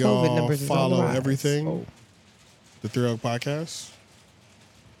 Make sure y'all follow everything. Oh. The 3 Oak Podcast.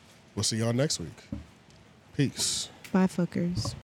 We'll see y'all next week. Peace. Bye, fuckers.